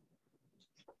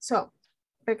 So,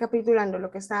 recapitulando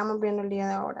lo que estábamos viendo el día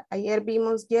de ahora. Ayer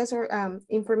vimos yes or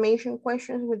information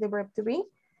questions with the verb to be.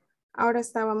 Ahora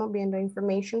estábamos viendo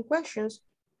information questions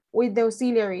with the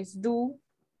auxiliaries do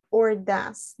or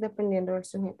does, dependiendo del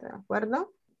sujeto, ¿de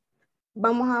acuerdo?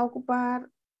 Vamos a ocupar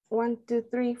 1, 2,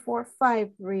 3, 4,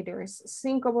 5 readers,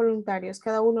 5 voluntarios.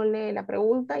 Cada uno lee la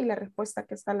pregunta y la respuesta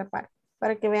que está a la par,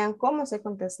 para que vean cómo se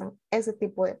contestan ese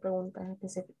tipo de preguntas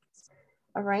específicas.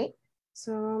 All right,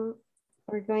 so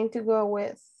we're going to go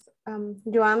with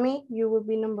Joami, you will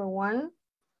be number 1.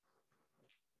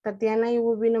 Tatiana, you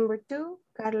will be number 2.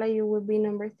 Carla, you will be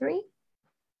number 3.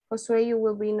 Josue, you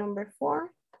will be number 4.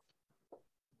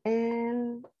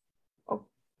 And, oh,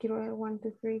 quiero ver 1,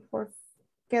 2, 3, 4.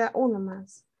 Queda uno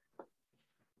más.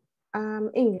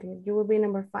 Ingrid, you will be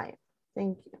number 5.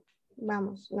 Thank you.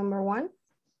 Vamos, number 1.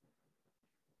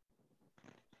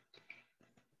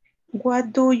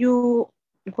 What do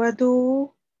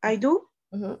I do?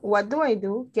 What do I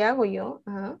do? ¿Qué hago yo?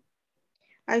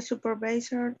 I supervise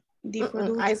the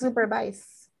production.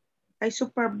 I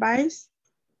supervise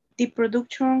the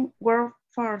production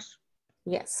workforce.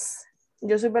 Yes.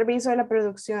 Yo superviso la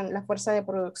producción, la fuerza de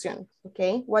producción.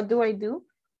 Okay. What do?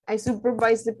 I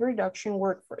supervise the production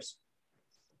workforce.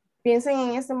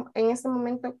 Piensen en este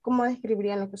momento cómo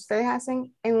describirían lo que ustedes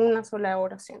hacen en una sola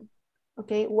oración.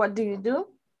 Okay. What do you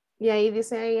do? Y ahí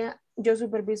dice ella, yo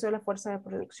superviso la fuerza de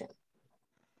producción.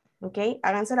 Ok,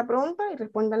 háganse la pregunta y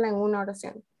respóndanla en una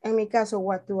oración. En mi caso,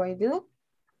 what do?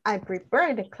 I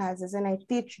prepare the classes and I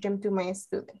teach them to my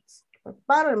students.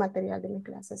 Preparo el material de mi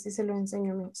clase, así se lo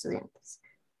enseño a mis estudiantes.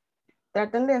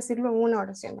 Traten de decirlo en una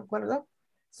oración, ¿de acuerdo?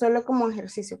 Solo como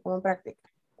ejercicio, como práctica.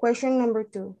 Question number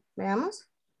 2, veamos.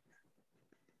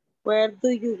 Where do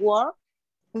you work?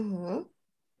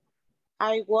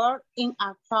 I work in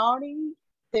accounting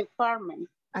department.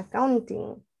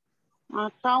 Accounting.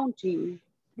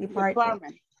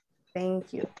 Department.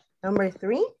 Thank you. Number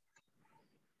 3.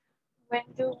 When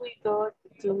do we go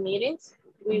to meetings?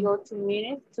 We go to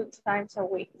meetings 2 times a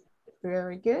week.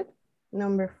 Very good.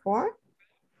 Number 4.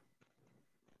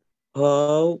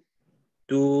 How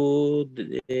do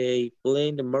they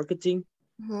plan the marketing?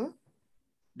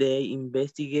 They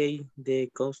investigate the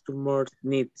customer's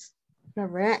needs.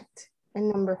 Correct. And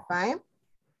number 5.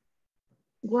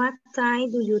 What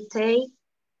time do you take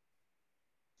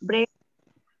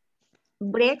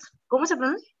 ¿cómo se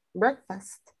pronuncia?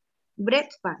 Breakfast.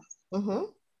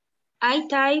 I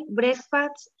take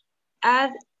breakfast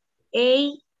at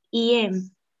 8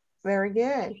 a.m. Very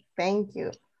good. Thank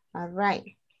you. All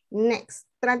right. Next.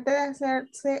 Trate de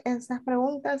hacerse esas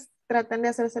preguntas. Traten de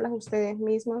hacérselas ustedes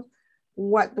mismos.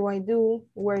 What do I do?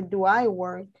 Where do I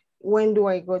work? When do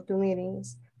I go to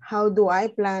meetings? How do I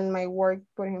plan my work,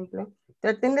 por ejemplo?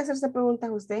 Traten de hacerse preguntas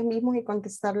ustedes mismos y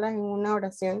contestarlas en una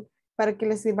oración para que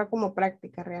les sirva como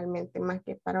práctica realmente, más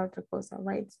que para otra cosa,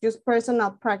 right? Just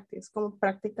personal practice, como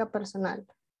práctica personal,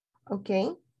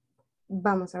 ¿ok?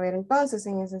 Vamos a ver entonces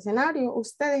en ese escenario,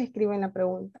 ustedes escriben la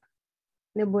pregunta.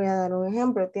 Les voy a dar un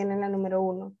ejemplo, tienen la número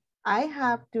 1. I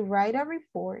have to write a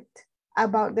report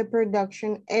about the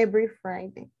production every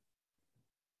Friday.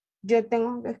 Yo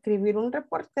tengo que escribir un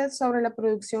reporte sobre la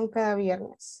producción cada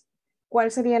viernes. ¿Cuál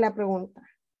sería la pregunta?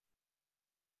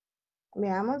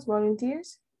 Veamos,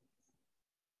 volunteers.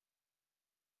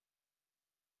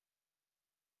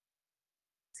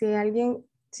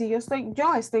 Si yo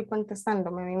estoy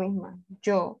contestándome a mí misma,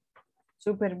 yo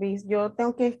superviso, yo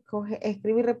tengo que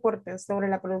escribir reportes sobre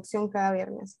la producción cada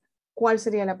viernes. ¿Cuál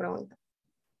sería la pregunta?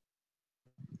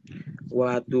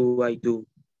 What do I do?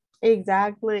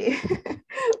 Exactly.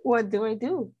 What do I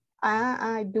do?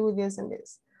 I do this and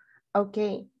this.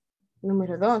 Ok.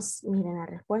 Número 2, miren la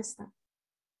respuesta.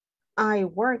 I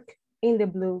work in the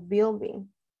blue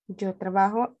building. Yo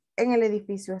trabajo en el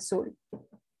edificio azul.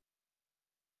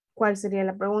 ¿Cuál sería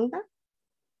la pregunta?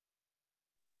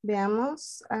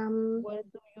 Veamos. Where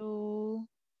do you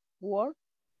work?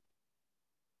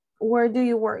 Where do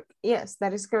you work? Yes,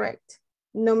 that is correct.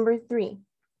 Number 3.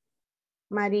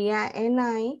 Maria and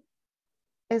I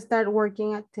start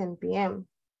working at 10 p.m.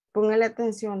 Póngale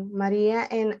atención. Maria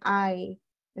and I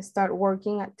start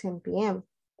working at 10 p.m.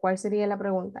 ¿Cuál sería la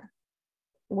pregunta?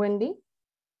 Wendy.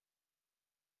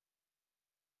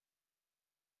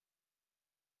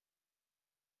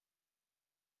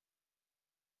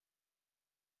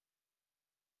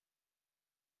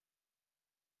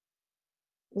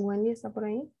 Wendy está por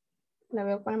ahí. La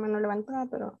veo con la mano levantada,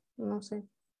 pero no sé.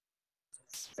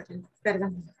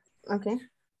 Perdón. Okay.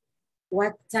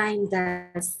 What time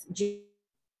does you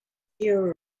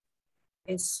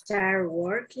start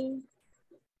working?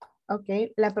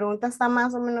 Ok, la pregunta está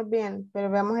más o menos bien, pero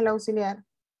veamos el auxiliar.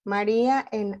 María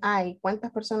and I,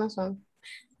 ¿cuántas personas son?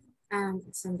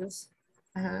 Son 2.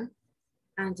 Ajá.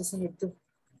 Entonces tú.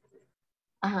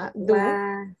 Ajá, do.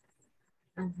 Ajá.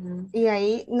 Y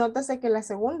ahí nótase que la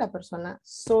segunda persona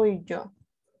soy yo.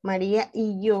 María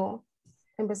y yo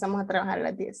empezamos a trabajar a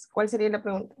las 10. ¿Cuál sería la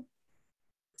pregunta?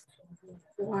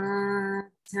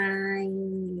 What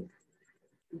time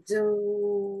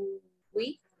do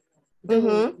we?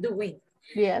 Do we?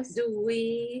 Yes. Do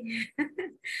we?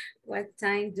 What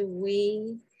time do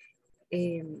we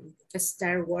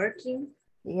start working?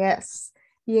 Yes.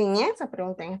 Y en esa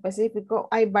pregunta en específico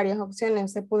hay varias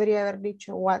opciones. Se podría haber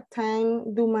dicho, what time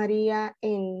do María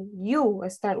and you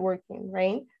start working,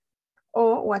 right?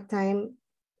 O what time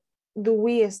do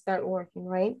we start working,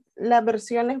 right? Las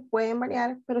versiones pueden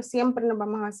variar, pero siempre nos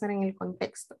vamos a basar en el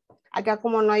contexto. Acá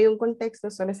como no hay un contexto,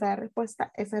 solo esa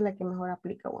respuesta, esa es la que mejor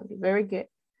aplica, Wendy. Very good.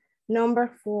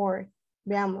 Number 4,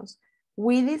 veamos.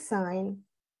 We design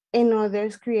and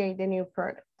others create the new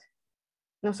product.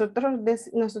 Nosotros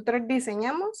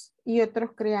diseñamos y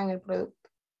otros crean el producto.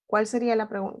 ¿Cuál sería la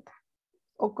pregunta?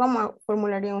 ¿O cómo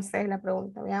formularían ustedes la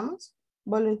pregunta? Veamos.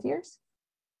 Volunteers.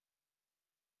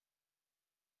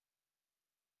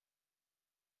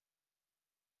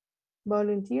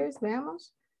 Volunteers,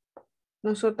 veamos.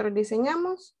 Nosotros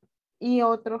diseñamos y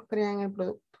otros crean el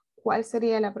producto. ¿Cuál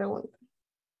sería la pregunta?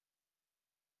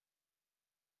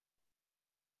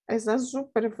 Esa es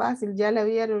súper fácil, ya la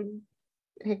vieron.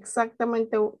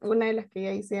 Exactamente una de las que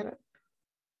ya hicieron.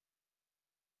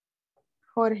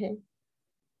 Jorge.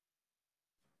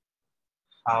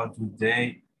 How do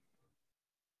they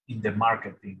in the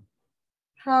marketing?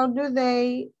 How do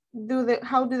they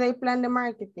plan the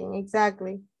marketing?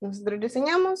 Exactly. Nosotros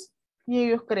diseñamos y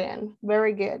ellos crean.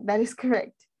 Very good. That is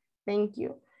correct. Thank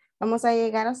you. Vamos a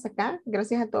llegar hasta acá.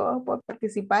 Gracias a todos por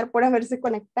participar, por haberse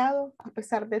conectado, a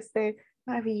pesar de este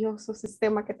maravilloso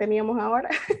sistema que teníamos ahora.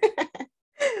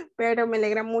 Pero me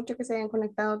alegra mucho que se hayan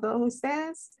conectado todos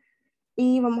ustedes.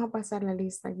 Y vamos a pasar la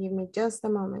lista. Give me just a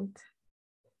moment.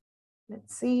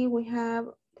 Let's see. We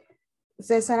have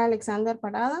César Alexander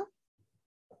Parada.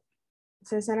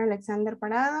 César Alexander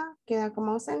Parada queda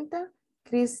como ausente.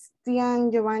 Cristian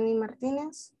Giovanni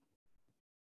Martínez.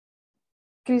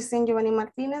 Cristian Giovanni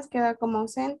Martínez queda como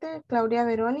ausente. Claudia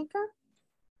Verónica.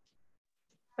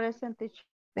 Present, teacher.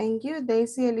 Thank you.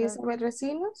 Daisy Elizabeth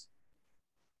Recinos.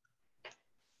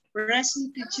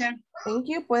 Present, teacher. Thank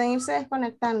you. Pueden irse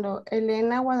desconectando.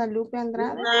 Elena Guadalupe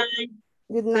Andrade. Good night.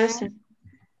 Good night. Present.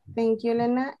 Thank you,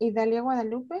 Elena. Idalia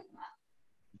Guadalupe.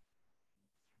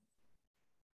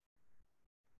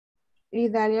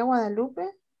 Idalia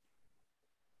Guadalupe.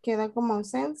 Queda como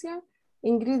ausencia.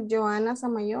 Ingrid Joana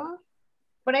Samayoa.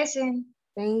 Present.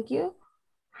 Thank you.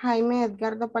 Jaime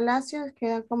Edgardo Palacios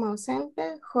queda como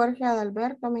ausente. Jorge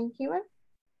Adalberto Menjivar.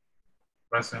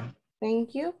 Present.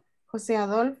 Thank you. José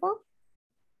Adolfo.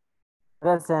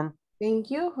 Present. Thank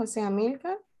you. José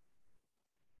Amilcar.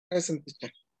 Present,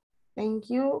 teacher. Thank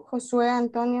you. Josué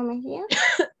Antonio Mejía.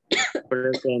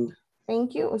 Present.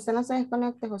 Thank you. Usted no se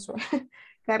desconecte, Josué.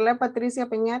 Carla Patricia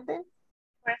Peñate.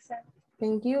 Present.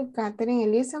 Thank you. Catherine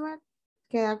Elizabeth.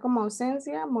 Queda como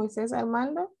ausencia. Moisés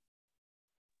Armando.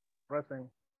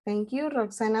 Present. Thank you.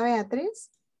 Roxana Beatriz.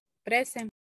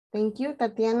 Present. Thank you.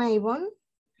 Tatiana Ivonne.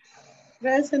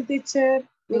 Present, teacher.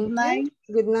 Good Thank night.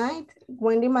 you. Good night.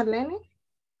 Wendy Marlene.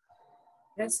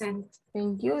 Present.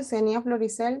 Thank you. Zenia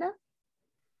Floricelda.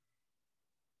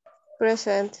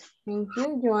 Present. Thank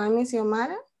you. Joanny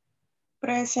Xiomara.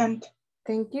 Present.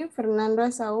 Thank you. Fernando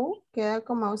Esaú. Queda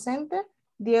como ausente.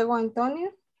 Diego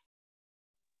Antonio.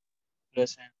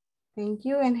 Present. Thank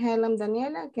you. And Helen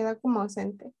Daniela. Queda como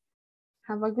ausente.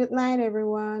 Have a good night,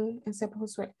 everyone. Except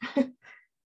Josué.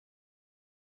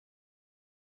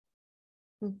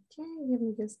 Okay, give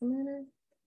me just a minute.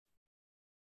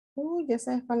 Ya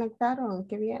se desconectaron,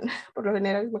 qué bien. Por lo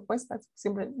general me cuesta,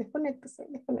 siempre desconéctese,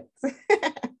 desconéctese.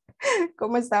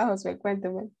 ¿Cómo está, Josué?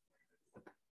 Cuénteme.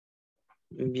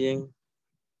 Bien.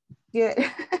 ¿Qué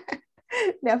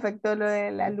le afectó lo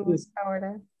de la luz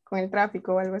ahora con el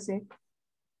tráfico o algo así?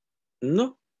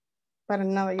 No. Para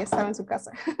nada, ya estaba en su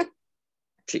casa.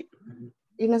 Sí.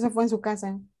 Y no se fue en su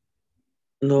casa.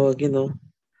 No, aquí no.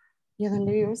 ¿Y a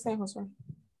dónde vive usted, Josué?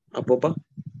 ¿A Popa?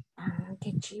 Ah,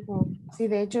 qué chivo. Sí,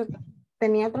 de hecho,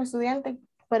 tenía otro estudiante,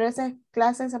 pero esa es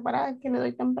clase separada que le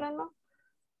doy temprano.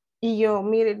 Y yo,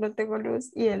 mire, no tengo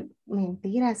luz. Y él,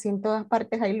 mentira, si en todas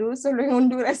partes hay luz, solo en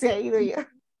Honduras se ha ido. Y yo,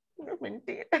 no,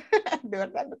 mentira, de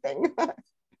verdad no tengo.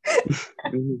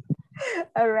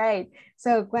 All right.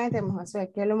 So, cuénteme,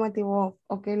 Josué, ¿qué lo motivó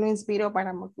o qué lo inspiró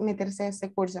para meterse a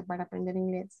este curso para aprender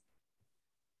inglés?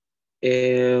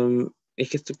 Es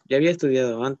que ya había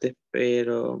estudiado antes,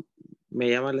 pero me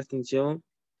llama la atención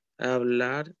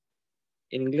hablar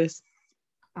en inglés.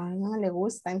 Ah, no, le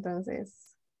gusta,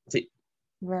 entonces. Sí.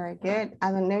 Very good.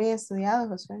 ¿A dónde había estudiado,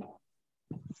 Josué?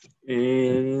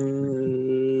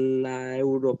 En la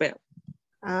europea.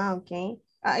 Ah, ok.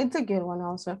 It's a good one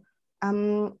also.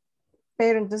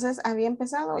 Pero entonces había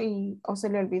empezado y o se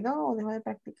le olvidó o dejó de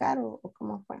practicar o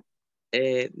cómo fue.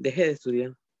 Dejé de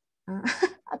estudiar.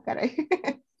 Caray.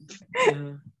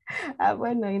 Ajá.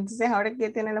 Bueno, y entonces ahora que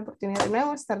tiene la oportunidad de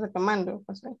nuevo, está retomando,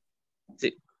 Josué.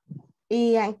 Sí.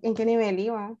 ¿Y en qué nivel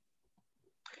iba?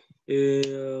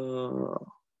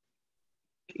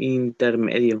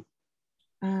 Intermedio.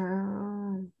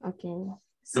 Ok.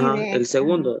 Sí, El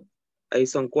segundo, ahí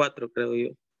son 4, creo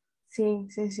yo. Sí.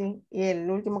 Y el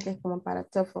último que es como para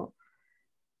TOEFL.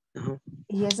 Ajá.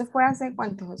 ¿Y eso fue hace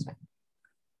cuánto, Josué?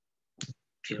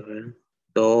 Quiero ver.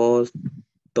 2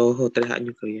 o 3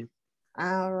 años que había.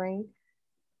 All right.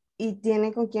 ¿Y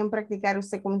tiene con quién practicar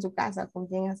usted como en su casa? ¿Con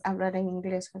quién hablar en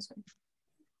inglés, Josué?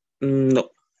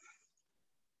 No.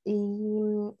 ¿Y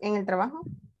en el trabajo?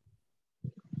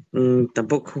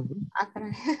 Tampoco.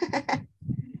 Caray.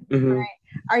 Uh-huh. Right.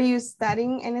 Are you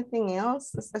studying anything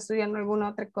else? ¿Está estudiando alguna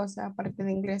otra cosa aparte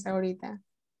de inglés ahorita?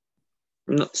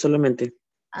 No, solamente.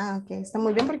 Ok. Está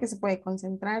muy bien porque se puede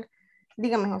concentrar.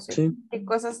 Dígame, José, Sí. ¿qué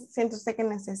cosas siente usted que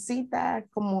necesita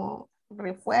como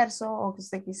refuerzo o que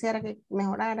usted quisiera que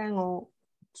mejoraran o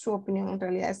su opinión en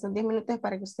realidad? Estos 10 minutos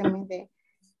para que usted me dé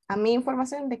a mí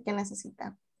información de qué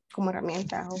necesita como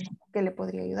herramienta o qué le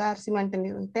podría ayudar, si no ha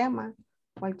entendido un tema,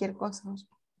 cualquier cosa. José.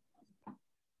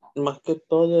 Más que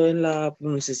todo es la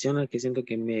pronunciación la que siento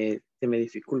que se me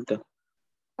dificulta.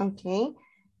 Ok.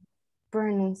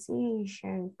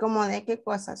 Pronunciation. ¿Cómo de qué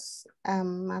cosas?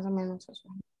 Más o menos eso.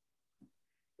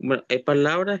 Bueno, hay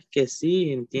palabras que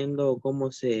sí entiendo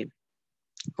cómo se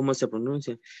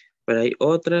pronuncian, pero hay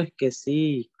otras que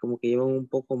sí, como que llevan un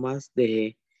poco más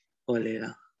de,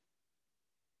 un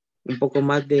poco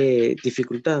más de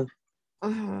dificultad.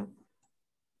 Ajá.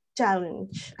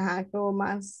 Challenge.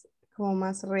 Como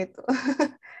más reto.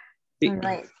 Sí. All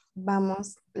right.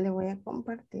 Vamos, le voy a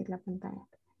compartir la pantalla.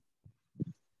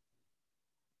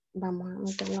 Vamos a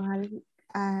meternos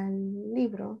al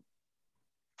libro.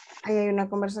 Ahí hay una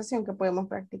conversación que podemos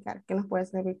practicar, que nos puede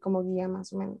servir como guía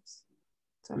más o menos.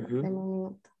 Solo denme un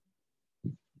minuto.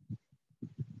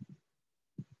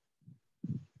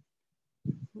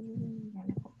 Ya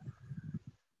le pongo.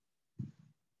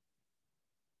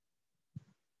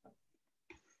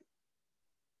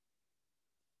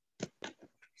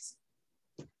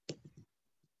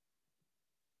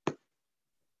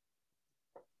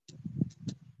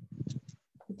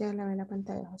 Ya la ve la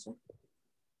pantalla, José.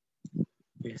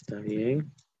 Está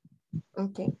bien.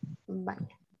 Ok,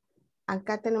 vaya.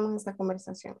 Acá tenemos esta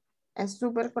conversación. Es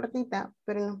súper cortita,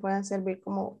 pero nos puede servir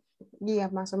como guía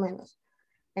más o menos.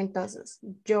 Entonces,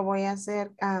 yo voy a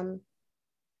hacer,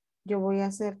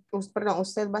 perdón,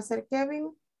 usted va a ser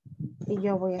Kevin y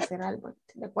yo voy a ser Albert,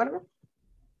 ¿de acuerdo?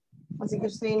 Así que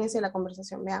usted inicia la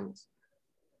conversación, veamos.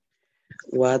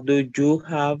 What do you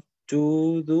have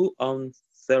to do on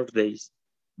Thursdays?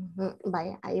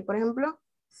 Vaya, ahí por ejemplo,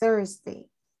 Thursday.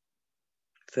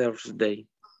 Thursday.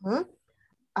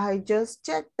 I just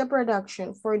checked the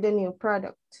production for the new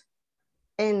product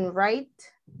and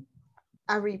write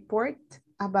a report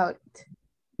about it.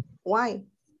 Why?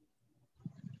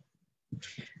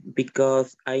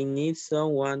 Because I need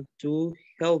someone to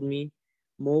help me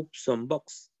move some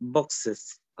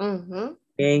boxes.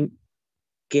 Can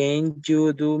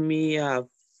you do me a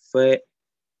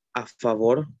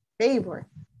favor?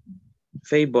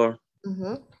 Favor.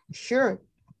 Sure.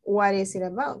 What is it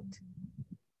about?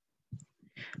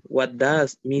 What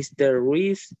does Mr.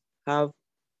 Ruiz have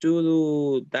to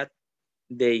do that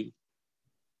day?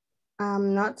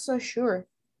 I'm not so sure.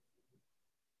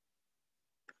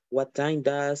 What time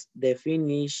does they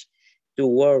finish to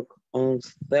work on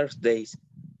Thursdays?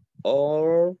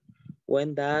 Or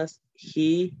when does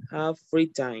he have free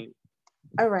time?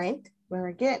 All right,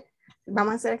 very good.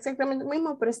 Vamos a hacer exactamente lo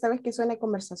mismo, pero esta vez que suene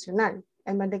conversacional.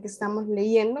 En vez de que estamos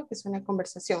leyendo, que suene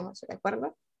conversación, ¿no? ¿De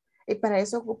acuerdo? Y para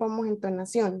eso ocupamos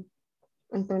entonación.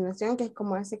 Entonación que es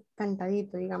como ese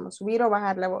cantadito, digamos, subir o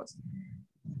bajar la voz.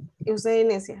 Y usted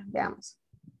inicia, veamos.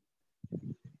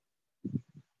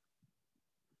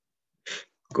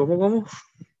 ¿Cómo?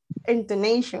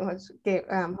 Intonation,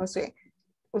 Josué.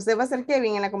 Usted va a ser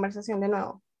Kevin en la conversación de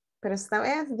nuevo, pero esta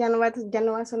vez ya no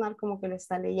va a sonar como que lo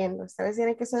está leyendo. Esta vez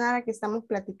tiene que sonar a que estamos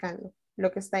platicando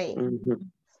lo que está ahí.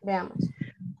 Veamos.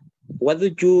 What do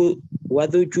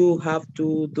you have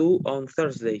to do on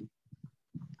Thursday?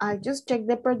 I just check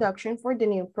the production for the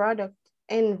new product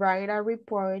and write a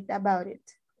report about it.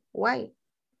 Why?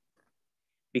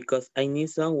 Because I need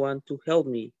someone to help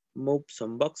me move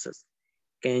some boxes.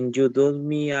 Can you do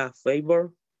me a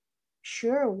favor?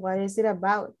 Sure, what is it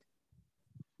about?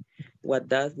 What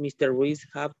does Mr. Ruiz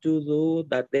have to do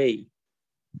that day?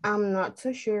 I'm not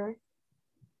so sure.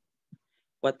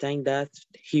 What time does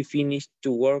he finish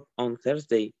to work on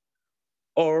Thursday?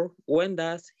 Or when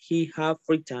does he have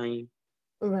free time?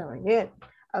 Very good.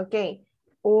 Ok,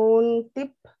 un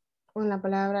tip con la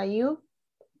palabra you.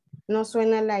 No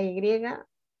suena la Y,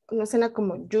 no suena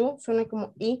como you, suena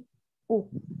como I, U.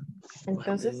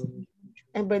 Entonces,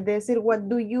 en vez de decir what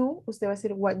do you, usted va a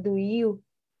decir what do you.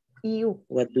 You.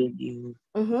 What do you?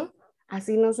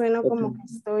 Así no suena como que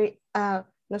estoy,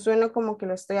 no suena como que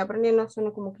lo estoy aprendiendo,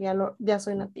 suena como que ya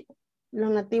soy nativo.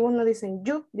 Los nativos no dicen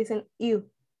you, dicen you.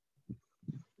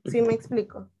 ¿Sí me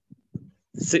explico?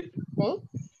 Sí. ¿Sí?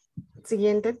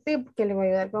 Siguiente tip que le voy a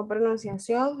ayudar con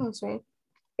pronunciación, José,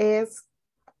 es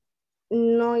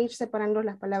no ir separando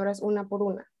las palabras una por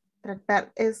una.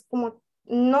 Tratar, es como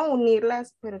no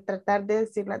unirlas, pero tratar de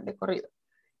decirlas de corrido.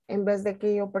 En vez de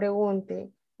que yo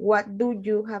pregunte, what do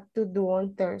you have to do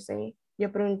on Thursday?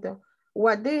 Yo pregunto,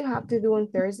 what do you have to do on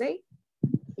Thursday?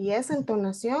 Y esa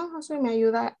entonación, José, me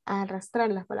ayuda a arrastrar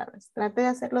las palabras. Trate de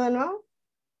hacerlo de nuevo.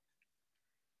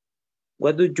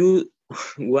 What do you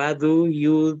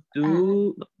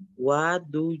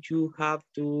have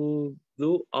to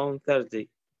do on Thursday?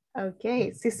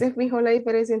 Ok, si se fijó la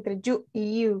diferencia entre you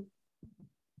y you.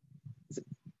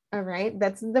 All right,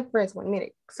 that's the first one.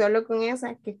 Mire, solo con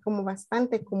esa, que es como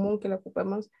bastante común que lo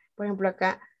ocupemos, por ejemplo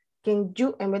acá, can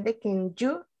you, en vez de can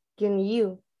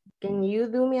you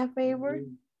do me a favor?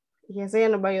 Y eso ya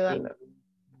nos va ayudando.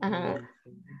 Ajá.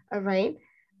 All right.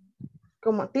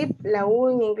 Como tip, la U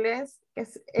en inglés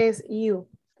es you.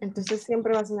 Entonces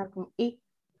siempre va a sonar como I,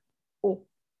 U.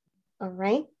 All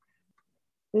right.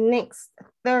 Next,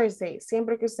 Thursday.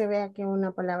 Siempre que usted vea que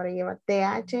una palabra lleva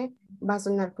TH, va a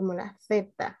sonar como la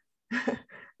Z.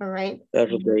 All right.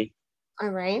 Thursday.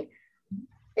 All right.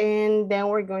 And then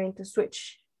we're going to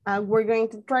switch. We're going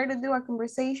to try to do a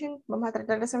conversation. Vamos a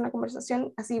tratar de hacer una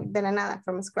conversación así de la nada,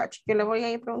 from scratch. Yo le voy a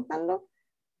ir preguntando.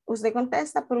 Usted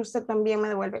contesta, pero usted también me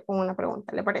devuelve con una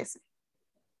pregunta, ¿le parece?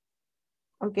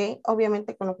 Ok,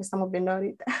 obviamente con lo que estamos viendo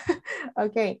ahorita.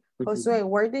 Ok, Josué,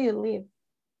 where do you live?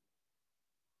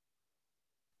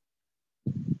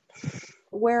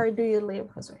 Where do you live,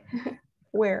 Josué?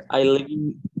 Where? I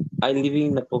live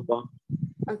in Napopa.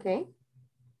 Okay.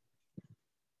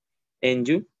 And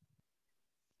you?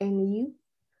 And you?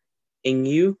 And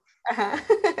you?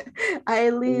 I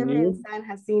live in San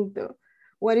Jacinto.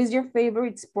 What is your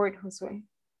favorite sport, Josué?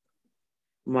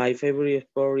 My favorite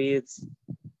sport is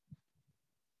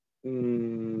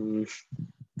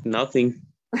nothing.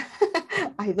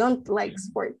 I don't like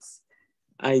sports.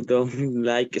 I don't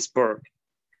like sport.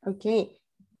 Ok.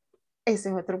 Ese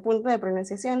es otro punto de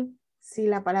pronunciación. Si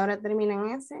la palabra termina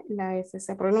en S, la S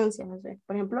se pronuncia. Josué.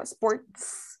 Por ejemplo,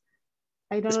 sports.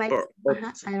 I don't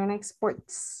like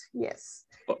sports. Yes.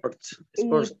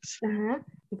 Sports.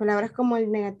 Y palabras como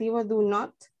el negativo do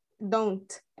not,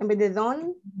 don't. En vez de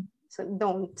don't,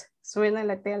 don't. Suena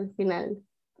la T al final.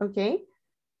 ¿Ok?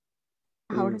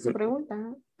 Ahora su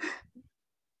pregunta.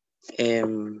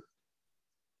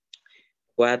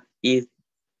 What is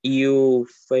your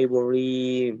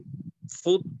favorite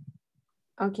food?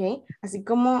 Ok. Así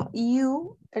como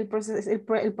you, el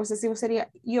posesivo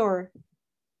sería your.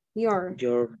 Your.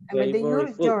 En vez de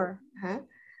your.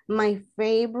 My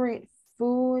favorite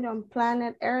food on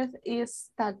planet Earth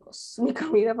is tacos. Mi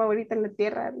comida favorita en la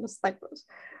tierra, los tacos.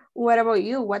 What about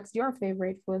you? What's your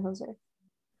favorite food, Jose?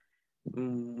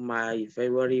 My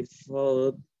favorite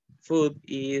food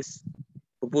is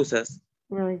pupusas.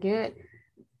 Very good.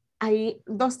 Hay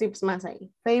dos tips más ahí.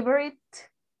 Favorite,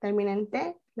 termina en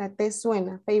T, la T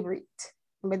suena, favorite.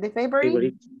 En vez de favorite,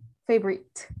 Favorite.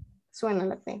 favorite. Suena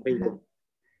la T. Ajá.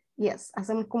 Yes,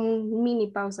 hacemos como un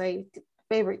mini pausa ahí.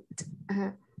 Favorite.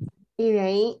 Ajá. Y de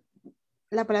ahí,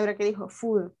 la palabra que dijo,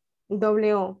 food,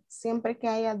 doble O. Siempre que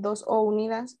haya dos O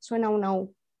unidas, suena una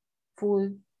U.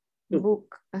 Food,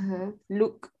 book, ajá,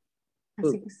 look.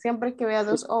 Así que siempre que vea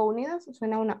dos O unidas,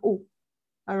 suena una U.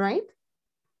 All right.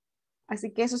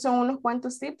 Así que esos son unos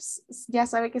cuantos tips. Ya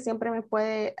sabe que siempre me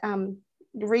puede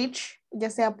reach, ya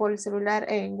sea por el celular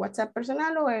en WhatsApp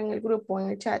personal o en el grupo, en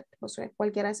el chat, o sea,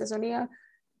 cualquier asesoría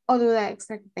o duda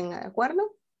extra que tenga, ¿de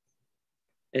acuerdo?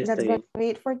 That's going to be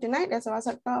it for tonight. Eso va a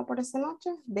ser todo por esta noche.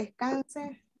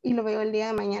 Descanse y lo veo el día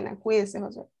de mañana. Cuídese,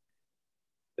 José.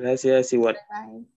 Gracias, igual. Bye.